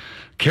person,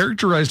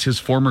 characterized his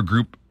former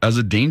group as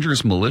a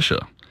dangerous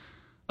militia.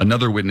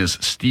 Another witness,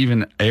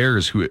 Stephen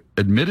Ayers, who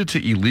admitted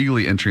to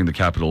illegally entering the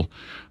Capitol,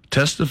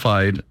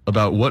 testified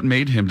about what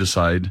made him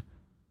decide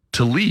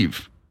to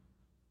leave.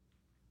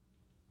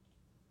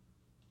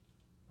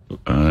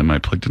 Am I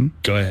plugged in?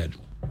 Go ahead.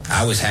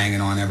 I was hanging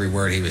on every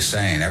word he was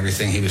saying.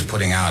 Everything he was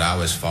putting out, I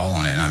was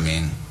following it. I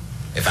mean,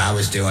 if I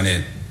was doing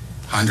it,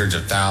 hundreds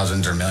of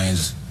thousands or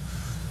millions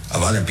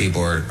of other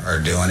people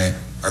are doing it,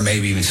 or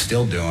maybe even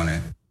still doing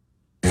it.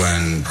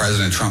 When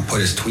President Trump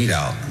put his tweet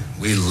out,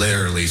 we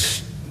literally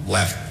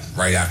left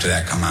right after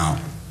that come out.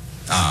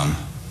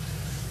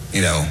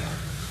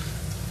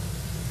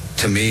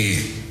 To me,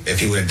 if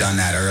he would have done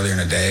that earlier in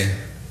the day,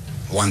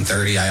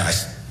 1:30,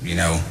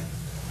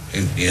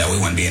 we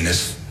wouldn't be in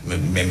this,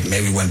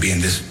 maybe we wouldn't be in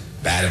this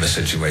bad of a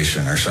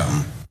situation or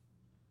something.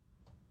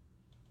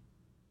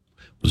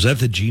 Was that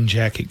the jean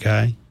jacket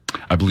guy?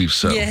 I believe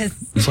so. Yes.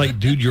 It's like,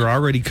 dude, you're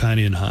already kind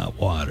of in hot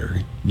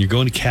water. You're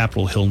going to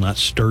Capitol Hill, not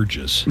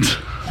Sturgis.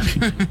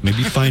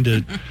 Maybe find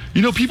a...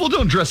 people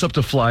don't dress up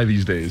to fly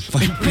these days.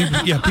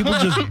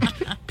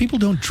 People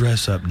don't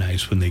dress up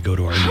nice when they go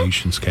to our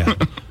nation's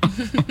capital.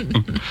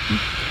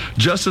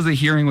 Just as the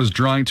hearing was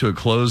drawing to a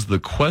close, the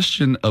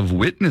question of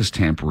witness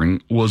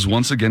tampering was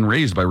once again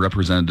raised by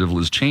Representative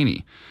Liz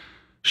Cheney.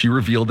 She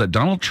revealed that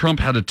Donald Trump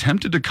had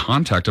attempted to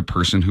contact a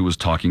person who was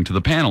talking to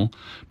the panel,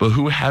 but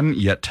who hadn't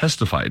yet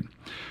testified.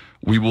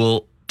 We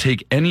will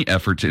take any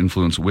effort to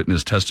influence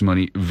witness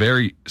testimony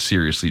very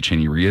seriously,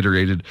 Cheney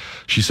reiterated.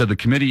 She said the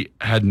committee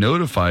had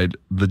notified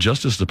the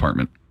Justice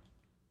Department.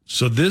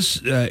 So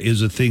this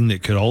is a thing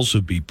that could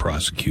also be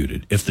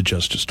prosecuted if the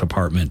Justice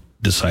Department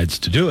decides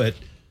to do it.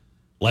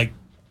 Like,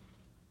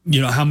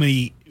 how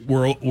many,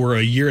 we're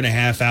a year and a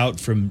half out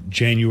from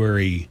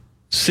January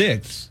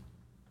 6th,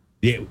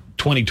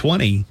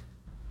 2020,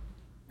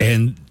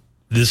 and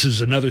this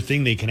is another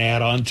thing they can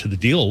add on to the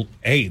deal.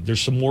 Hey,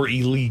 there's some more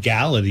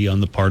illegality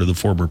on the part of the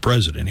former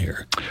president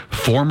here.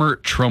 Former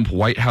Trump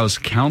White House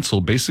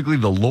counsel, basically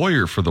the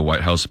lawyer for the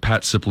White House,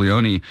 Pat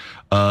Cipollone,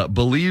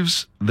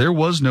 believes there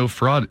was no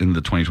fraud in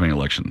the 2020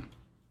 election.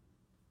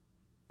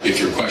 If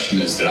your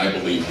question is, did I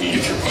believe he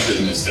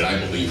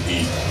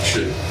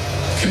should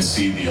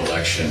concede the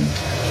election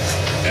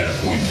at a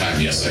point in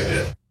time? Yes, I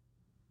did.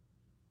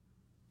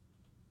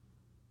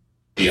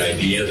 The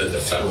idea that the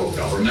federal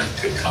government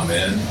could come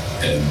in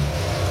and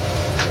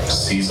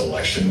seize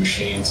election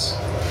machines,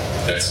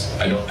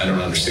 I don't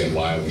understand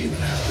why we even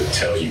have to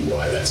tell you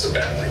why that's a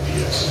bad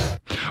idea.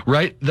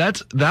 Right.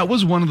 That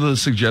was one of the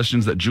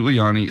suggestions that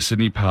Giuliani,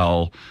 Sidney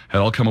Powell had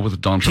all come up with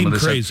Donald Trump.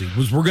 Crazy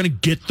was we're going to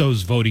get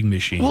those voting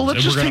machines. Well,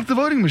 let's just take the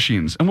voting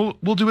machines and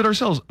we'll do it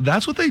ourselves.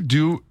 That's what they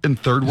do in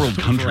third world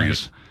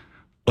countries. Right.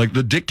 Like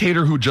the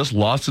dictator who just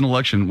lost an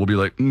election will be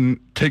like,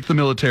 take the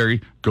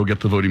military, go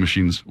get the voting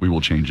machines. We will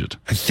change it.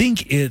 I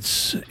think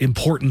it's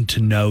important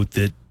to note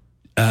that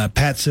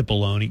Pat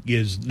Cipollone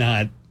is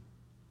not.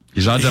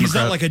 He's not a Democrat. He's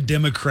not like a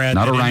Democrat.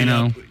 Not a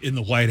rhino. In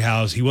the White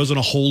House. He wasn't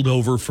a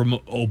holdover from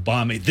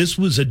Obama. This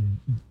was a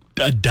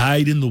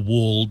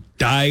dyed-in-the-wool,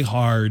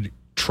 die-hard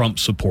Trump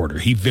supporter.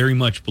 He very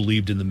much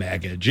believed in the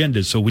MAGA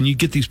agenda. So when you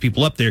get these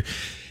people up there,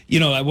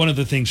 one of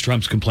the things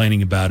Trump's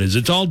complaining about is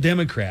it's all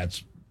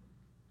Democrats.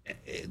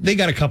 They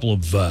got a couple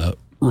of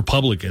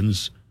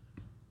Republicans,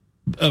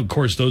 of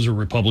course, those are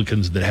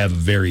Republicans that have a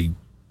very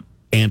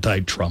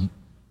anti-Trump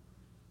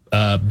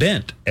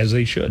bent, as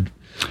they should.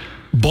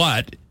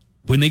 But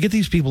when they get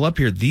these people up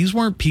here, these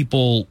weren't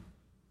people,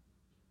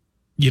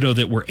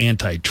 that were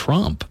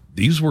anti-Trump.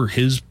 These were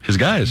his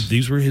guys.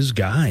 These were his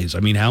guys. I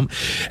mean,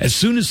 as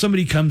soon as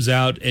somebody comes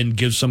out and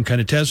gives some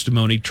kind of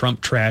testimony,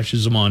 Trump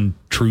trashes them on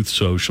Truth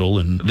Social,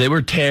 and they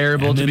were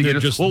terrible to begin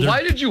with. Well,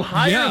 why did you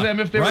hire Yeah, them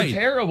if they right. were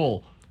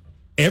terrible?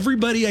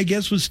 Everybody, I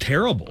guess, was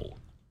terrible.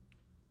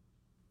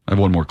 I have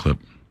one more clip.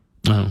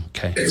 Oh,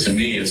 okay. To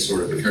me, it's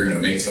sort of, if you're going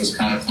to make those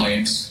kind of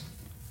claims,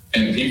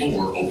 and people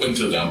were open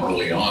to them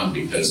early on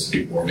because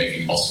people were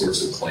making all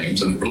sorts of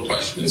claims, and the real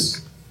question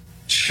is,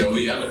 show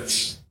the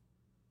evidence.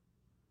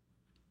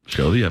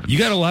 Show the evidence. You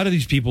got a lot of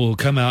these people who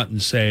come out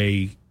and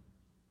say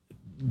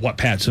what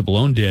Pat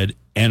Cipollone did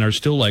and are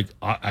still like,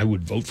 I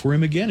would vote for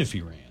him again if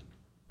he ran.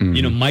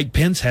 Mm-hmm. Mike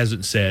Pence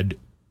hasn't said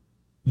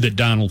that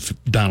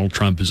Donald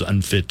Trump is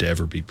unfit to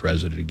ever be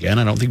president again.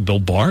 I don't think Bill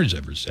Barr has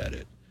ever said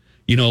it.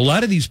 A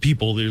lot of these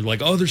people, they're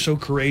like, oh, they're so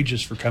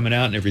courageous for coming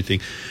out and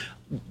everything.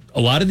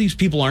 A lot of these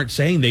people aren't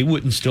saying they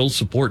wouldn't still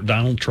support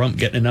Donald Trump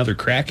getting another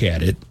crack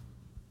at it.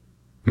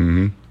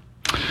 Mm-hmm.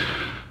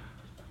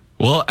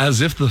 Well, as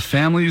if the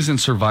families and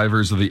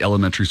survivors of the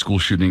elementary school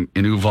shooting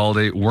in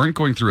Uvalde weren't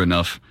going through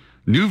enough,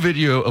 new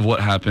video of what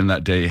happened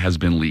that day has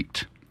been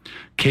leaked.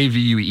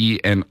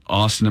 KVUE and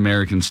Austin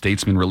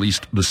American-Statesman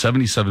released the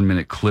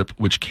 77-minute clip,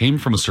 which came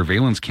from a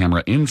surveillance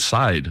camera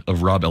inside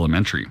of Robb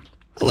Elementary.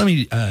 Let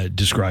me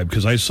describe,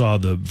 because I saw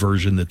the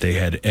version that they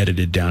had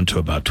edited down to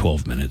about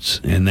 12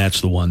 minutes, and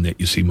that's the one that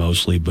you see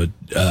mostly, but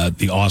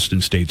the Austin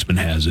Statesman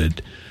has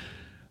it.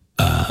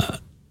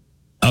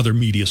 Other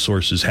media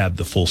sources have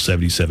the full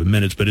 77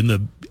 minutes, but in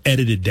the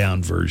edited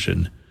down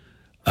version,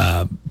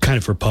 kind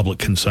of for public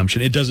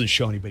consumption, it doesn't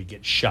show anybody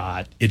get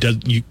shot. It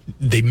doesn't.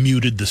 They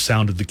muted the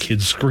sound of the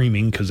kids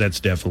screaming, because that's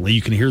definitely,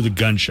 you can hear the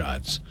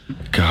gunshots.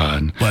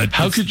 God, but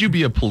how could you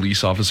be a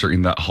police officer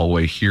in that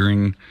hallway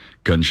hearing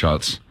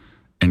gunshots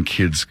and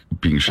kids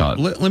being shot?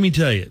 Let me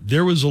tell you,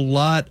 there was a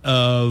lot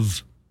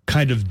of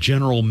kind of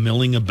general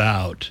milling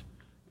about.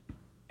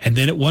 And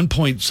then at one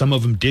point, some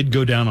of them did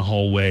go down a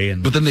hallway.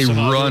 But then they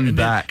run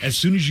back. As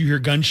soon as you hear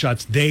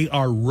gunshots, they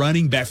are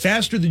running back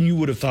faster than you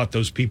would have thought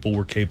those people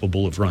were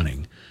capable of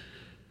running.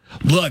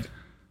 Look,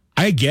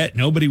 I get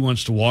nobody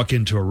wants to walk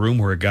into a room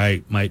where a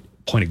guy might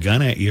point a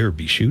gun at you or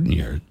be shooting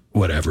you or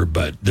whatever,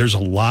 but there's a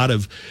lot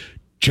of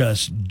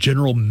just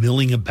general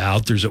milling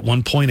about. There's at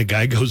one point a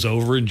guy goes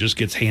over and just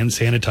gets hand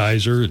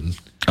sanitizer and,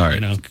 all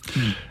right.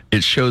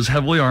 It shows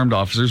heavily armed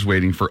officers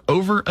waiting for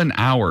over an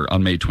hour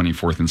on May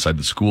 24th inside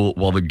the school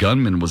while the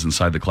gunman was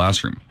inside the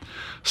classroom.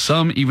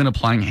 Some even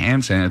applying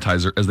hand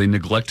sanitizer as they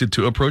neglected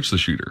to approach the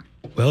shooter.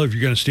 Well, if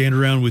you're going to stand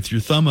around with your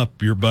thumb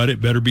up your butt,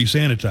 it better be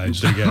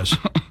sanitized, I guess.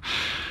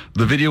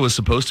 The video was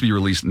supposed to be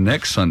released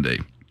next Sunday.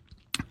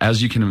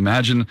 As you can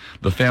imagine,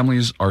 the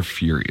families are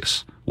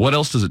furious. What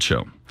else does it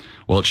show?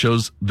 Well, it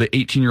shows the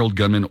 18-year-old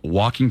gunman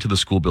walking to the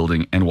school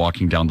building and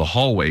walking down the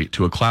hallway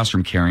to a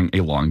classroom carrying a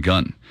long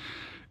gun.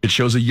 It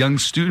shows a young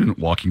student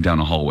walking down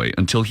a hallway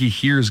until he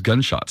hears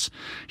gunshots.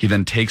 He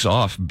then takes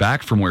off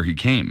back from where he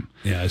came.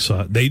 Yeah, I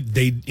saw it.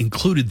 They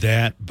included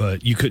that,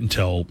 but you couldn't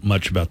tell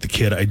much about the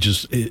kid.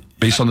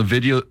 Based on the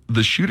video,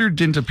 the shooter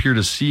didn't appear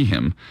to see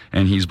him,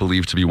 and he's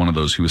believed to be one of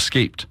those who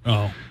escaped.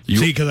 Oh,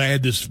 see, because I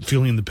had this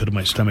feeling in the pit of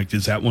my stomach.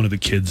 Is that one of the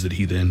kids that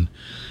he then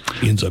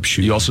ends up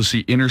shooting? You also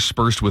see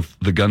interspersed with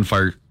the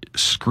gunfire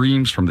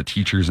screams from the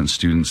teachers and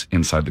students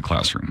inside the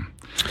classroom.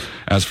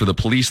 As for the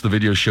police, the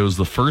video shows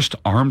the first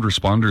armed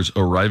responders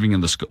arriving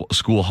in the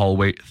school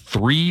hallway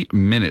 3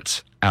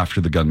 minutes after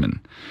the gunman.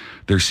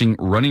 They're seen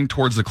running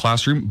towards the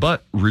classroom,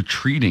 but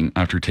retreating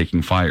after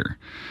taking fire.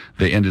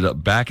 They ended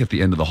up back at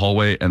the end of the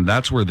hallway, and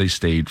that's where they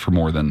stayed for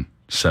more than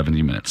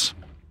 70 minutes.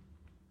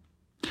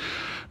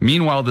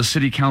 Meanwhile, the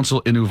city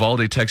council in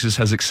Uvalde, Texas,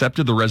 has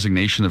accepted the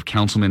resignation of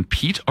Councilman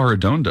Pete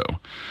Arredondo.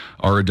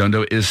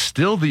 Arredondo is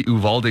still the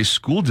Uvalde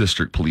School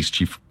District police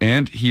chief,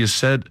 and he has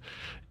said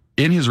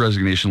in his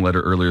resignation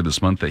letter earlier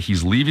this month that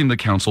he's leaving the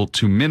council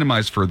to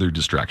minimize further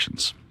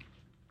distractions.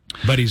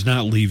 But he's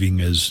not leaving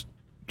as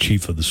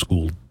chief of the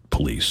school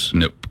police.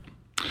 Nope.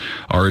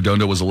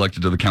 Arredondo was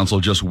elected to the council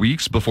just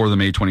weeks before the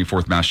May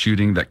 24th mass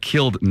shooting that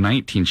killed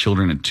 19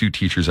 children and 2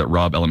 teachers at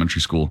Robb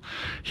Elementary School.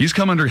 He's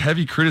come under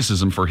heavy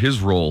criticism for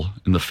his role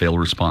in the failed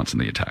response in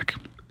the attack.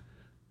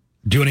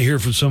 Do you want to hear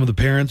from some of the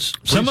parents?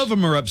 Please. Some of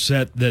them are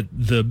upset that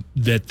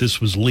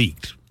this was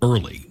leaked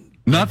early.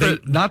 Not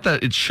that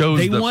it shows.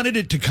 They wanted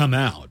it to come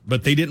out,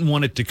 but they didn't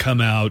want it to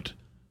come out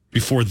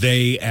before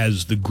they,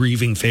 as the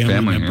grieving family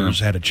members,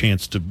 had a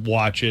chance to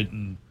watch it.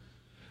 And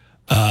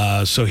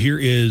so here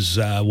is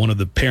one of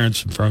the parents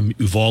from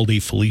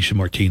Uvalde, Felicia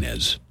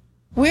Martinez.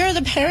 We're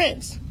the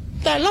parents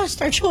that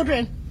lost our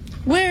children.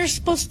 We're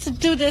supposed to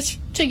do this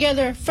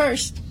together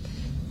first,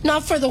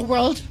 not for the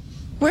world.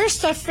 We're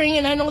suffering,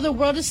 and I know the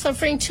world is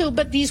suffering too,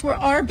 but these were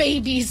our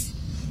babies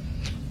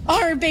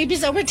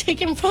that were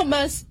taken from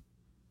us.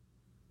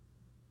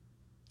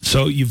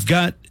 So you've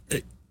got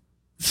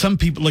some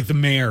people, like the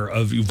mayor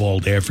of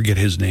Uvalde, I forget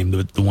his name,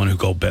 the one who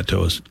called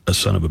Beto a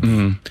son of a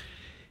bitch.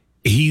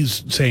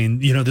 He's saying,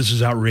 this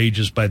is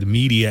outrageous by the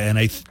media, and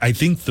I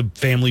think the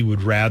family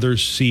would rather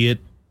see it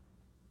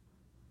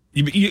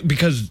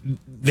because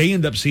they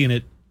end up seeing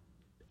it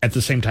at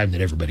the same time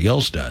that everybody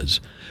else does.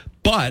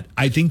 But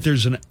I think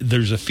there's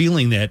a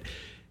feeling that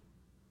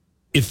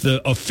if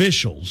the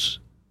officials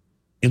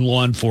in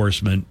law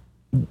enforcement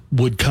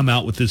would come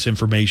out with this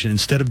information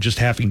instead of just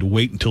having to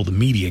wait until the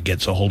media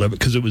gets a hold of it,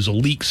 because it was a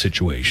leak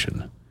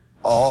situation.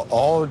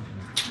 All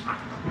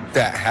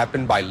that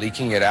happened by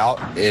leaking it out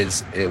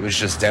it was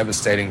just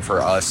devastating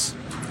for us.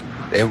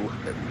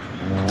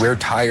 We're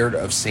tired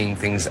of seeing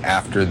things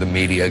after the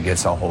media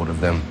gets a hold of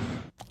them.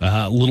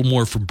 A little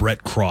more from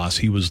Brett Cross.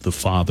 He was the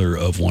father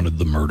of one of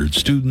the murdered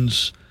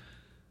students,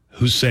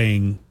 who's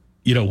saying,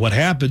 what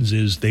happens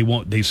is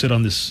they sit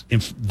on this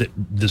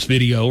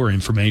video or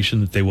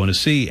information that they want to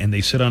see, and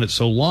they sit on it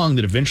so long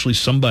that eventually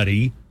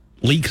somebody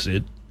leaks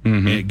it,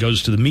 and it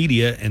goes to the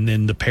media, and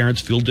then the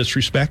parents feel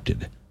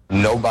disrespected.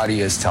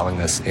 Nobody is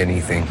telling us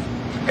anything,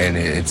 and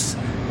it's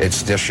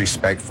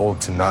disrespectful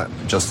to not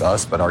just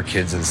us, but our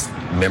kids'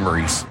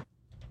 memories.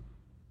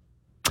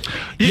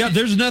 Yeah,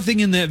 there's nothing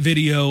in that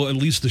video, at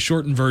least the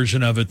shortened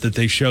version of it, that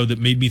they show that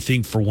made me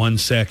think for 1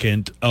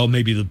 second, oh,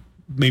 maybe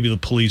the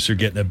police are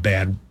getting a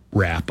bad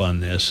rap on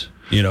this,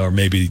 or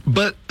maybe.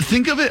 But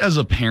think of it as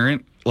a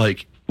parent,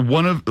 like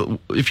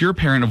if you're a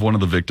parent of one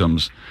of the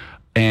victims,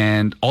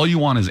 and all you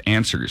want is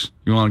answers.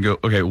 You want to go,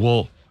 okay,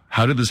 well,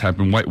 how did this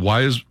happen?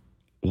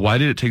 Why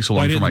did it take so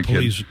long for my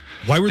kids?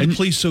 Why were the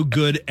police so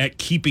good at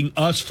keeping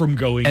us from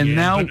going in,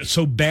 but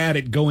so bad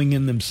at going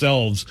in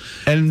themselves?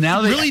 And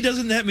now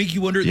doesn't that make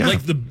you wonder? Yeah.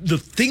 Like the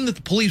thing that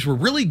the police were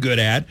really good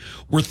at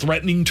were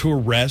threatening to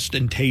arrest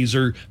and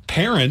taser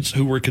parents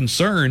who were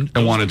concerned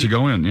and wanted to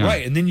go in. Yeah.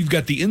 Right, and then you've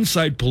got the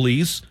inside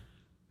police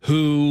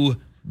who,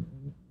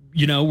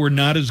 were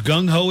not as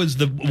gung ho as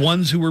the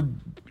ones who were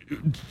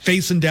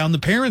facing down the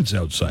parents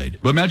outside.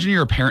 But imagine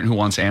you're a parent who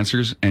wants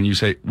answers, and you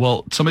say,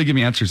 well, somebody give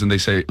me answers, and they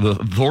say, the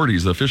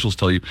authorities, the officials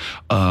tell you,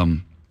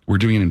 we're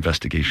doing an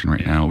investigation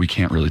right now. We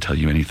can't really tell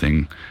you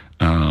anything.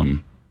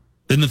 Then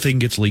the thing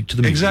gets leaked to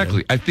the media.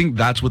 Exactly. I think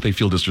that's what they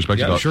feel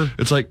disrespected about. Sure.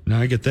 It's like, no,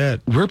 I get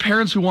that. We're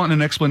parents who want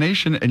an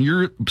explanation, and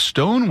you're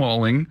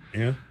stonewalling.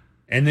 Yeah.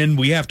 And then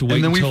we have to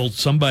wait until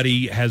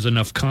somebody has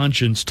enough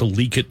conscience to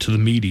leak it to the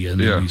media,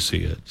 and then we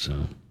see it.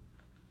 So.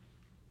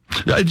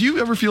 Do you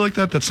ever feel like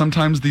that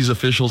sometimes these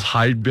officials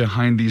hide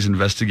behind these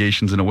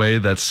investigations in a way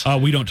that's...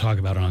 we don't talk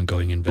about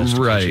ongoing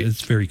investigation. Right.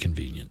 It's very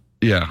convenient.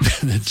 Yeah.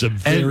 It's a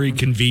very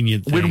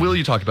convenient thing. When will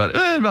you talk about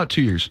it? About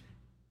 2 years.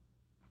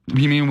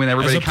 You mean when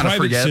everybody kind of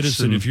forgets? As a private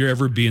citizen, if you're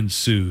ever being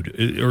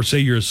sued, or say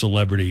you're a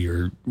celebrity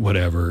or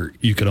whatever,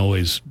 you can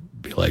always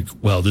be like,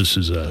 well, this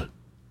is an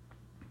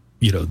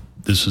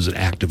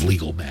active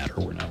legal matter.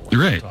 We're not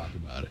allowed to talk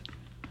about it.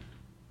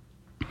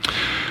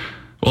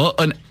 Well,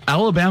 an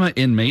Alabama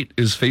inmate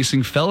is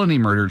facing felony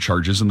murder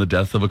charges in the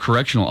death of a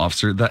correctional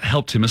officer that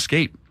helped him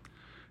escape.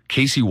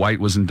 Casey White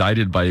was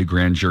indicted by a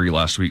grand jury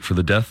last week for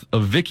the death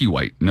of Vicky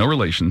White, no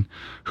relation,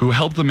 who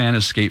helped the man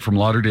escape from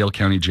Lauderdale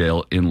County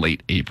Jail in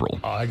late April.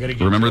 I got to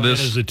get Remember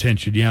this? His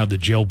attention. Yeah, the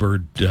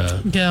jailbird. Go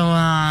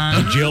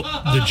on.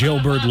 The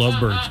jailbird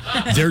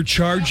lovebirds. They're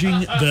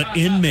charging the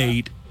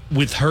inmate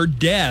with her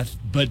death,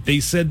 but they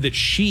said that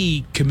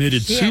she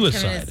committed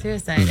suicide.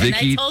 And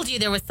I told you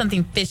there was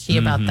something fishy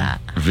about that.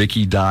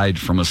 Vicky died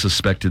from a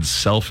suspected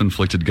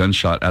self-inflicted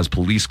gunshot as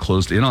police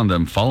closed in on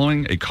them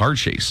following a car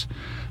chase.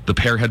 The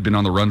pair had been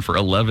on the run for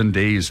 11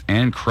 days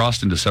and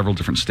crossed into several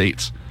different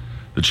states.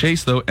 The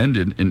chase, though,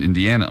 ended in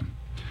Indiana.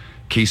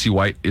 Casey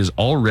White is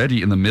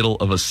already in the middle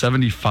of a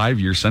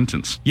 75-year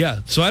sentence. Yeah,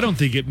 so I don't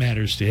think it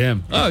matters to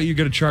him. Oh, you're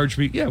going to charge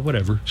me? Yeah,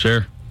 whatever.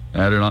 Sure.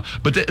 I don't know.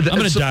 But I'm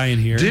going to die in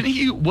here.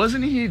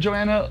 Wasn't he,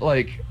 Joanna,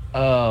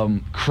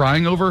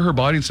 crying over her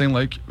body and saying,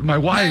 like, my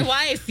wife? My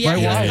wife. Yeah,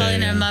 he was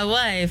calling her my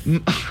wife.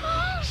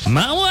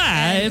 My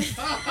wife.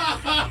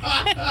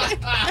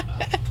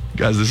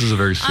 Guys, this is a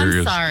very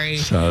serious. I'm sorry.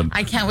 Sad.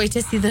 I can't wait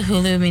to see the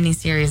Hulu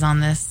miniseries on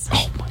this.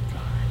 Oh, my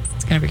God.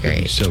 It's going to be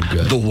great. So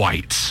good. The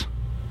Whites.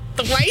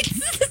 The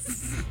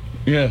Whites?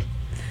 Yeah.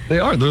 They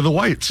are. They're the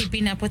Whites.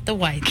 Keeping up with the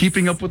Whites.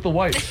 Keeping up with the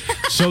Whites.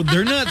 So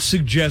they're not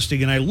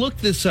suggesting, and I looked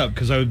this up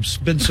because I've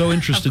been so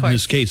interested in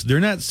this case. They're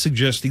not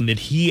suggesting that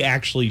he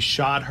actually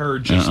shot her,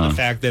 just the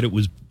fact that it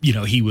was,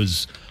 he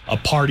was a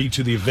party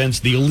to the events,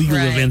 the illegal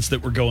events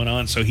that were going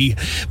on. So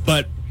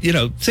but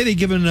say they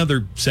give him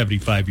another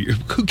 75 years.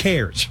 Who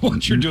cares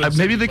what you're doing?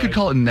 Maybe they could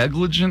call it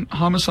negligent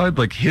homicide,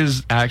 like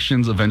his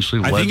actions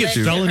eventually led to... I think it's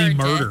felony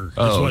murder.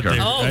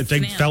 I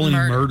think felony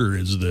murder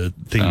is the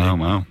thing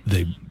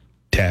they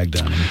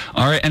tagged on him.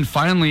 All right, and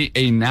finally,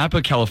 a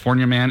Napa,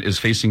 California man is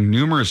facing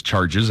numerous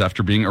charges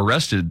after being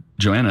arrested,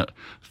 Joanna,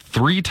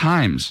 3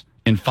 times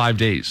in 5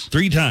 days.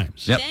 3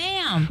 times? Yep.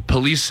 Damn.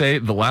 Police say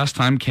the last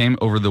time came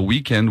over the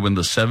weekend when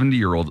the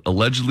 70-year-old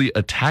allegedly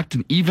attacked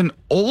an even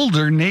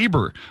older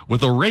neighbor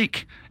with a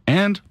rake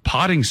and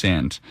potting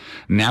sand.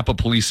 Napa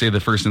police say the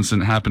first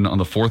incident happened on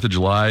the 4th of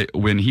July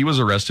when he was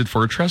arrested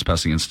for a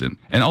trespassing incident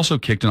and also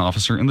kicked an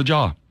officer in the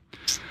jaw.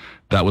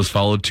 That was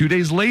followed 2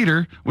 days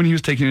later when he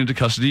was taken into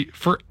custody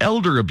for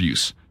elder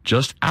abuse,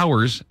 just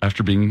hours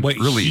after being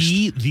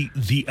released.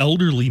 The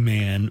elderly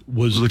man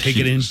was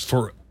taken in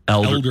for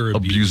elder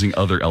abuse. Abusing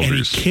other elders. And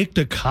he kicked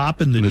a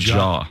cop in the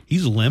jaw.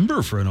 He's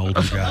limber for an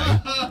older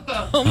guy.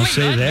 I'll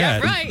say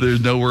that. Yeah, right.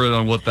 There's no word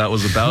on what that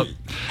was about.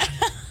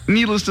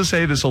 Needless to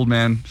say, this old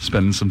man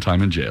spending some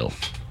time in jail.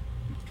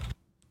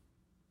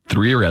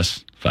 3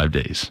 arrests, 5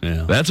 days.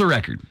 Yeah. That's a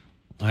record.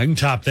 I can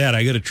top that.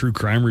 I got a true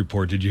crime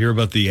report. Did you hear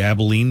about the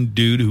Abilene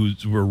dude who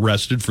was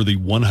arrested for the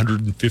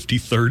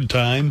 153rd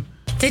time?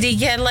 Did he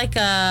get like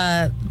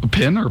a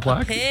pin or a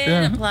plaque?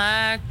 A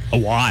plaque. A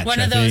watch, One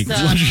I of those,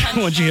 think.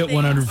 Once you hit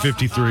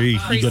 153,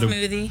 free you got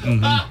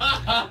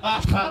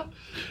smoothie.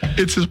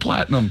 It's his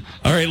platinum.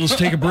 All right, let's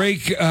take a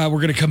break. We're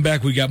going to come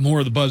back. We got more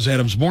of the Buzz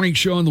Adams Morning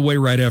Show on the way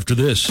right after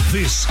this.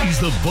 This is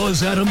the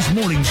Buzz Adams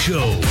Morning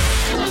Show.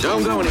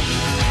 Don't go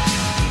anywhere.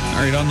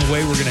 All right, on the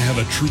way, we're going to have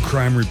a true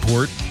crime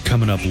report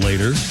coming up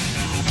later.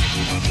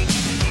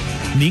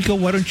 Nico,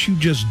 why don't you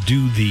just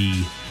do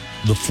the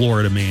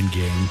Florida Man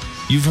game?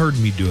 You've heard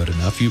me do it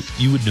enough.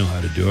 You would know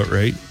how to do it,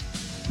 right?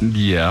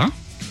 Yeah.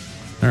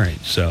 All right,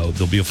 so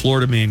there'll be a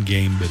Florida Man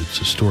game, but it's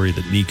a story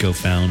that Nico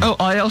found. Oh,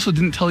 I also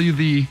didn't tell you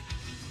the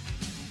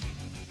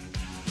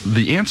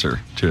answer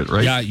to it,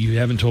 right? Yeah, you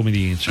haven't told me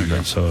the answer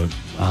yet, so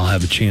I'll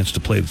have a chance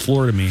to play the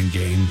Florida Man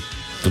game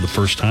for the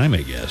first time,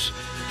 I guess.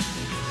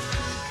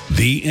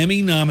 The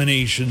Emmy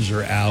nominations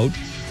are out,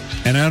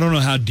 and I don't know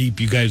how deep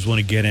you guys want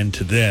to get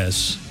into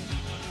this,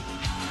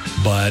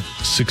 but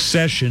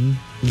Succession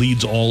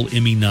leads all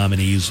Emmy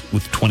nominees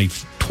with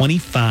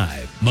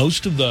 25.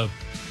 Most of the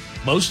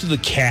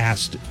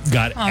cast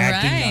got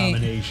acting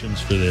nominations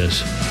for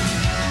this.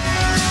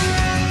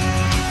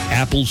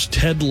 Apple's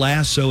Ted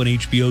Lasso and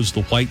HBO's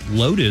The White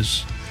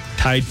Lotus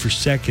tied for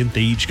second.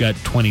 They each got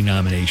 20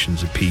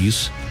 nominations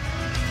apiece.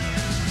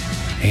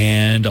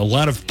 And a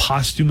lot of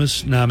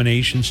posthumous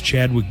nominations.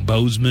 Chadwick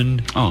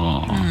Boseman,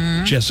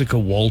 Jessica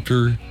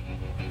Walter,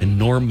 and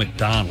Norm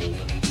Macdonald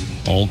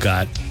all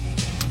got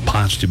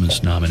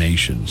posthumous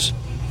nominations.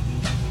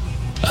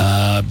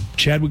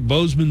 Chadwick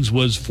Boseman's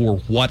was for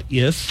What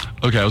If?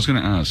 Okay, I was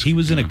going to ask. He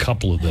was in a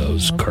couple of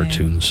those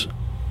cartoons.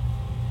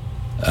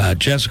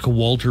 Jessica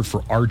Walter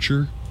for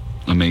Archer.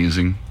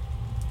 Amazing.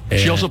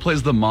 She also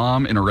plays the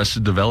mom in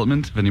Arrested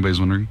Development, if anybody's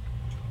wondering.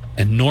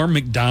 And Norm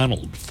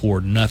Macdonald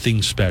for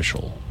Nothing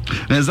Special.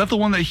 Now, is that the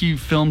one that he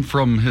filmed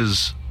from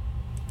his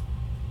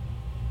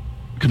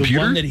computer? The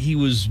one that he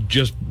was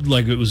just,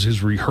 like, it was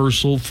his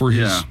rehearsal for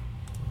his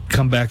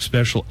comeback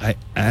special. I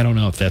don't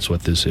know if that's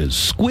what this is.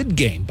 Squid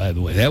Game, by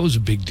the way. That was a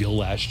big deal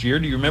last year.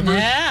 Do you remember?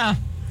 Yeah.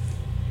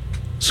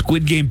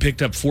 Squid Game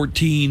picked up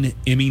 14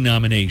 Emmy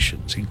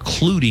nominations,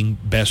 including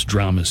Best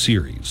Drama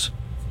Series.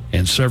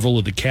 And several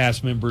of the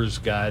cast members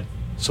got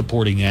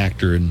supporting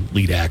actor and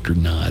lead actor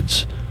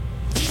nods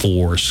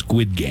for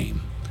Squid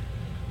Game.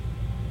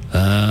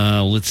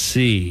 Let's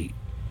see.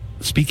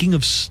 Speaking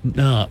of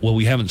well,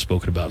 we haven't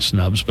spoken about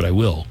snubs, but I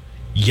will.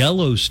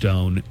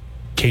 Yellowstone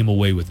came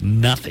away with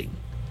nothing.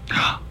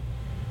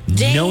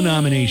 No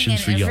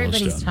nominations for Yellowstone.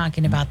 Everybody's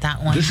talking about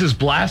that one. This is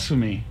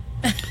blasphemy.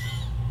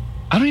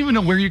 I don't even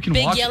know where you can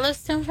Big watch.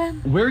 Yellowstone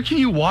fan? Where can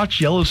you watch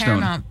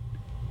Yellowstone?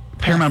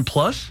 Paramount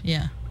Plus?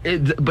 Yeah.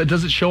 But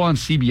does it show on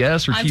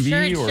CBS or I'm TV?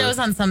 sure it shows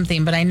on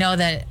something, but I know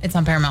that it's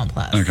on Paramount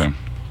Plus. Okay.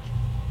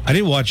 I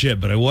didn't watch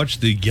it, but I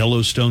watched the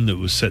Yellowstone that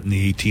was set in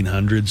the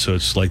 1800s, so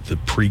it's like the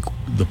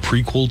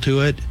prequel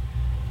to it.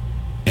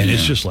 And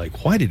it's just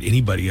like, why did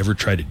anybody ever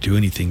try to do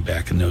anything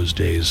back in those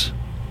days?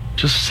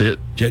 Just sit.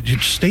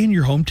 Just stay in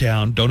your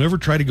hometown. Don't ever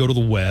try to go to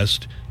the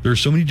West. There are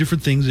so many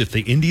different things. If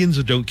the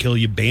Indians don't kill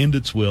you,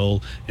 bandits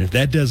will. And if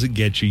that doesn't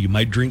get you, you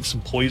might drink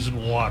some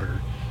poison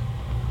water.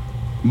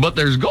 But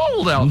there's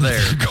gold out there.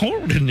 There's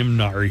gold in them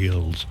Nar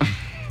Hills.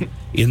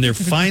 In their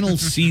final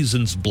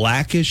seasons,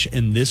 Blackish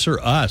and This Or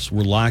Us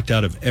were locked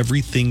out of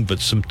everything but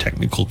some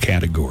technical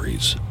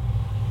categories.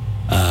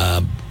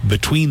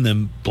 Between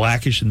them,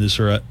 Blackish and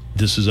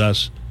This Is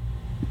Us,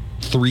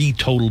 3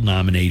 total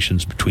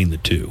nominations between the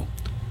two.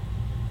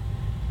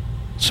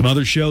 Some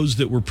other shows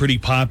that were pretty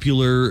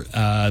popular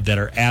that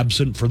are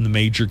absent from the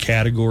major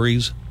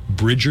categories.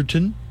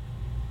 Bridgerton,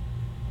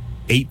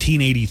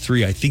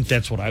 1883. I think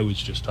that's what I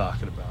was just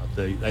talking about.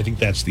 I think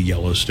that's the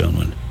Yellowstone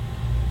one.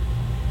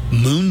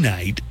 Moon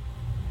Knight,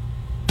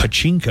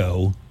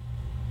 Pachinko,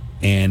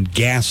 and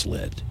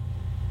Gaslit.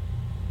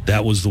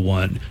 That was the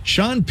one.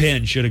 Sean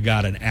Penn should have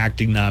got an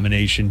acting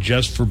nomination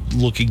just for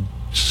looking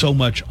so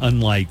much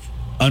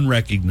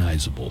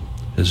unrecognizable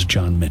as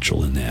John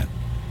Mitchell in that.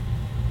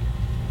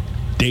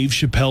 Dave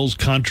Chappelle's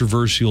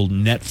controversial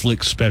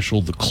Netflix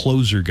special, The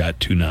Closer, got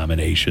 2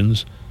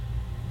 nominations.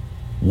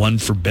 One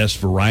for Best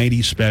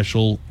Variety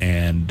Special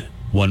and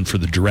one for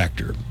the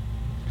director.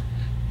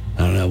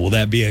 I don't know. Will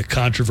that be a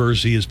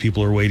controversy as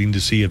people are waiting to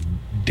see if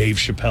Dave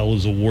Chappelle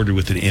is awarded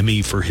with an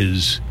Emmy for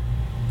his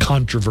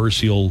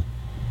controversial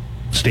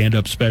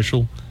stand-up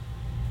special?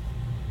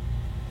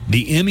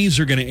 The Emmys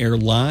are going to air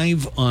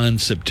live on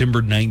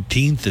September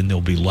 19th, and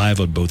they'll be live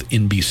on both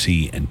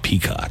NBC and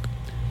Peacock.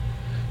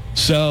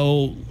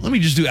 So let me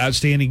just do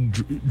Outstanding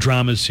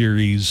Drama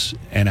Series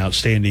and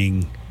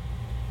Outstanding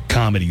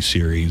Comedy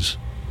Series.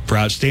 For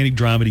Outstanding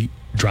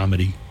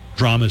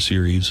Drama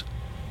Series,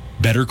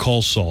 Better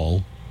Call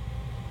Saul,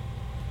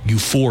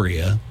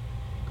 Euphoria,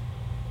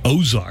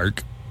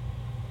 Ozark,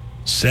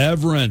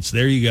 Severance.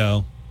 There you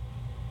go.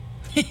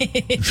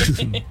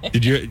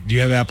 Do you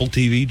have Apple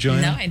TV,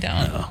 Joanna? No, I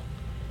don't. No.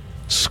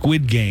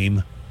 Squid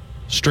Game,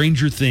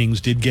 Stranger Things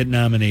did get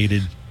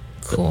nominated.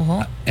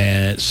 Cool.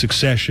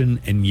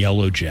 Succession and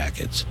Yellow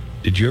Jackets.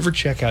 Did you ever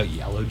check out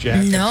Yellow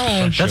Jackets?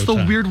 No. That's the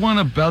weird one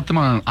about them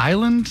on an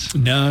island?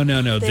 No.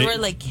 They were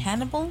like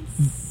cannibals?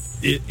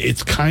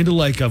 It's kind of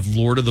like a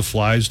Lord of the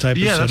Flies type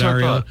of that's what I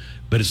scenario, thought.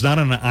 but it's not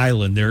on an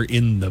island. They're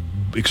in the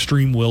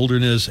extreme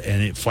wilderness,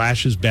 and it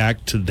flashes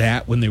back to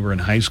that when they were in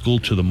high school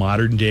to the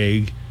modern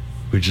day,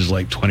 which is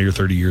like 20 or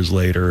 30 years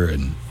later.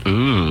 And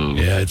ooh,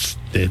 yeah,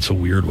 it's a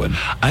weird one.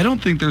 I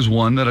don't think there's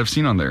one that I've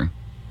seen on there.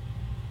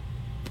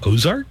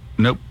 Ozark?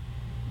 Nope.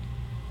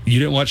 You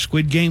didn't watch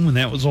Squid Game when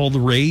that was all the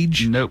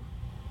rage? Nope.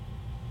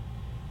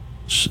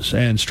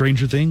 And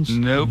Stranger Things?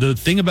 Nope. The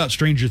thing about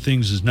Stranger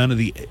Things is none of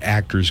the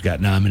actors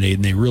got nominated,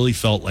 and they really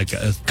felt like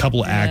a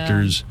couple of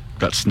actors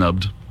got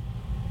snubbed.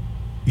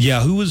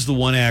 Yeah, who was the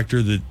one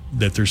actor that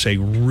they're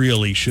saying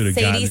really should have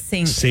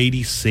gotten?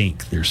 Sadie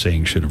Sink, they're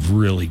saying should have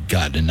really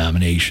gotten a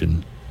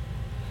nomination.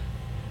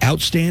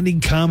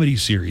 Outstanding Comedy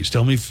Series.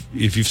 Tell me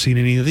if you've seen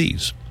any of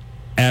these.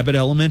 Abbott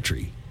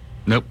Elementary.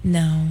 Nope.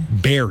 No.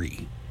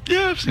 Barry.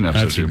 Yeah, I've seen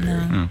episodes of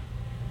Barry. No. Yeah.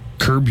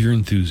 Curb Your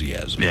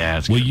Enthusiasm. Yeah,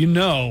 it's well, good. you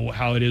know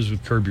how it is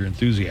with Curb Your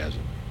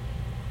Enthusiasm.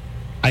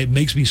 It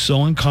makes me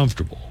so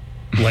uncomfortable.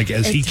 Like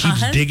as he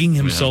keeps digging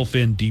himself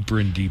in deeper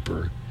and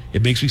deeper,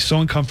 it makes me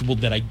so uncomfortable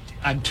that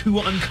I'm too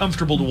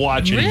uncomfortable to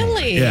watch anymore.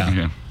 Really?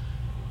 Yeah.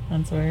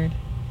 That's weird.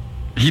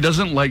 He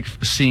doesn't like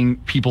seeing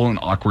people in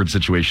awkward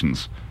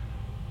situations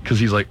because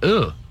he's like,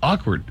 ugh,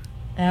 awkward.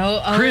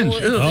 Cringe.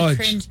 It's Ugh. a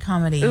cringe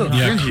comedy.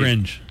 Yeah,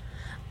 cringe.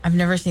 I've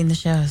never seen the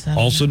show. So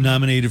Also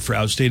nominated for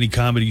Outstanding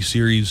Comedy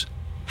Series,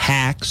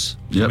 Hacks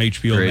from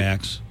HBO great.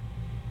 Max.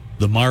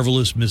 The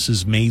Marvelous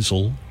Mrs.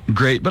 Maisel.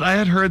 Great, but I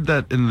had heard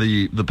that in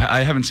the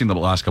I haven't seen the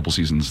last couple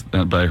seasons,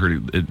 but I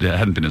heard it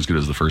hadn't been as good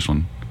as the first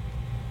one.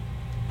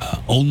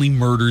 Only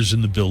Murders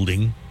in the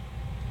Building.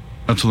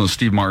 That's when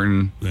Steve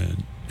Martin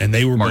and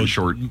they were Martin both,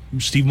 Short.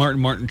 Steve Martin,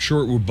 Martin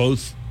Short were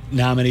both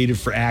nominated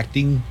for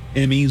acting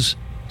Emmys.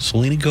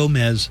 Selena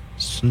Gomez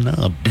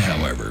snubbed,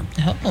 however.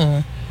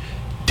 Oh.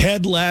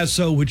 Ted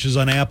Lasso, which is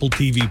on Apple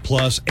TV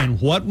Plus,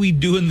 and What We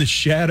Do in the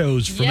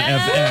Shadows from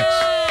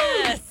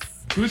FX.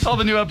 Who saw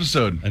the new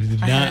episode? I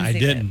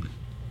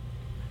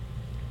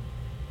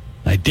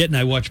didn't.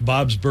 I watched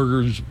Bob's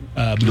Burgers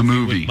the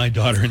movie with my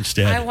daughter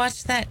instead. I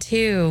watched that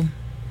too.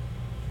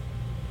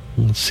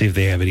 Let's see if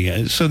they have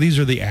any. So these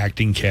are the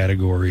acting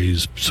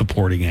categories.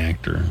 Supporting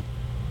actor.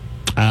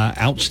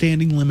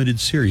 Outstanding limited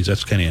series.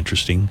 That's kind of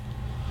interesting.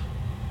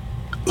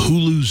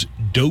 Hulu's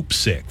Dope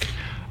Sick.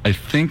 I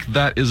think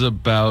that is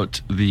about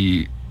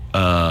the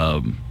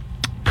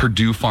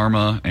Purdue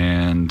Pharma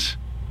and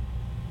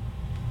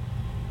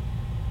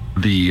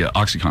the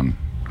OxyContin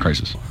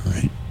crisis. All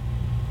right.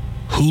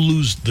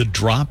 Hulu's The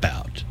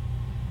Dropout.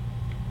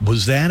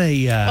 Was that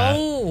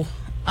a...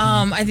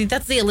 I think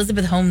that's the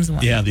Elizabeth Holmes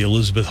one. Yeah, the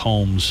Elizabeth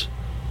Holmes.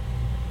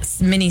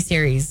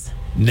 Miniseries.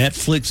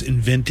 Netflix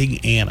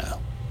Inventing Anna.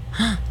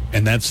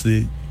 And that's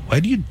the... Why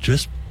do you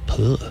just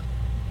puh?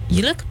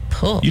 You look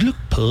puh. You look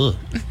puh.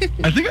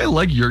 I think I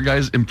like your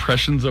guys'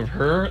 impressions of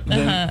her.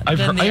 Than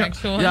than the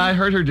actual one? Yeah, I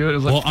heard her do it. It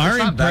was like, Well, our it's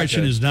not that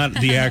impression good. is not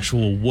the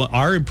actual...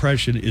 Our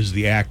impression is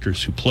the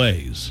actress who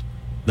plays.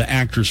 The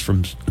actress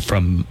from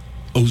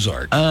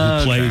Ozark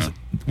who plays... Okay.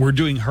 We're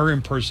doing her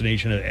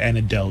impersonation of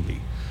Anna Delvey.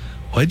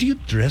 Why do you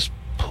dress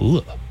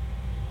puh?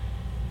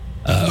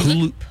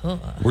 Hulu,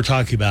 we're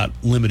talking about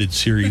limited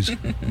series.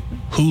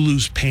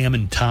 Hulu's Pam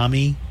and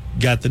Tommy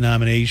got the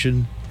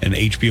nomination, and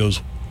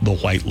HBO's The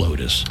White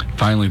Lotus.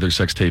 Finally, their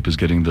sex tape is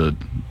getting the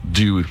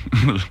due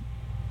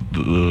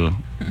the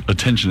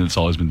attention it's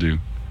always been due.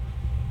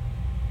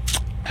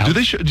 Do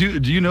they?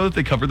 Do you know that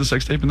they covered the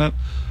sex tape in that?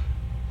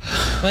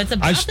 Well, it's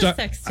about the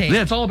sex tape.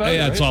 Yeah, it's all about it.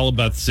 Yeah, it's right? all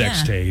about the sex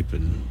Yeah. tape,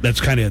 and that's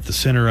kind of at the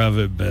center of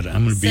it. But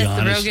I'm going to be Seth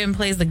honest. Rogen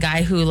plays the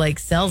guy who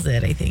sells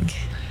it, I think.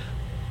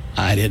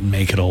 I didn't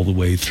make it all the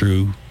way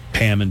through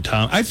Pam and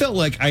Tom. I felt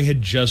like I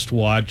had just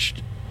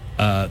watched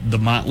the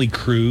Motley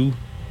Crue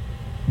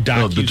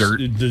docu. The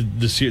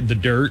Dirt. The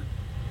Dirt.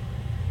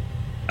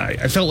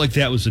 I felt like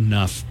that was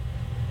enough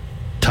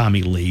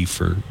Tommy Lee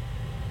for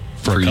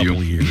a couple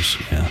of years.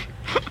 Yeah.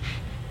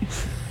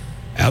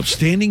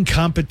 Outstanding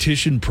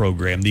competition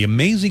program, The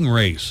Amazing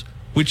Race,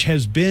 which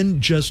has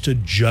been just a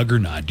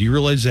juggernaut. Do you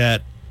realize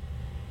that?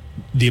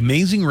 The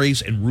Amazing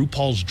Race and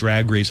RuPaul's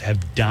Drag Race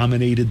have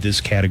dominated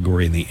this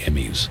category in the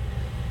Emmys.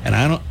 And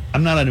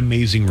I'm not an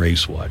Amazing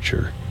Race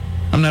watcher.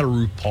 I'm not a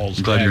RuPaul's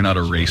I'm glad Drag you're not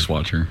a Race race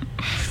watcher.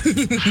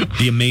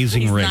 The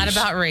Amazing He's Race. not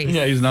about race.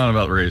 Yeah, he's not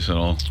about race at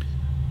all.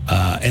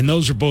 And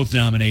those are both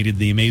nominated,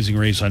 The Amazing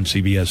Race on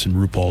CBS and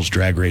RuPaul's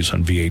Drag Race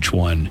on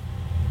VH1.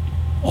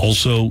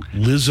 Also,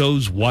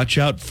 Lizzo's Watch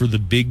Out for the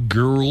Big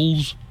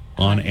Girls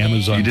on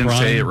Amazon You didn't Prime.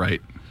 say it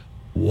right.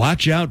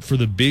 Watch Out for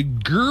the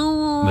Big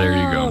Girls. There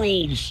you go.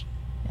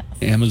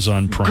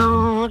 Amazon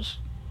Prime.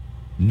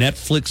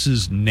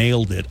 Netflix's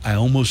Nailed It. I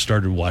almost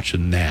started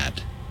watching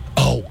that.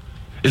 Oh.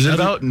 Is it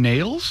about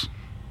nails?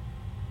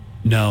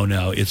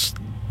 No. It's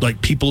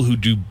like people who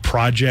do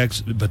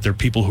projects, but they're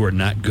people who are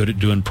not good at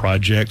doing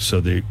projects. So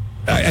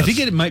I think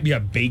it might be a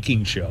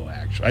baking show,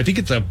 actually. I think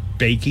it's a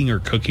baking or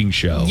cooking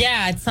show.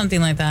 Yeah, it's something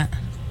like that.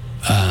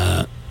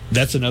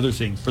 That's another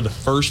thing. For the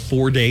first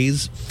 5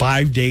 days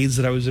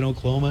that I was in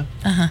Oklahoma,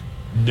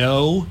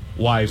 no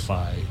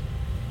Wi-Fi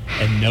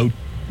and no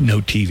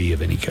TV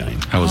of any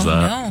kind. How was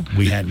that? No.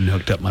 We hadn't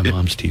hooked up my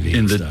mom's TV.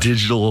 In the stuff.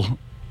 digital...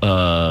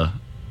 Oh,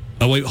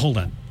 wait, hold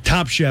on.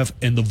 Top Chef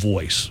and The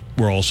Voice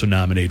were also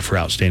nominated for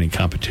Outstanding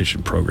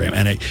Competition Program.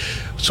 And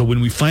so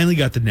when we finally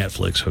got the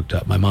Netflix hooked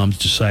up, my mom's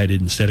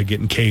decided instead of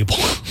getting cable,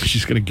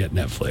 she's going to get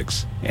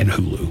Netflix and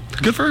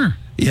Hulu. Good for her.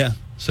 Yeah.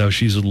 So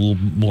she's a little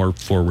more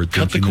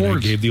forward-thinking than I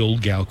gave the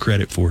old gal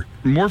credit for.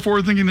 More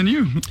forward-thinking than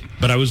you.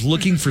 But I was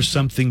looking for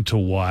something to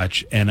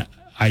watch, and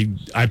I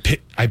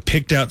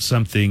picked out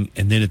something,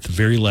 and then at the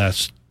very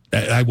last,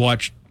 I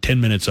watched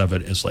 10 minutes of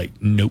it. It's like,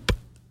 nope.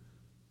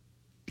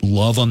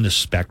 Love on the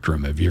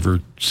Spectrum. Have you ever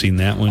seen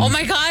that one? Oh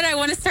my God, I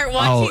want to start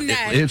watching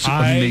that. It's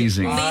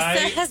amazing. Lisa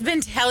has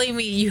been telling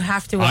me you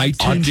have to watch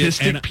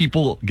Autistic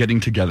people getting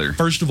together.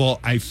 First of all,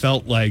 I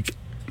felt like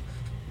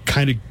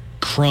kind of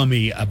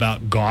crummy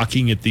about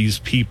gawking at these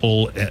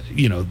people.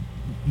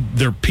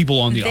 They're people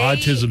on the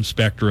autism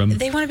spectrum.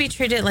 They want to be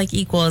treated like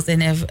equals,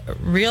 and if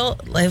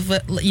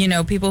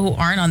people who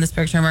aren't on the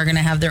spectrum are going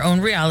to have their own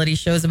reality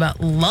shows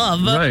about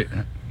love, right?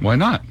 Why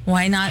not?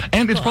 Why not?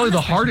 And it's probably the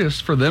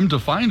hardest for them to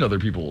find other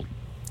people.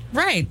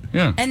 Right.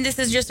 Yeah. And this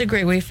is just a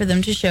great way for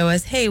them to show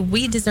us, hey,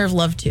 we deserve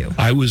love too.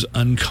 I was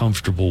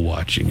uncomfortable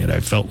watching it. I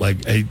felt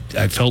like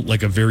I felt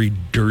like a very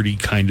dirty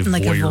kind of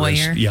Like a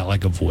voyeurist. voyeur? Yeah,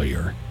 like a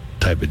voyeur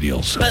type of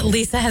deal. So. But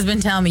Lisa has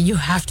been telling me, you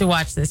have to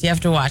watch this. You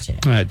have to watch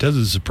it. It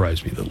doesn't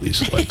surprise me that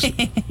Lisa likes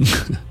it.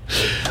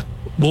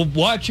 Well,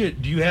 watch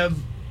it. Do you have?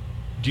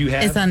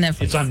 It's on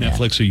Netflix. It's on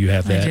Netflix, so you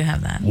have that. I do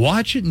have that.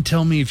 Watch it and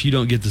tell me if you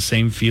don't get the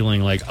same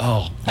feeling. Like,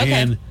 oh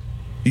man,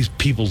 these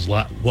people's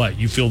what?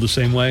 You feel the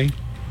same way?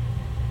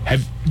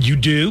 You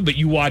do, but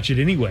you watch it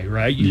anyway,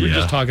 right? You were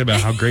just talking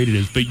about how great it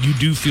is, but you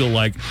do feel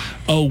like,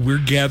 oh, we're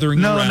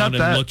gathering around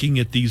and looking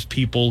at these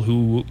people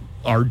who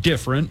are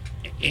different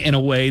in a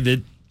way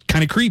that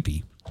kind of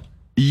creepy.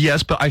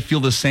 Yes, but I feel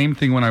the same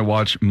thing when I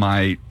watch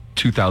my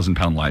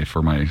 2,000-pound life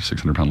or my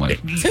 600-pound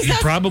life. You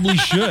probably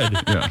should.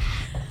 Yeah.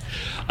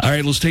 All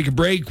right, let's take a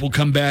break. We'll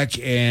come back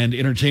and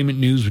entertainment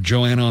news with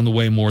Joanna on the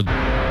way. More. All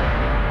right,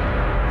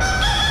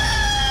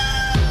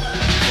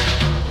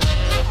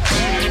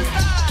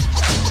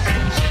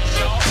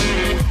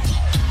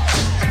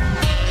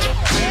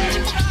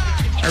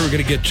 we're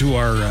going to get to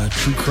our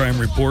true crime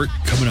report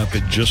coming up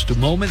in just a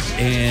moment,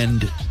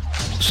 and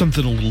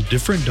something a little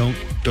different.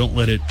 Don't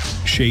let it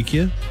shake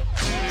you.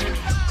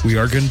 We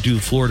are going to do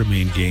the Florida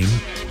Maine game,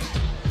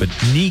 but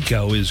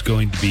Nico is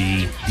going to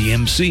be the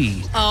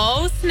MC.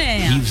 Oh,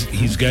 snap.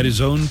 He's got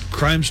his own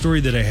crime story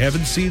that I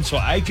haven't seen, so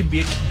I can be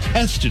a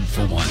contestant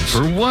for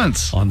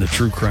once. On the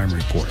True Crime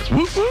Report.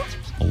 Whoop, whoop.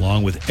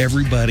 Along with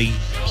everybody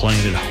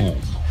playing at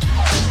home.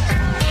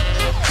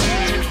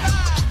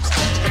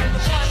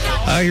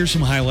 Here's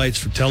some highlights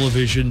for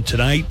television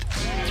tonight.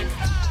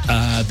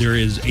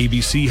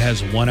 ABC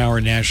has a 1-hour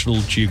National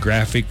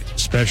Geographic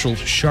special,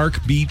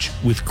 Shark Beach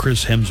with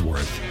Chris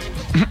Hemsworth.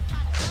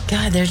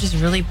 God, they're just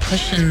really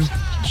pushing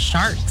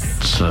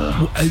sharks.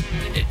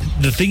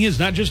 The thing is,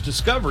 not just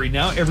Discovery.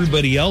 Now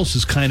everybody else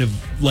is kind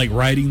of like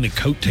riding the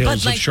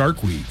coattails of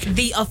Shark Week.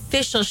 The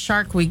official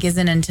Shark Week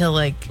isn't until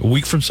like a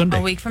week from Sunday.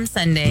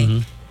 Mm-hmm.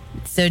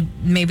 So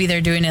maybe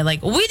they're doing it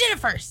like, we did it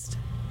first.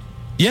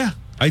 Yeah,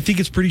 I think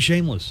it's pretty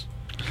shameless.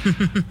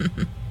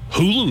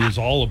 Hulu is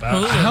all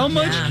about How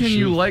much can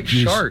you like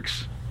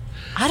sharks?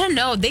 I don't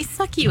know. They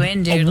suck you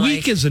in, dude. A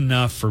week is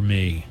enough for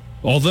me.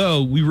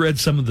 Although we read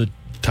some of the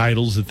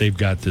titles that they've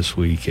got this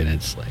week, and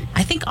it's like,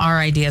 I think our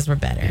ideas were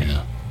better.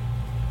 Yeah.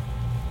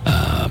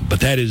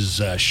 But that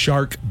is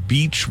Shark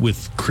Beach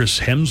with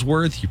Chris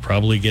Hemsworth. You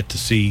probably get to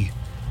see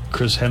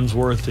Chris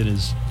Hemsworth in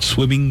his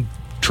swimming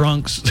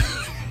trunks.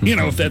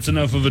 If that's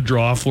enough of a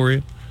draw for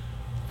you.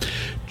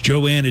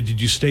 Joanna, did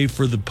you stay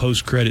for the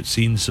post-credit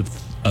scenes of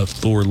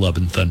Thor: Love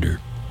and Thunder?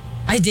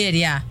 I did,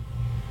 yeah.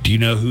 Do you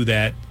know who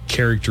that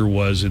character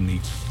was in the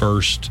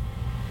first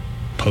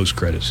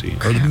post-credit scene?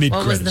 Or the mid-credit scene?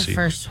 What was the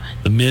first one?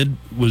 The mid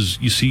was,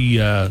 you see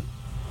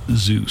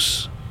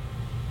Zeus.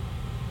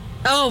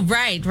 Oh,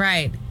 right.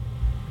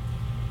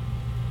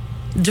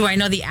 Do I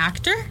know the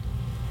actor?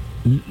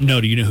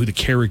 No, do you know who the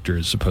character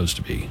is supposed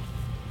to be?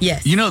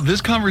 Yes.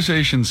 This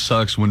conversation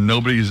sucks when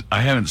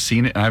I haven't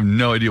seen it, and I have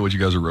no idea what you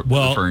guys are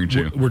referring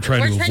to. We're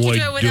trying to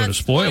avoid doing a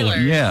spoiler.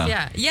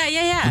 Yeah.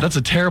 Yeah. That's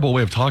a terrible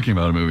way of talking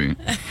about a movie.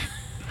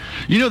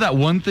 You know that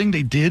one thing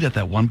they did at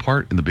that one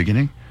part in the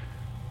beginning?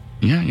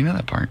 Yeah, you know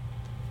that part.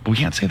 But we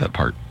can't say that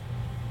part.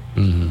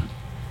 Mm-hmm.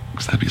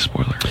 Because that'd be a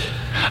spoiler.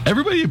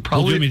 Everybody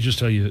probably... Well, let me just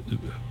tell you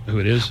who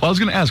it is. Well, I was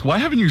going to ask, why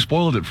haven't you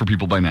spoiled it for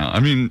people by now? I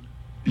mean,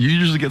 you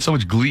usually get so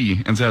much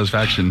glee and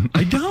satisfaction.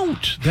 I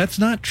don't. That's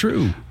not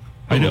true.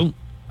 I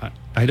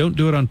don't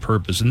do it on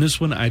purpose. And this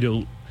one, I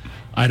don't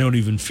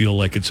even feel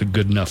like it's a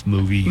good enough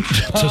movie.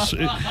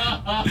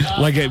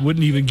 Like it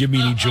wouldn't even give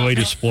me any joy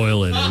to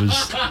spoil it. It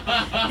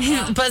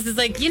was. Buzz is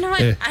like, you know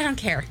what? I don't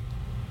care.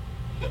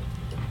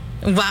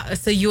 Wow.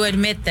 So you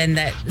admit then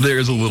that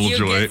there's a little you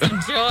joy. Get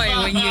some joy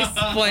when you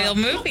spoil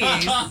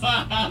movies.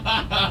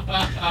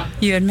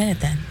 You admit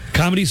it then.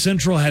 Comedy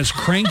Central has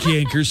Crank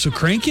Yankers. So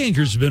Crank Yankers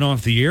has been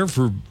off the air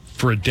for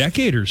a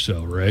decade or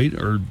so, right?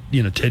 Or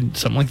 10,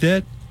 something like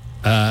that.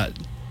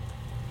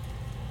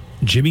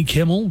 Jimmy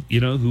Kimmel,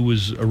 who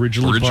was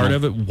originally part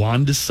of it.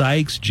 Wanda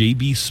Sykes,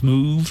 J.B.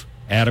 Smoove,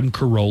 Adam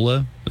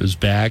Carolla is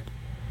back.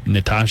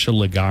 Natasha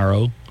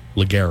Leggero,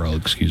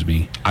 excuse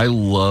me. I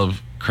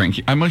love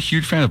Crank. I'm a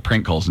huge fan of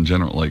prank calls in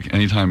general. Like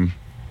anytime.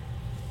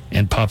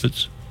 And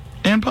puppets.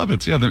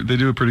 Yeah, they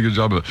do a pretty good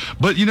job of it.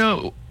 But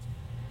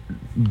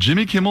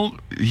Jimmy Kimmel,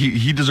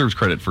 he deserves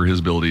credit for his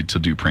ability to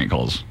do prank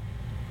calls.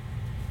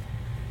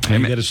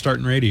 You got to start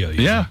in radio.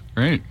 Yeah,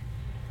 right.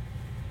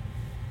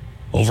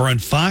 Over on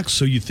Fox,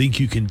 So You Think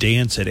You Can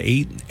Dance at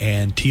 8,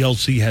 and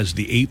TLC has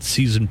the 8th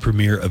season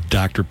premiere of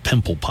Dr.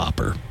 Pimple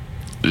Popper.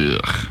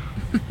 Ugh.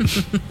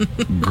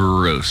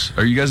 Gross.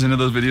 Are you guys into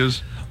those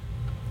videos?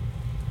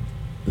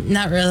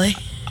 Not really.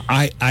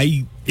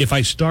 If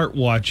I start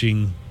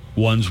watching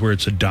ones where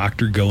it's a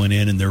doctor going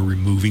in and they're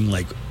removing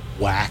like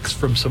wax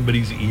from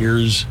somebody's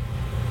ears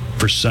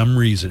for some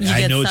reason,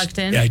 I know sucked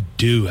in? I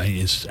do.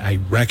 I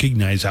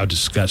recognize how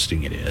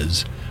disgusting it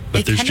is.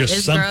 But there's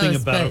just something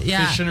gross, about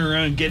fishing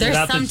around and getting there's it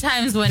out. There's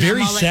sometimes when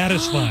very I'm all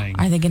satisfying.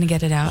 Like, are they going to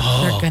get it out?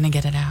 Oh. They're going to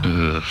get it out.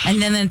 Ugh.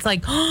 And then it's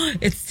like,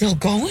 it's still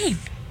going.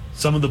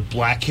 Some of the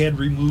blackhead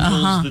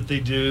removals that they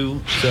do.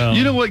 So.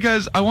 You know what,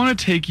 guys? I want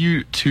to take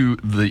you to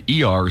the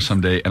ER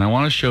someday, and I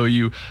want to show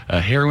you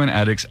a heroin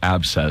addict's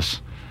abscess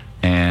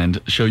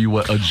and show you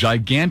what a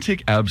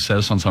gigantic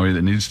abscess on somebody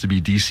that needs to be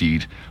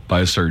DC'd by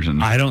a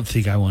surgeon. I don't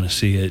think I want to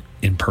see it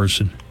in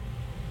person.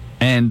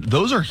 And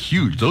those are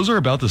huge. Those are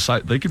about the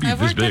size. They could be I've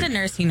this worked big. at a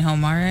nursing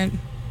home, all right?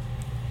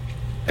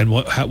 And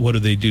what do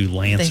they do?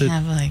 Lance They it?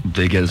 have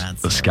they get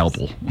a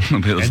scalpel.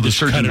 And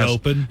just cut it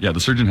open? Yeah, the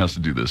surgeon has to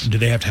do this. Do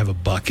they have to have a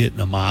bucket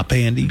and a mop,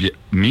 Andy? Yeah,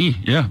 me,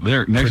 yeah.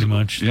 There, next, pretty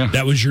much. Yeah,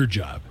 that was your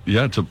job.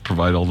 Yeah, to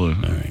provide all the.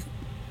 All right.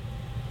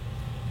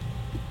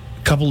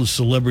 A couple of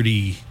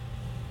celebrity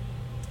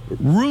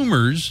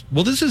rumors.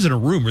 Well, this isn't a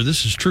rumor.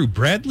 This is true.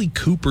 Bradley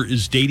Cooper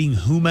is dating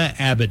Huma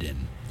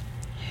Abedin.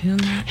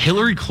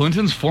 Hillary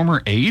Clinton's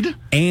former aide?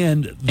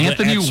 And the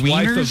Anthony ex-wife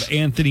Weiner's? of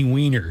Anthony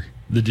Weiner,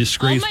 the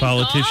disgraced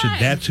politician.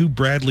 God. That's who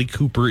Bradley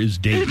Cooper is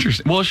dating.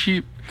 Interesting. Well,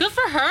 she... Good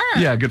for her.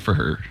 Yeah, good for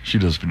her. She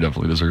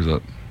definitely deserves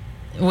that.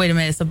 Wait a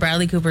minute. So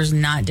Bradley Cooper's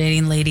not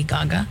dating Lady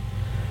Gaga?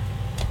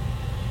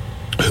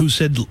 Who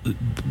said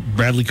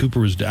Bradley Cooper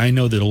was... I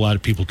know that a lot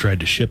of people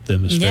tried to ship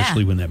them,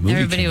 especially when that movie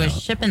everybody came was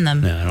out. shipping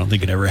them. No, I don't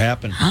think it ever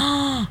happened.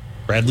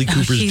 Bradley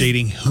Cooper's she's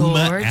dating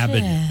Huma gorgeous.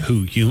 Abedin.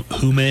 Who?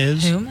 Huma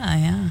is? Huma,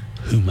 yeah.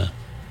 Huma.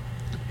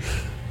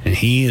 And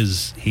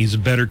he's a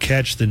better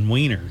catch than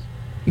Weiner.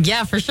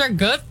 Yeah, for sure.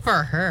 Good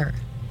for her.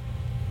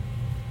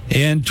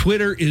 And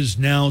Twitter is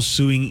now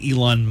suing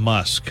Elon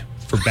Musk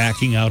for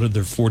backing out of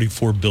their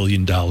 $44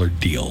 billion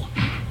deal.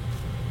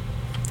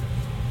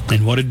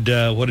 And what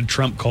did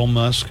Trump call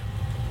Musk?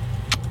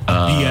 A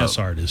BS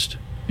artist.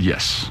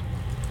 Yes.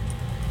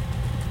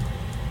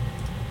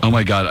 Oh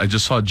my God! I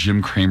just saw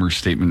Jim Cramer's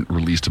statement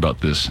released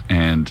about this,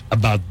 and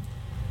about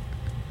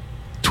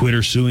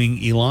Twitter suing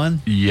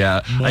Elon.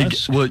 Yeah,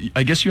 Musk?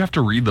 I guess you have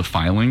to read the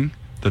filing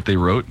that they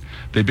wrote.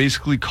 They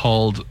basically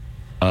called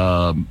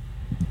Elon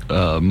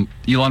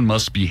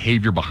Musk's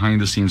behavior behind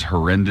the scenes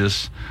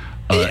horrendous,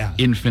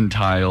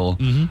 infantile.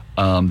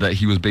 That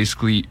he was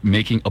basically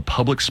making a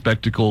public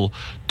spectacle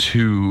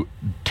to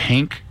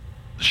tank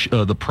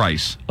the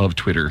price of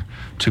Twitter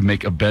to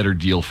make a better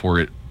deal for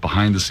it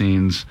behind the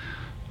scenes.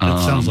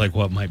 That sounds like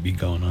what might be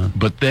going on.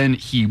 But then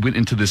he went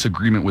into this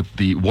agreement with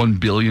the $1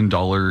 billion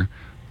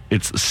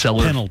it's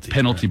seller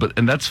penalty, right.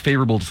 and that's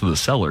favorable to the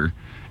seller.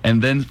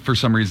 And then for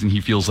some reason he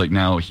feels like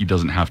now he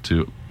doesn't have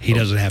to. He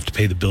doesn't have to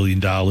pay the $1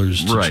 billion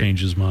to Right.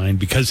 change his mind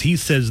because he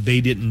says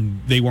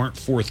they weren't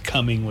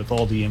forthcoming with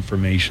all the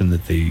information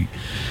that they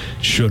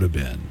should have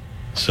been.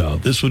 So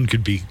this one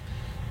could be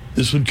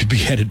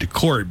headed to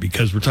court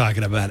because we're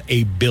talking about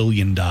 $1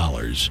 billion.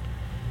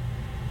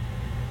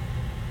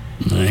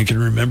 I can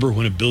remember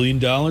when $1 billion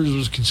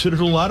was considered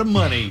a lot of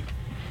money.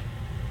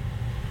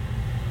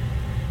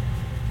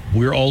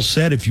 We're all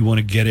set if you want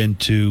to get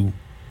into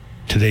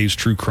today's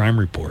true crime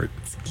report.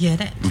 Get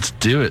it. Let's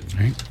do it.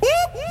 Right?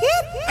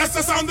 That's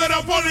the sound of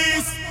the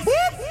police.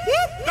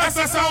 That's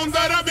the sound of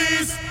the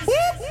beast.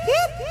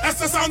 That's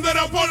the sound of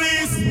the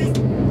police.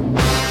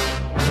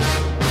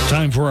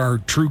 Time for our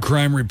true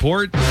crime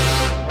report.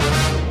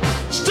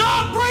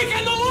 Stop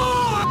breaking the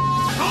law!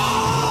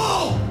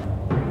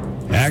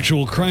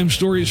 Actual crime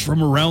stories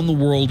from around the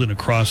world and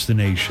across the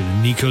nation.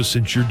 And Nico,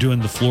 since you're doing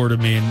the Florida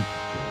man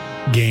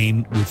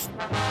game with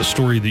a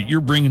story that you're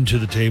bringing to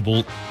the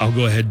table, I'll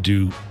go ahead and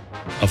do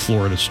a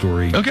Florida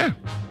story. Okay.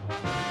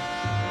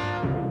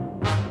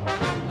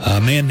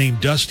 A man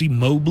named Dusty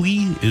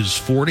Mobley is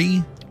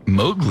 40.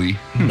 Mobley?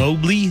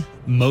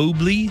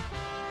 Mobley.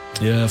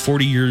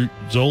 40 years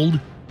old.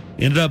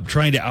 Ended up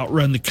trying to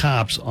outrun the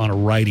cops on a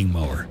riding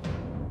mower.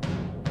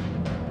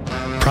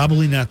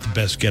 Probably not the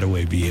best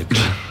getaway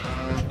vehicle.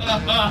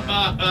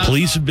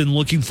 Police have been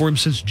looking for him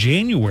since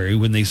January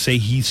when they say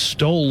he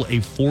stole a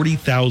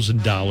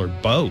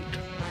 $40,000 boat.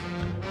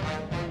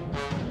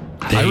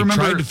 They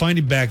tried to find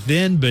him back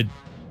then, but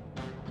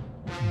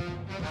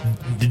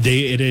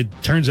it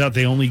turns out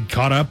they only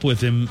caught up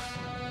with him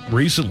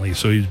recently.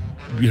 So he's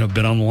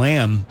been on the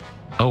lam.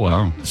 Oh,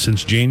 wow.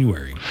 Since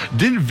January.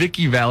 Didn't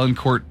Vicky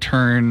Valancourt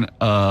turn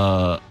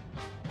Bobby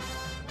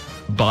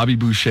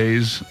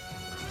Boucher's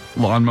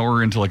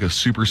lawnmower into like a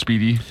super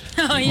speedy?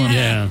 Oh, yeah.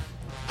 Yeah.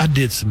 I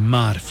did some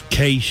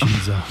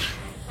modifications on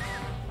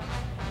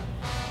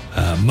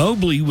it.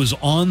 Mobley was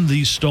on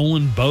the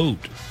stolen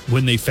boat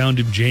when they found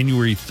him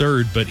January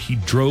 3rd, but he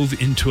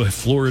drove into a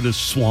Florida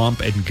swamp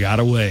and got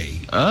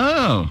away.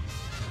 Oh.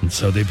 And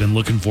so they've been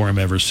looking for him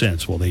ever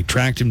since. Well, they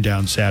tracked him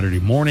down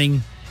Saturday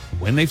morning.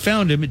 When they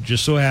found him, it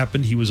just so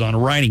happened he was on a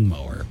riding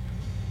mower,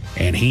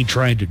 and he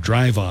tried to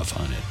drive off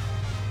on it.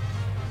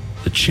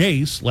 The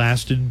chase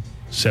lasted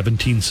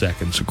 17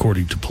 seconds,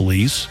 according to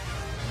police.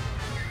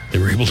 They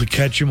were able to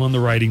catch him on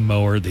the riding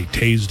mower. They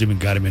tased him and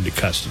got him into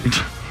custody.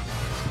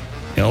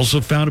 They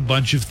also found a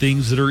bunch of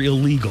things that are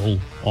illegal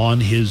in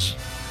his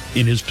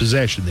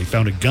possession. They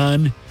found a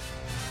gun.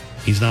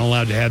 He's not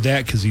allowed to have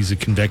that because he's a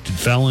convicted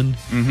felon.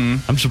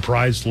 Mm-hmm. I'm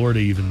surprised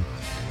Florida even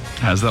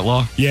has that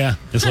law. Yeah.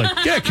 It's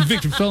like, yeah,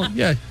 convicted felon.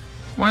 Yeah.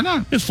 Why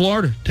not? It's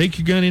Florida. Take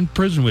your gun in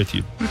prison with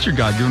you. That's your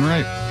God-given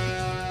right.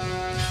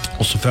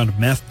 Also found a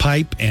meth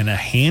pipe and a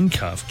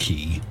handcuff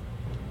key.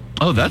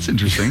 Oh, that's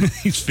interesting.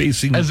 He's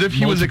facing as if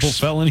he was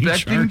felony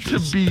expecting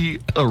charges. to be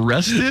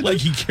arrested. Like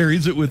he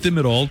carries it with him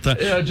at all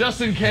times. Yeah,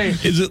 just in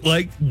case. Is it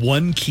like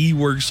one key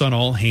works on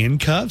all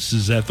handcuffs?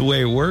 Is that the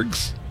way it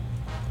works?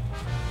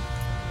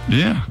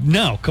 Yeah.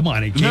 No, come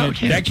on.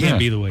 That can't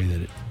be the way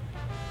that it...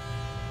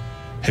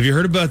 Have you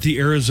heard about the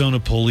Arizona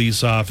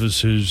police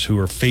officers who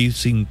are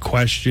facing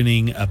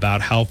questioning about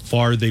how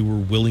far they were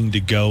willing to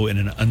go in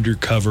an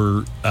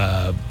undercover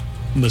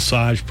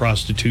massage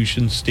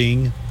prostitution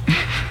sting?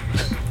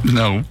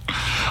 No.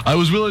 I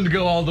was willing to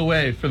go all the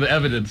way for the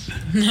evidence.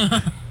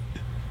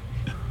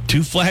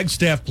 2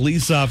 Flagstaff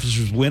police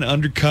officers went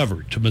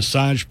undercover to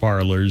massage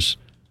parlors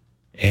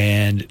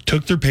and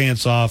took their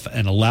pants off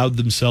and allowed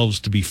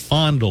themselves to be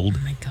fondled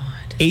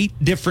 8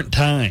 different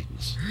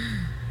times.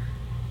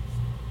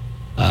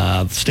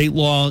 State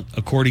law,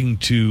 according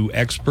to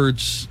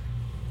experts,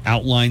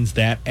 outlines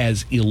that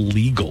as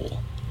illegal.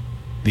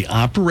 The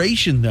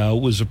operation, though,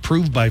 was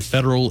approved by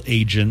federal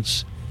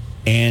agents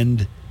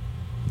and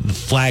the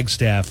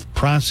Flagstaff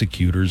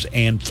prosecutors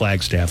and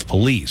Flagstaff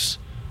police.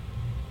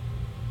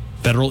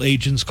 Federal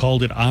agents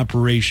called it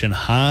Operation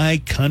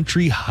High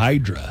Country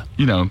Hydra.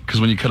 You know, because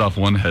when you cut off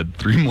one head,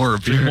 3 more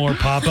appear. 3 more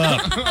pop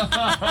up.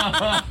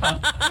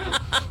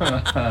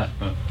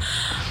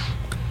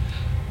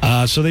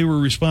 So they were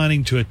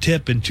responding to a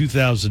tip in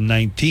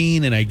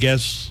 2019, and I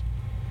guess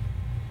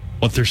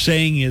what they're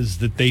saying is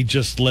that they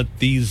just let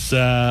these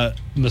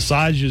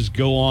massages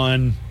go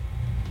on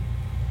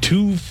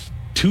too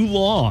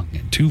long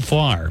and too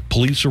far.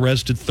 Police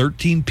arrested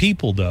 13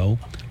 people, though.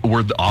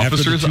 Were the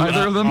officers,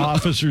 either of them?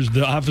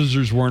 The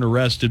officers weren't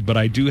arrested, but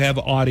I do have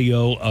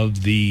audio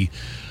of the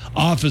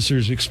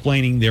officers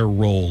explaining their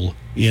role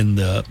in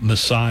the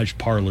massage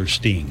parlor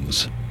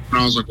stings. And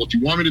I was like, well, do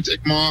you want me to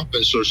take them off?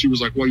 And so she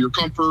was like, well, your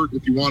comfort,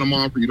 if you want them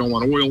off or you don't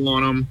want oil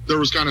on them. There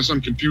was kind of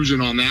some confusion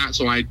on that.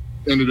 So I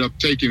ended up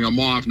taking them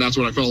off. And that's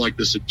what I felt like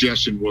the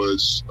suggestion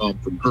was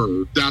from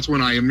her. That's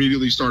when I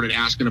immediately started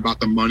asking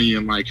about the money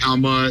and like how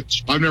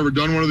much. I've never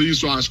done one of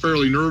these, so I was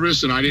fairly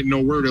nervous and I didn't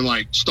know where to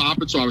like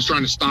stop it. So I was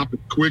trying to stop it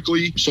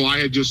quickly. So I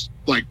had just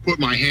like put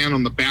my hand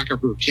on the back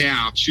of her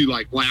calf. She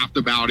like laughed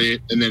about it.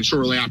 And then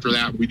shortly after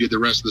that, we did the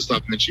rest of the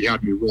stuff and then she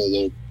had me roll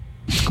over.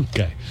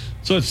 Okay.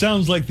 So it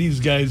sounds like these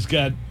guys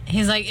got...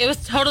 He's like, it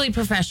was totally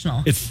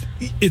professional.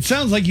 It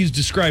sounds like he's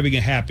describing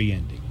a happy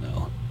ending,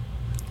 though.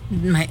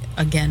 My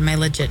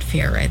legit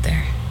fear right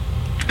there.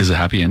 Is it a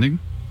happy ending?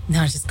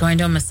 No, it's just going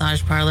to a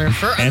massage parlor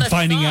for and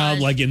finding out,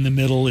 like, in the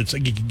middle, it's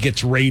like it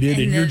gets raided,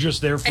 and you're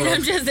just there and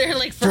I'm just there,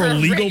 like, for a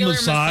legal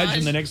massage,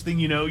 and the next thing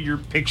you know, your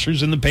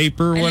picture's in the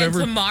paper or and whatever.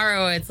 Then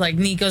tomorrow, it's like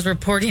Nico's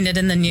reporting it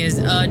in the news.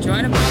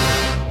 Join him.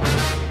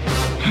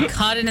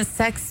 Caught in a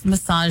sex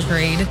massage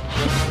raid.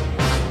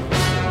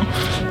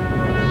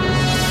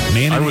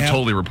 I would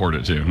totally report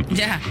it, too.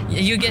 Yeah,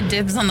 you get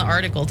dibs on the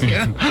article, too.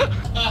 A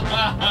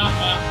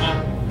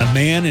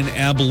man in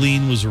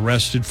Abilene was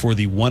arrested for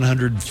the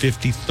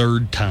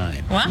 153rd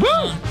time. Wow.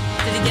 Woo!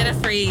 Did he get a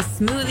free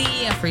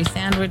smoothie, a free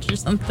sandwich or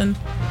something?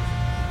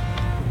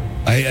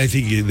 I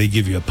think they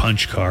give you a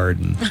punch card,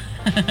 and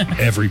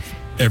every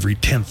every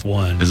 10th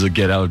one. Is a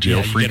get out of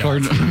jail free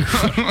card?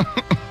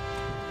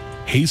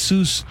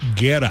 Jesus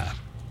Guerra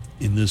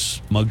in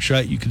this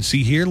mugshot you can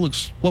see here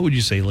looks, what would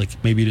you say, like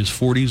maybe in his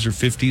 40s or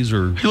 50s?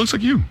 Or he looks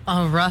like you.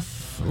 A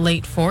rough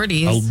late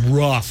 40s. A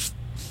rough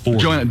 40s.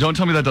 Joanna, don't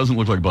tell me that doesn't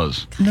look like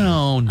Buzz.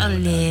 No. A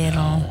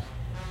little.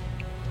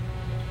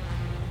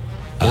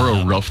 Or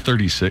a rough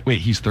 36. Wait,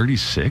 he's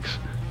 36?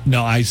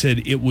 No, I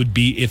said it would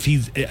be, if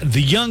he's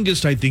the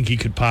youngest I think he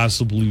could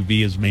possibly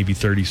be is maybe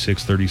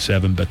 36,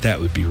 37, but that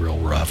would be real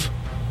rough.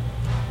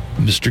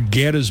 Mr.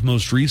 Guerra's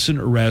most recent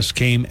arrest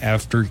came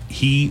after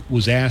he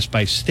was asked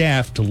by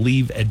staff to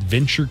leave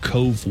Adventure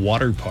Cove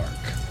Water Park.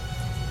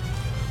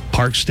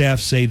 Park staff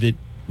say that,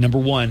 number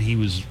one, he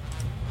was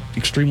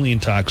extremely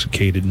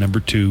intoxicated. Number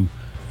two,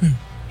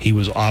 he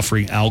was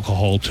offering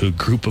alcohol to a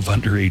group of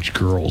underage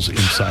girls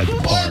inside the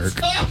park.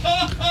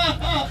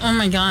 Oh,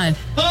 my God.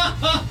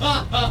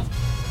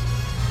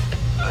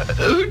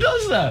 Who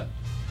does that?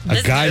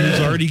 A guy who's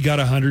already got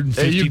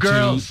 152. Hey, you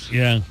girls.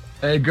 Yeah.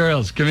 Hey,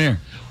 girls, come here.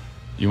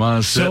 You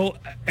want to sit? So,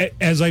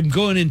 as I'm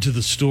going into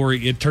the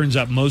story, it turns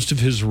out most of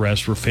his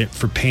arrests were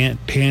for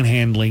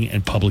panhandling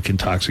and public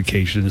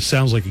intoxication. It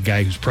sounds like a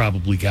guy who's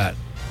probably got,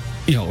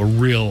 a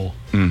real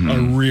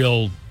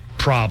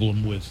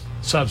problem with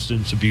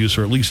substance abuse,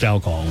 or at least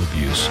alcohol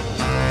abuse.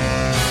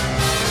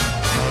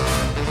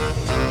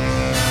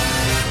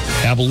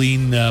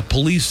 Abilene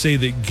police say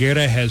that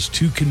Guerra has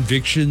 2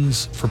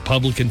 convictions for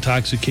public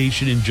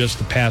intoxication in just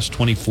the past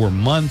 24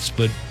 months,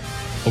 but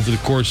over the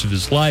course of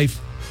his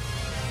life,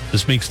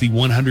 this makes the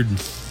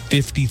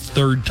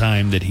 153rd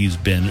time that he's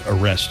been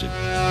arrested.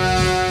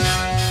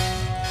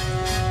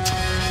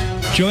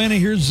 Joanna,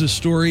 here's the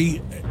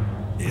story.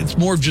 It's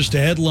more of just a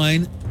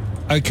headline.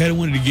 I kind of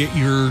wanted to get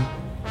your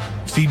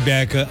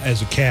feedback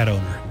as a cat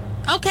owner.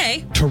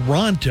 Okay.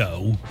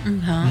 Toronto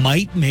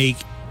might make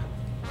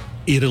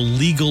it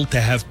illegal to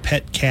have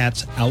pet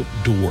cats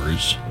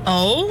outdoors.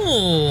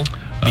 Oh.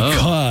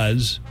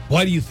 Because,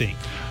 why do you think?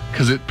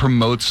 Because it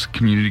promotes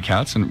community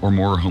cats or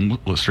more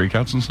homeless stray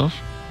cats and stuff?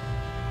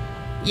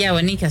 Yeah,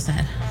 what Nika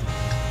said.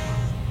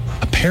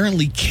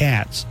 Apparently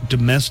cats,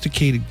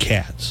 domesticated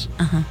cats,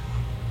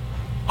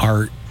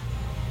 are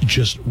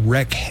just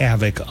wreak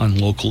havoc on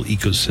local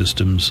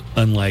ecosystems,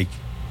 unlike,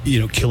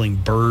 killing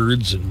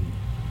birds and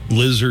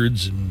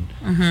lizards, and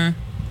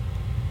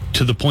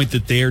to the point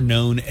that they are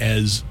known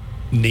as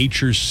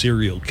nature's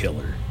serial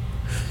killer.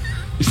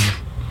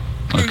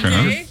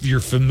 Okay. Your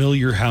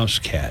familiar house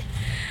cat.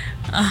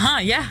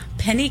 Yeah.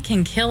 Penny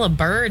can kill a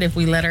bird if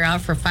we let her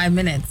out for 5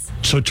 minutes.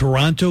 So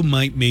Toronto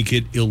might make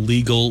it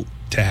illegal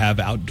to have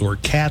outdoor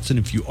cats, and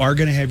if you are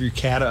going to have your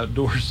cat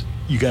outdoors,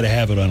 you got to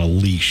have it on a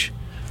leash.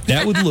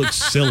 That would look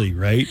silly,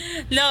 right?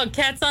 No,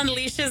 cats on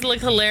leashes look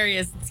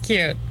hilarious. It's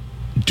cute.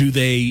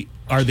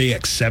 Are they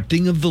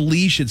accepting of the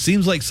leash? It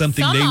seems like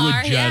something Some they would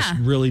are, just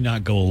really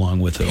not go along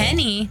with at all.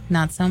 Penny,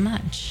 not so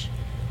much.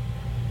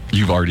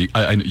 You've already,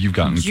 you've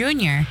gotten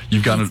Junior.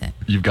 You've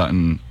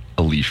gotten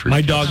a leash for my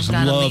your dogs I've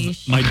got a love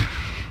leash.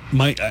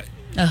 my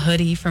a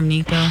hoodie from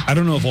Nico. I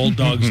don't know if all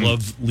dogs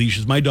love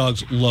leashes. My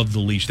dogs love the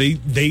leash.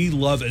 They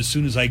love as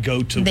soon as I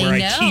go to where I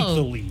keep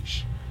the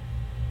leash.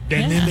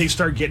 And then they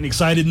start getting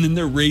excited, and then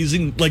they're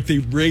they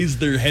raise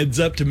their heads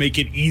up to make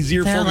it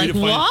easier for me to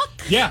find.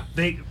 Walk? Yeah,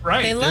 they're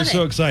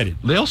so excited.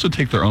 They also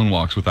take their own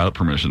walks without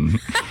permission.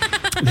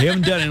 They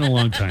haven't done it in a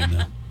long time,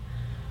 though.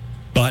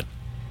 But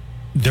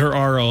there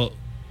are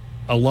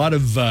a lot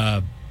of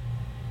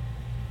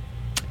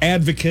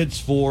advocates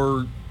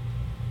for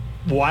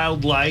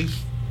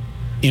wildlife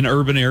in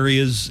urban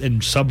areas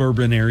and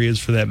suburban areas,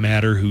 for that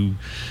matter, who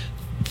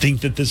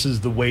think that this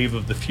is the wave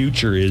of the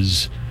future.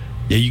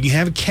 You can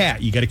have a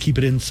cat, you got to keep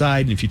it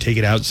inside, and if you take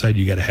it outside,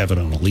 you got to have it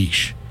on a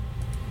leash.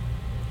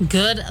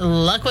 Good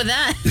luck with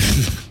that.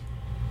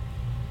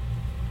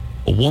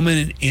 A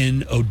woman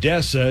in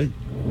Odessa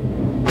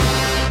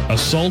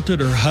assaulted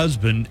her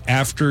husband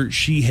after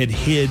she had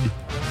hid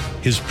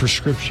his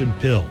prescription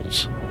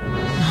pills.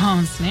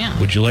 Oh, snap.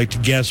 Would you like to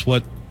guess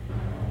what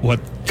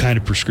kind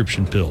of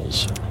prescription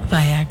pills?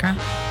 Viagra.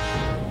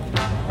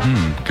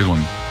 Good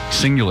one.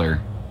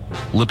 Singular.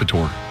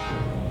 Lipitor.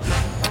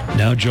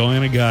 Now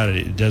Joanna got it.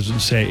 It doesn't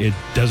say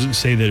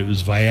that it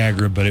was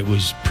Viagra, but it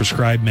was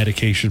prescribed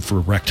medication for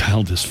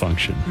erectile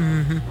dysfunction.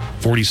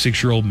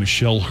 46-year-old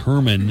Michelle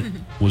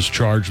Herman was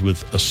charged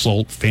with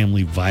assault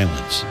family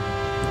violence.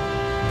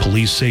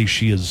 Police say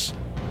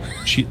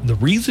the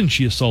reason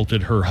she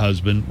assaulted her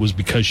husband was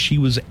because she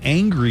was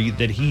angry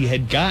that he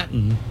had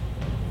gotten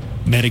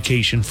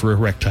medication for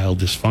erectile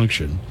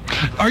dysfunction.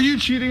 Are you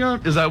cheating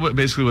on? Is that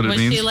basically what it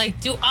means? Was she like,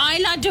 do I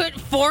not do it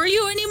for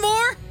you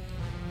anymore?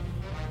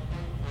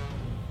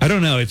 I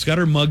don't know. It's got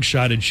her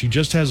mugshot, and she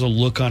just has a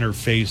look on her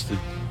face that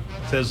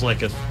says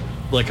like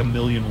a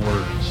million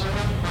words.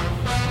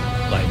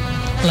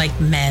 Like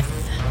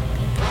meth.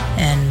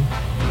 And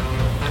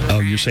oh,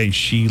 you're saying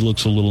she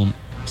looks a little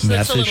she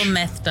looks a methish? little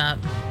methed up.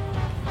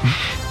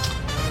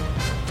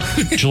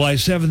 July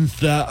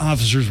 7th,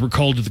 officers were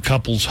called to the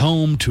couple's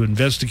home to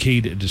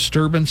investigate a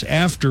disturbance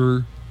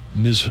after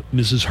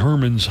Mrs.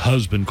 Herman's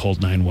husband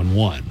called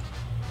 911.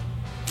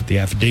 The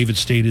affidavit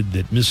stated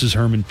that Mrs.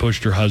 Herman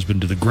pushed her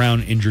husband to the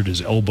ground, injured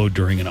his elbow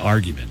during an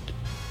argument.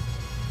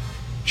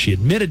 She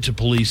admitted to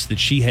police that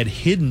she had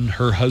hidden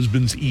her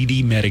husband's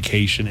ED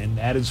medication, and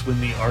that is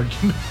when the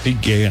argument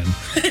began.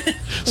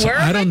 So Where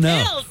are I don't my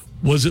know. pills?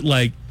 Was it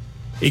like,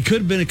 it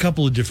could have been a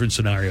couple of different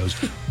scenarios.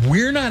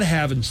 We're not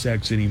having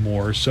sex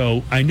anymore,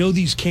 so I know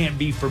these can't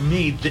be for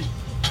me.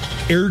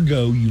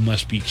 Ergo, you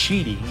must be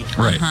cheating.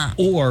 Right.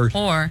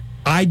 Or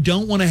I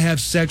don't want to have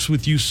sex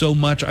with you so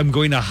much, I'm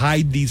going to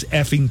hide these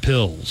effing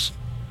pills.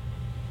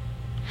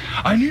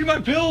 I need my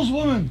pills,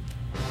 woman.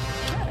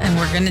 And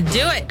we're going to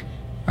do it.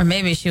 Or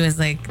maybe she was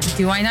like,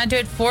 do I not do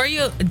it for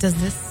you? Does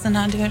this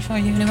not do it for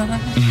you? All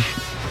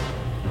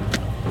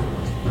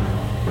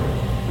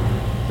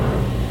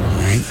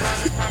right.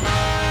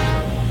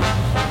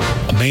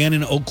 A man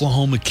in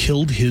Oklahoma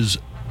killed his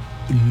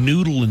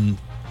noodling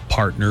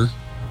partner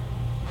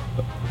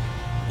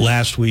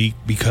last week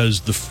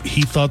because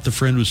he thought the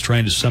friend was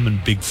trying to summon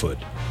Bigfoot.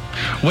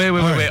 Wait.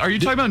 Are you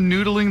talking about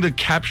noodling, the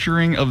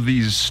capturing of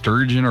these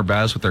sturgeon or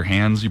bass with their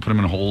hands? You put them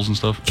in holes and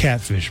stuff?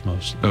 Catfish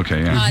most.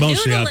 Okay, yeah.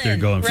 Mostly out there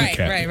going for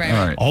catfish. Right.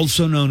 All right.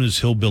 Also known as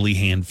hillbilly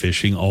hand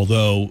fishing,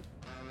 although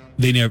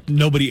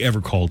nobody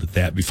ever called it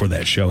that before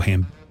that show,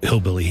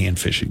 Hillbilly Hand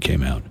Fishing,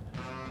 came out.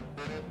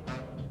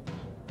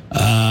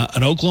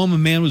 An Oklahoma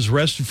man was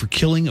arrested for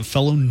killing a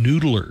fellow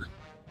noodler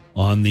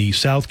on the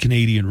South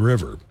Canadian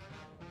River.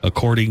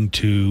 According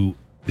to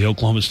the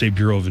Oklahoma State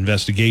Bureau of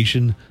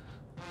Investigation,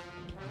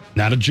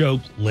 not a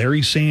joke,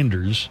 Larry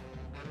Sanders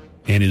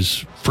and his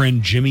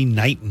friend Jimmy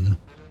Knighton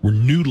were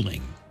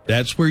noodling.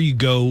 That's where you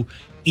go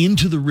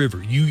into the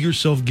river. You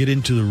yourself get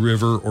into the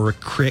river or a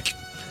creek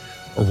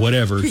or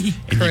whatever, and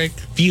you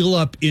feel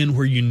up in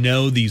where you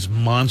know these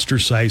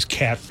monster-sized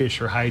catfish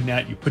are hiding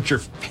out. You put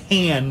your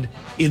hand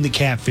in the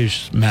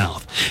catfish's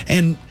mouth.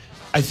 And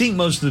I think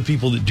most of the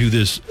people that do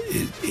this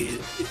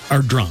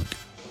are drunk,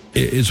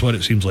 is what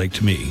it seems like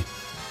to me.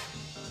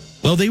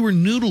 Well, they were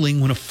noodling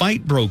when a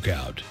fight broke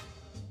out.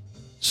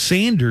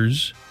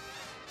 Sanders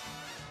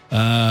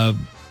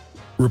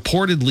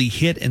reportedly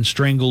hit and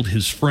strangled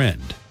his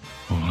friend.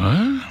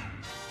 What?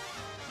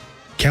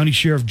 County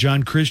Sheriff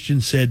John Christian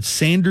said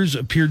Sanders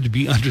appeared to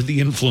be under the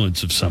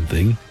influence of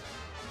something.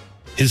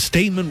 His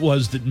statement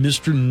was that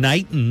Mr.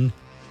 Knighton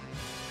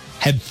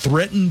had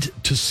threatened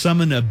to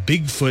summon a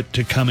Bigfoot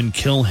to come and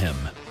kill him,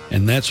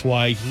 and that's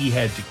why he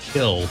had to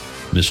kill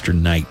Mr.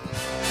 Knighton.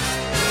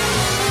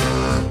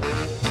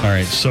 All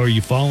right, so are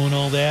you following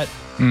all that?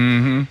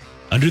 Mm-hmm.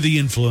 Under the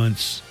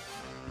influence,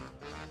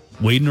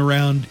 wading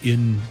around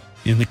in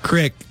the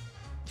creek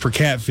for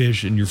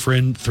catfish, and your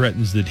friend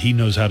threatens that he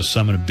knows how to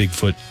summon a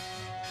Bigfoot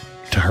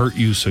to hurt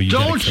you, so you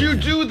don't you him.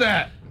 do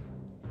that.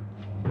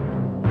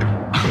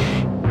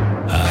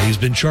 He's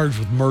been charged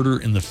with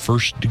murder in the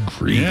first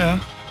degree.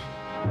 Yeah.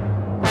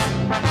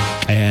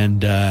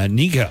 And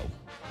Nico,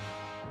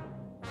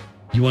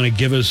 you want to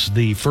give us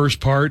the first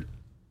part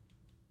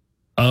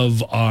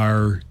of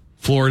our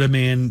Florida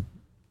Man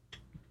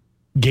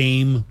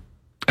game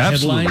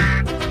Absolutely.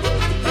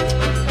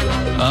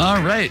 headline?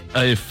 All right.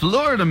 A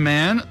Florida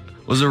man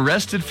was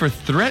arrested for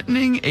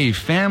threatening a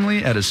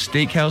family at a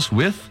steakhouse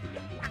with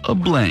a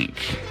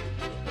blank.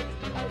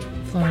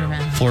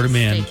 Florida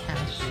Man.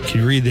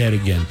 Can you read that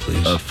again,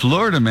 please? A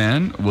Florida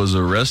man was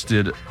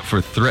arrested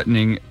for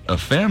threatening a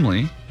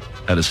family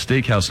at a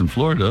steakhouse in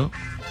Florida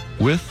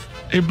with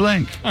a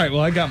blank. All right,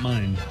 well, I got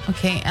mine.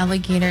 Okay,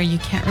 alligator, you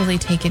can't really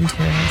take into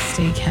a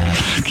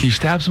steakhouse. Can you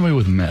stab somebody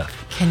with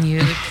meth? Can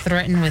you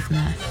threaten with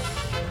meth?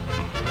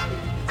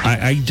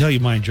 I can tell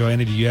you mine,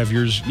 Joanna. Do you have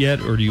yours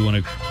yet, or do you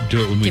want to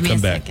do it when we come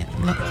back?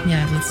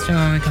 Yeah, let's do it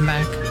when we come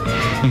back.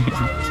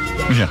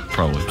 Yeah,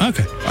 probably.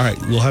 Okay. All right,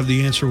 we'll have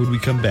the answer when we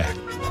come back.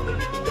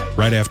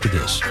 Right after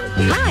this.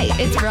 Hi,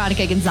 it's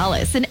Veronica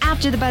Gonzalez, and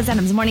after the Buzz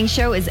Adams Morning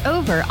Show is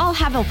over, I'll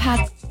have El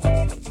Paso.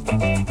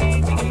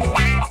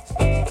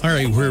 All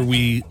right, where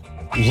we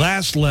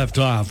last left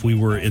off, we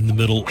were in the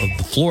middle of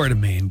the Florida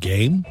Man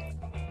game.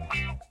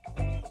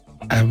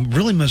 I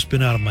really must have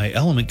been out of my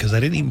element because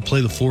I didn't even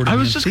play the Florida Man.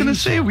 I was just going to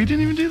say, we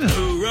didn't even do that.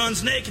 Who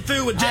runs naked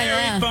through a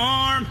dairy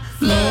farm?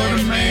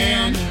 Florida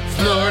man,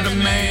 Florida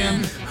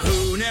man.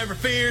 Who never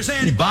fears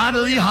any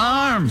bodily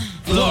harm?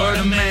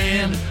 Florida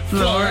man,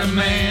 Florida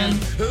man.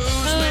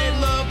 Who's made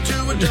love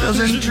to a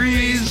dozen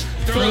trees,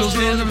 throws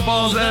in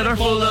balls that are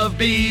full of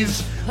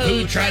bees.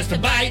 Who tries to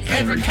bite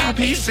every cop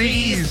he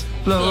sees?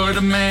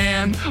 Florida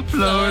man,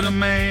 Florida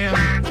man.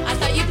 I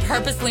thought you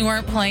purposely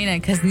weren't playing it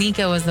because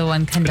Nico was the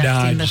one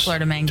conducting the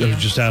Florida Man I game. was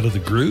just out of the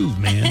groove,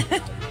 man.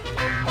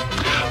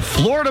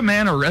 Florida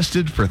man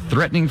arrested for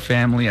threatening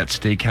family at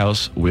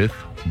steakhouse with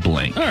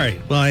blank. All right,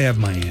 well, I have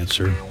my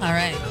answer. All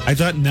right. I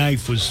thought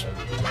knife was,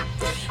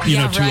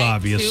 too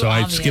obvious, so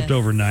I skipped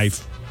over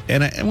knife.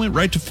 And I went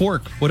right to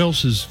fork. What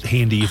else is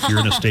handy if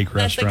you're in a steak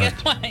restaurant?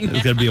 That's a good one.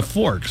 There's got to be a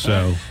fork.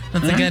 So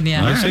That's a good,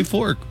 yeah. I say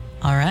fork.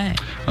 All right.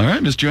 All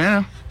right, Miss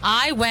Joanna.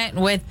 I went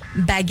with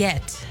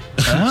baguette.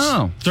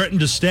 Oh. Threatened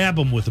to stab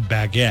him with a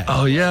baguette.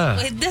 Oh, yeah.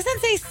 It doesn't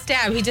say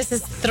stab. He just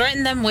says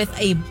threaten them with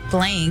a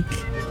blank.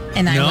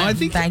 And No, I I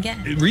think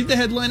baguette. read the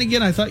headline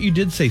again. I thought you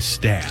did say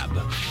stab.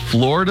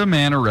 Florida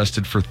man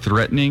arrested for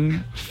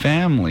threatening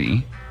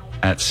family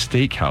at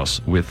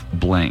steakhouse with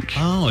blank.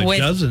 Oh, it With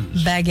doesn't.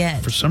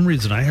 baguette. For some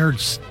reason, I heard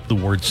the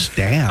word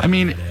stab. I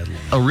mean,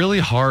 a really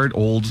hard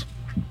old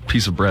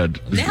piece of bread.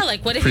 is Yeah,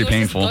 like what if pretty he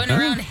was painful. just going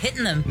around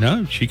hitting them?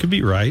 No, she could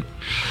be right.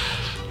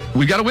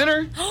 We got a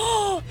winner.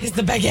 Oh, it's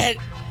the baguette.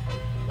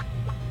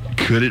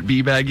 Could it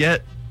be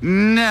baguette?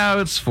 No,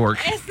 it's fork.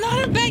 It's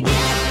not a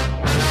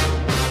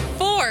baguette.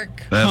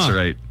 Fork. That's Huh.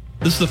 right.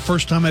 This is the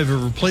first time I've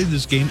ever played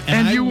this game,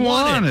 and I you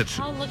won it. it.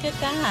 Oh, look at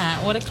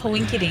that. What a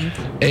coinkydink.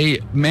 A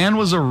man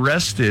was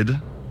arrested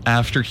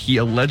after he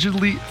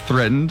allegedly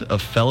threatened a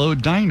fellow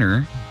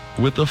diner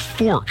with a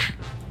fork.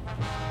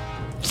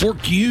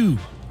 Fork you.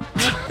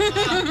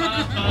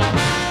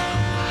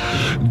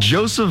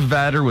 Joseph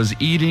Vader was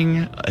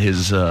eating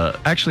his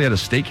actually at a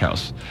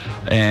steakhouse,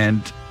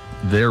 and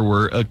there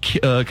were a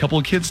couple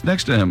of kids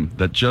next to him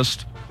that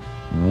just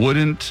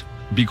wouldn't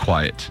be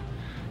quiet.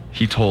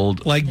 He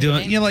told, Like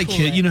doing,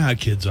 kid, you know how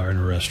kids are in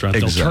a restaurant.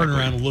 They'll turn Exactly.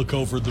 around and look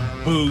over the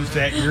booth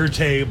at your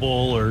table,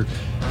 or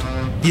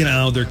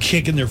they're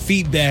kicking their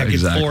feet back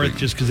Exactly. and forth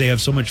just because they have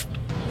so much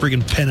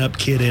friggin' pent-up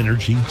kid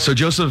energy. So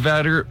Joseph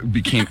Vader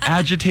became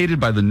agitated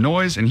by the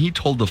noise, and he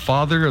told the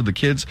father of the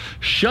kids,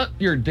 "Shut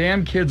your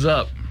damn kids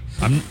up."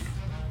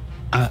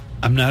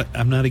 I'm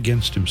not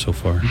against him so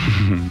far.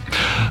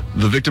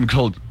 The victim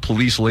told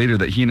police later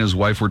that he and his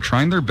wife were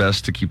trying their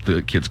best to keep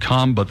the kids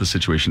calm, but the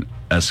situation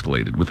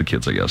escalated with the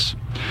kids, I guess.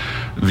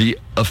 The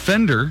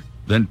offender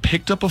then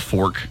picked up a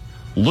fork,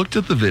 looked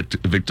at the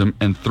victim,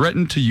 and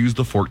threatened to use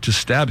the fork to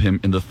stab him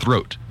in the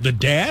throat. The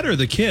dad or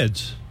the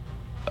kids?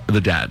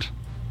 The dad.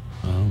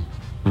 Oh.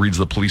 Reads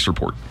the police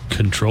report.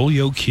 Control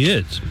your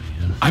kids.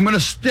 Man. I'm going to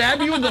stab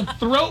you in the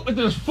throat with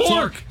this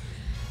fork.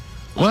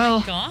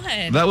 Well,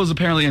 God. that was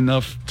apparently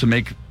enough to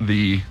make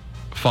the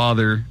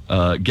father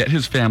get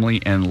his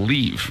family and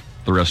leave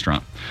the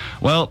restaurant.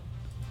 Well,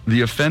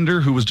 the offender,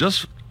 who was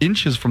just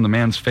inches from the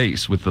man's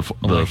face with the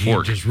fork, He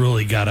just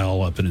really got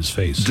all up in his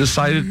face.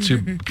 decided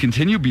to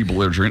continue to be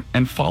belligerent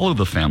and follow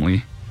the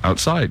family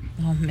outside.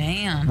 Oh,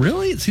 man.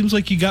 Really? It seems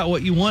like you got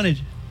what you wanted.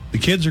 The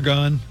kids are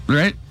gone.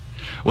 Right?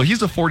 Well,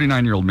 he's a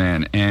 49-year-old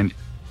man, and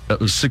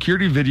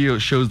security video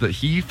shows that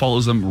he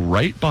follows them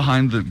right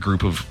behind the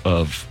group of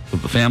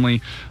the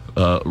family,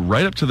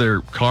 right up to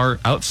their car.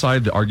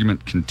 Outside, the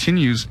argument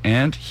continues,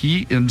 and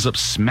he ends up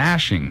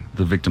smashing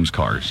the victim's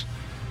cars,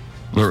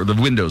 or the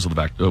windows of the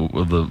back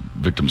of the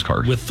victim's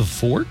car with the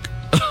fork.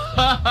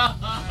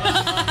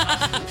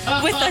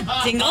 With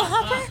a dingle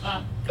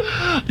hopper?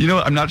 You know,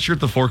 I'm not sure if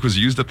the fork was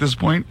used at this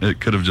point. It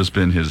could have just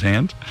been his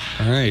hand.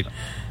 All right.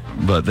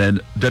 But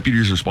then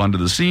deputies responded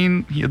to the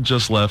scene. He had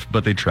just left,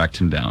 but they tracked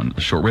him down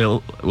a short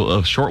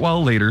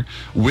while later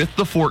with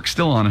the fork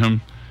still on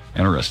him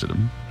and arrested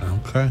him.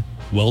 Okay.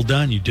 Well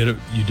done. You did it.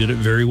 You did it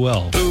very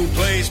well. Who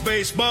plays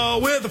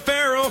baseball with a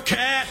feral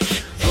cat?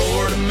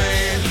 Florida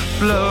man.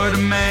 Florida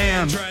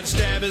man. Tried to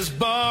stab his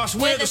boss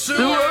with a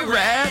sewer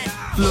rat.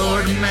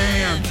 Florida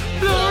man.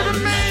 Florida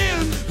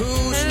man.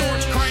 Who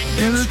snorts crank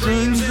in the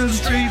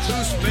streets.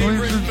 Whose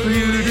Favorite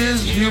food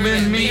is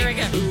human meat.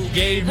 Who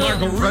gave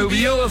Marco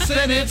Rubio a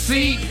Senate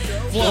seat.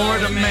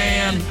 Florida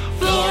man.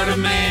 Florida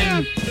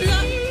man.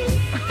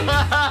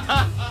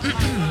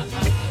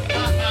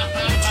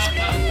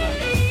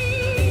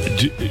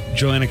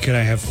 Joanna, could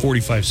I have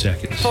 45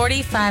 seconds?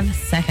 45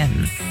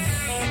 seconds.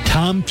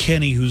 Tom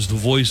Kenny, who's the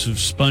voice of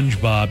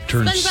SpongeBob,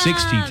 turned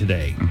SpongeBob. 60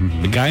 today.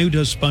 The guy who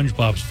does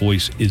SpongeBob's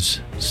voice is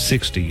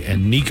 60,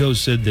 and Nico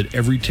said that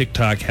every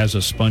TikTok has a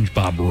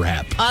SpongeBob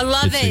rap. I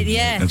love It's it, a-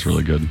 yes. That's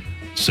really good.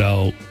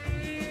 So,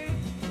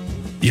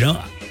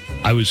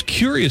 I was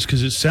curious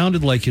because it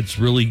sounded like it's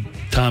really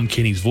Tom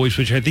Kenny's voice,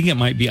 which I think it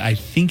might be. I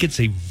think it's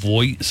a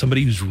voice,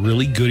 somebody who's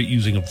really good at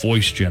using a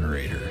voice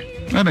generator.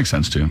 That makes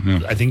sense too. Yeah.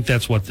 I think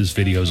that's what this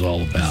video is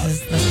all about.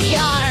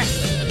 Yar!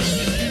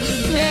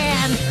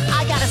 Man,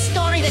 I got a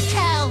story to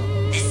tell.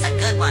 This is a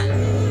good one.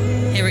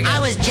 Here we go. I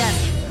was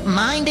just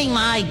minding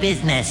my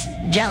business,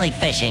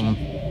 jellyfishing.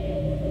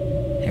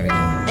 Here we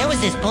go. There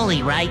was this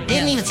bully, right?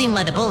 Didn't even seem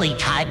like the bully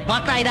type.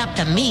 Walked right up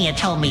to me and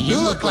told me, "You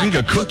look like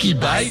a cookie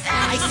bite."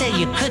 I said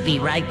you could be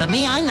right, but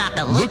me, I'm not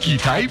the Looky looky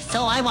type.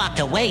 So I walked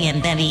away,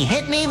 and then he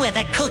hit me with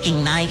a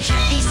cooking knife.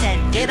 He said,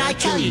 "Did I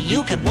tell you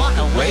you could walk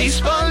away,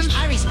 Sponge?"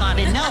 I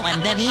responded, "No,"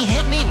 and then he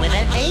hit me with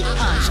an 8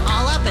 punch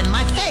all up in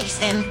my face,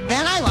 and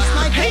then I lost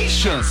my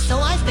patience. So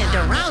I spent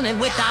around and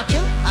whipped out 2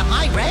 of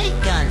my ray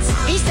guns.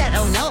 He said,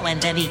 "Oh no,"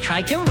 and then he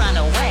tried to run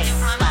away.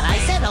 But I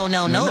said, "Oh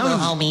no, no, little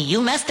homie,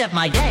 you messed up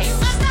my day."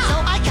 So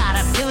I got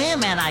up to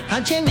him and I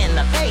punched him in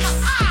the face.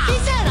 He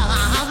said,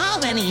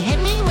 and he hit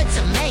me with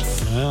some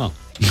mace. Wow.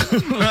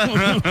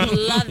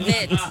 Love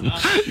it.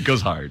 It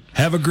goes hard.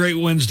 Have a great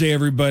Wednesday,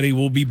 everybody.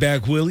 We'll be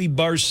back. Willie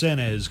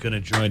Barcena is going to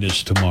join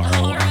us tomorrow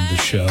on the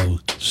show.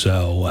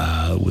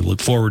 So we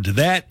look forward to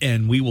that,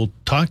 and we will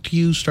talk to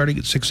you starting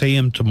at 6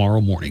 a.m.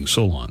 tomorrow morning.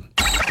 So long.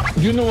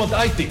 You know what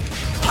I think?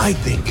 I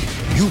think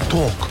you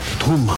talk too much.